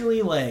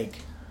actually, like...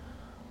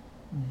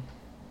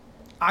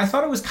 I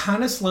thought it was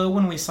kind of slow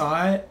when we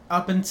saw it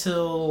up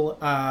until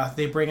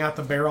they bring out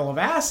the barrel of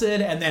acid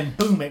and then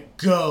boom, it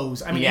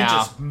goes. I mean, It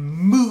just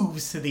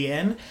moves to the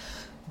end.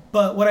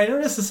 But what I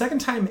noticed the second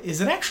time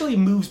is it actually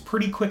moves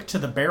pretty quick to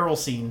the barrel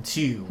scene,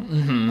 too.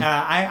 Mm-hmm.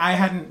 I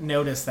hadn't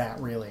noticed that,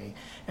 really.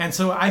 And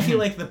so I feel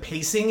like the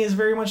pacing is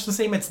very much the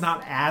same. It's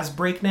not as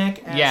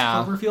breakneck as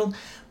Cloverfield.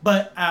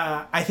 But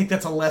I think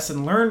that's a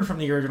lesson learned from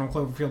the original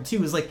Cloverfield,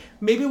 too, is like,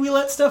 maybe we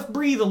let stuff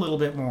breathe a little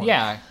bit more.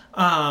 Yeah.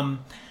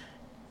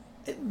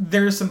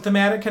 There's some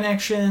thematic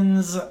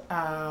connections.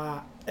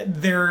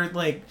 There,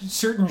 like,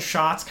 certain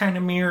shots kind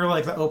of mirror,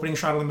 like, the opening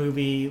shot of the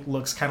movie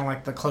looks kind of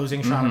like the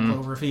closing shot of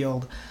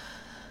Cloverfield.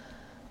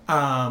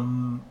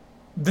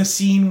 The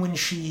scene when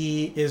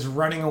she is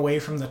running away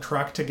from the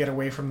truck to get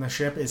away from the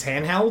ship is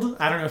handheld.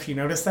 I don't know if you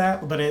noticed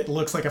that, but it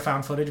looks like a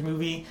found footage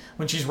movie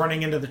when she's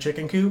running into the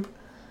chicken coop.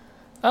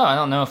 Oh, I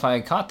don't know if I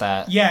caught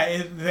that. Yeah,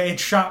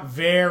 it's shot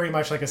very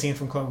much like a scene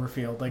from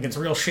Cloverfield. Like, it's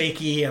real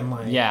shaky and,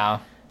 like... Yeah.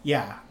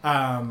 Yeah.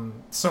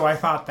 So I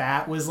thought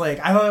that was, like...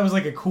 I thought it was,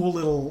 like, a cool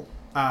little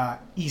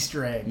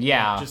Easter egg.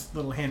 Yeah. Like, just a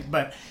little hint.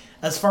 But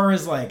as far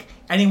as, like,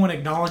 anyone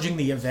acknowledging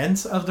the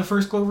events of the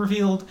first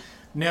Cloverfield...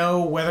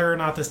 No. Whether or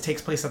not this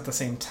takes place at the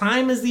same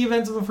time as the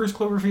events of the first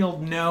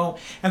Cloverfield, no.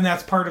 And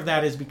that's part of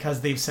that is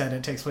because they've said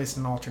it takes place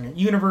in an alternate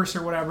universe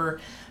or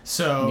whatever.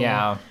 So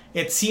yeah.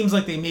 It seems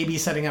like they may be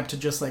setting up to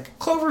just like,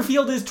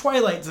 Cloverfield is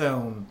Twilight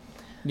Zone.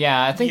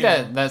 Yeah, I think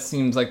that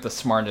seems like the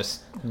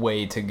smartest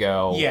way to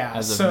go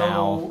as of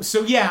now.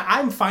 So yeah,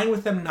 I'm fine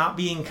with them not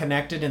being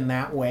connected in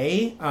that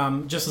way,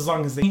 just as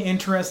long as they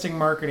interesting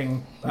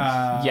marketing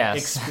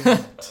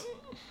experiment.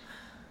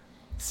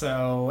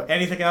 So,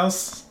 anything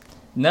else?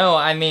 No,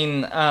 I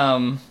mean,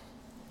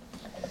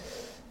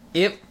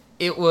 it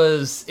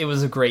was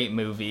a great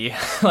movie.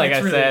 Like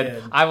I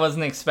said, good. I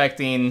wasn't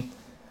expecting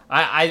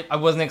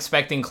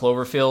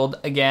Cloverfield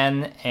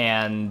again,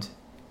 and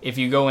if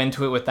you go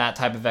into it with that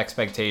type of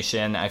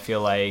expectation, I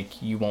feel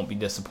like you won't be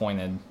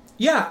disappointed.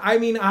 Yeah, I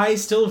mean, I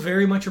still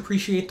very much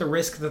appreciate the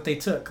risk that they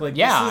took. Like,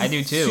 yeah, this is I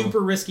do too.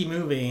 Super risky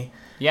movie.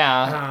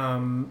 Yeah.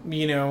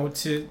 You know,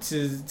 to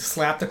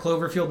slap the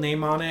Cloverfield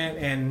name on it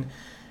and.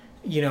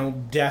 You know,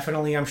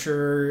 definitely, I'm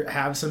sure,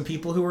 have some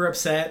people who are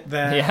upset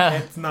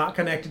that it's not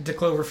connected to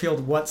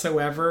Cloverfield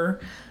whatsoever,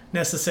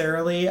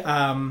 necessarily.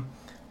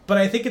 But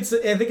I think it's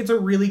a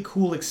really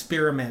cool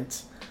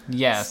experiment.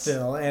 Yes.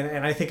 Still,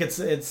 and I think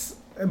it's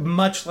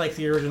much like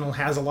the original,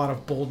 has a lot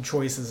of bold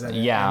choices in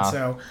it. Yeah. And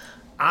so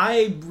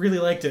I really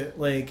liked it.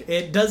 Like,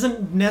 it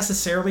doesn't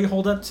necessarily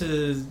hold up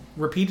to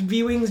repeated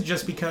viewings,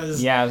 just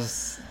because. Yeah.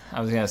 I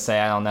was going to say,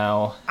 I don't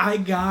know.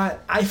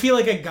 I feel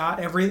like I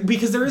got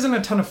because there isn't a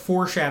ton of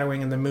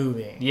foreshadowing in the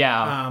movie.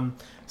 Yeah.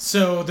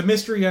 So the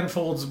mystery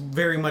unfolds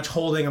very much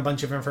holding a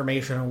bunch of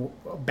information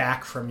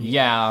back from you.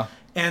 Yeah.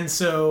 And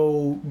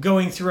so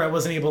going through, I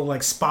wasn't able to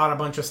like spot a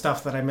bunch of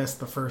stuff that I missed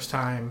the first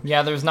time.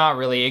 Yeah, there's not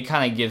really. It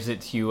kind of gives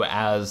it to you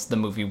as the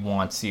movie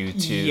wants you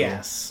to.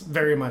 Yes,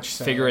 very much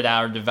so. Figure it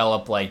out or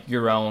develop like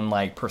your own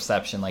like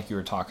perception, like you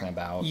were talking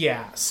about.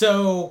 Yeah.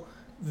 So.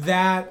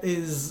 That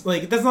is,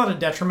 like, that's not a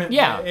detriment.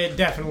 Yeah. It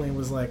definitely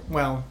was like,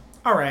 well,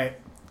 all right.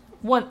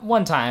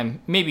 One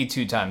time, maybe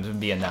 2 times would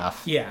be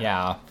enough. Yeah.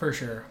 Yeah. For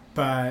sure.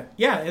 But,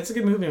 yeah, it's a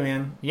good movie,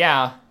 man.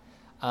 Yeah.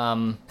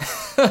 It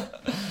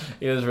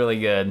was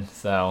really good,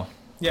 so.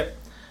 Yep.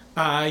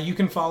 You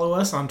can follow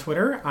us on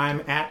Twitter.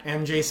 I'm at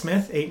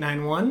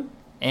MJSmith891.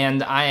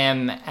 And I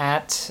am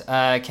at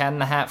Cat in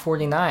the Hat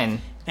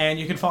 49. And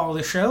you can follow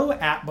the show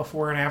at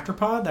Before and After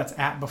Pod. That's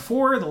at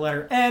Before, the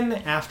letter N,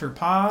 After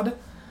Pod.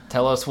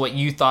 Tell us what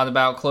you thought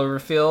about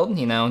Cloverfield.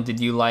 You know, did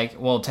you like, 10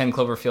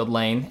 Cloverfield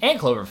Lane and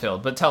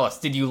Cloverfield, but tell us,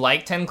 did you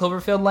like 10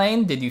 Cloverfield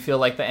Lane? Did you feel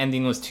like the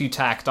ending was too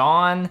tacked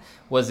on?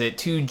 Was it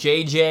too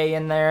JJ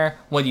in there?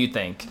 What do you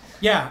think?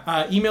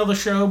 Yeah, email the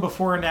show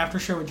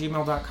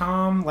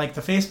beforeandaftershow@gmail.com, like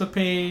the Facebook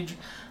page,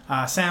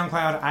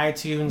 SoundCloud,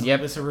 iTunes,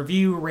 leave us a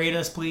review, rate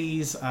us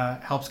please,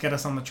 helps get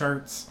us on the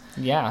charts.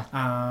 Yeah.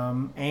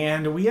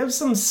 And we have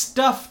some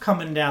stuff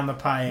coming down the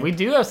pipe. We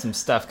do have some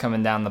stuff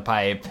coming down the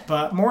pipe.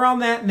 But more on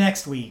that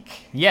next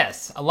week.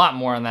 Yes, a lot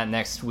more on that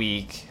next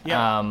week.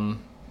 Yep.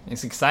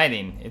 It's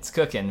exciting. It's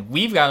cooking.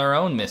 We've got our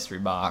own mystery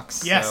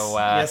box. Yes, so,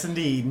 yes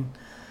indeed.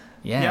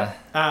 Yeah. Yep.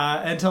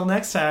 Until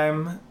next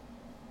time,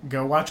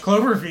 go watch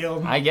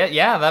Cloverfield.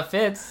 That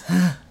fits.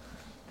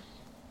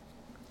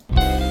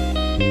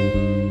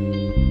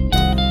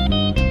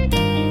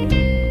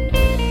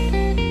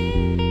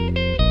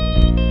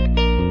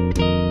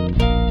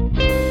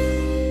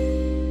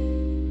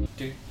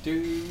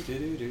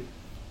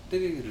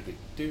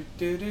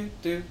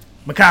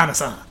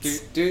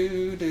 Reconnaissance.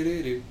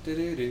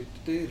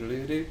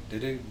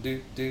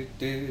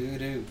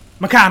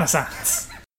 Reconnaissance.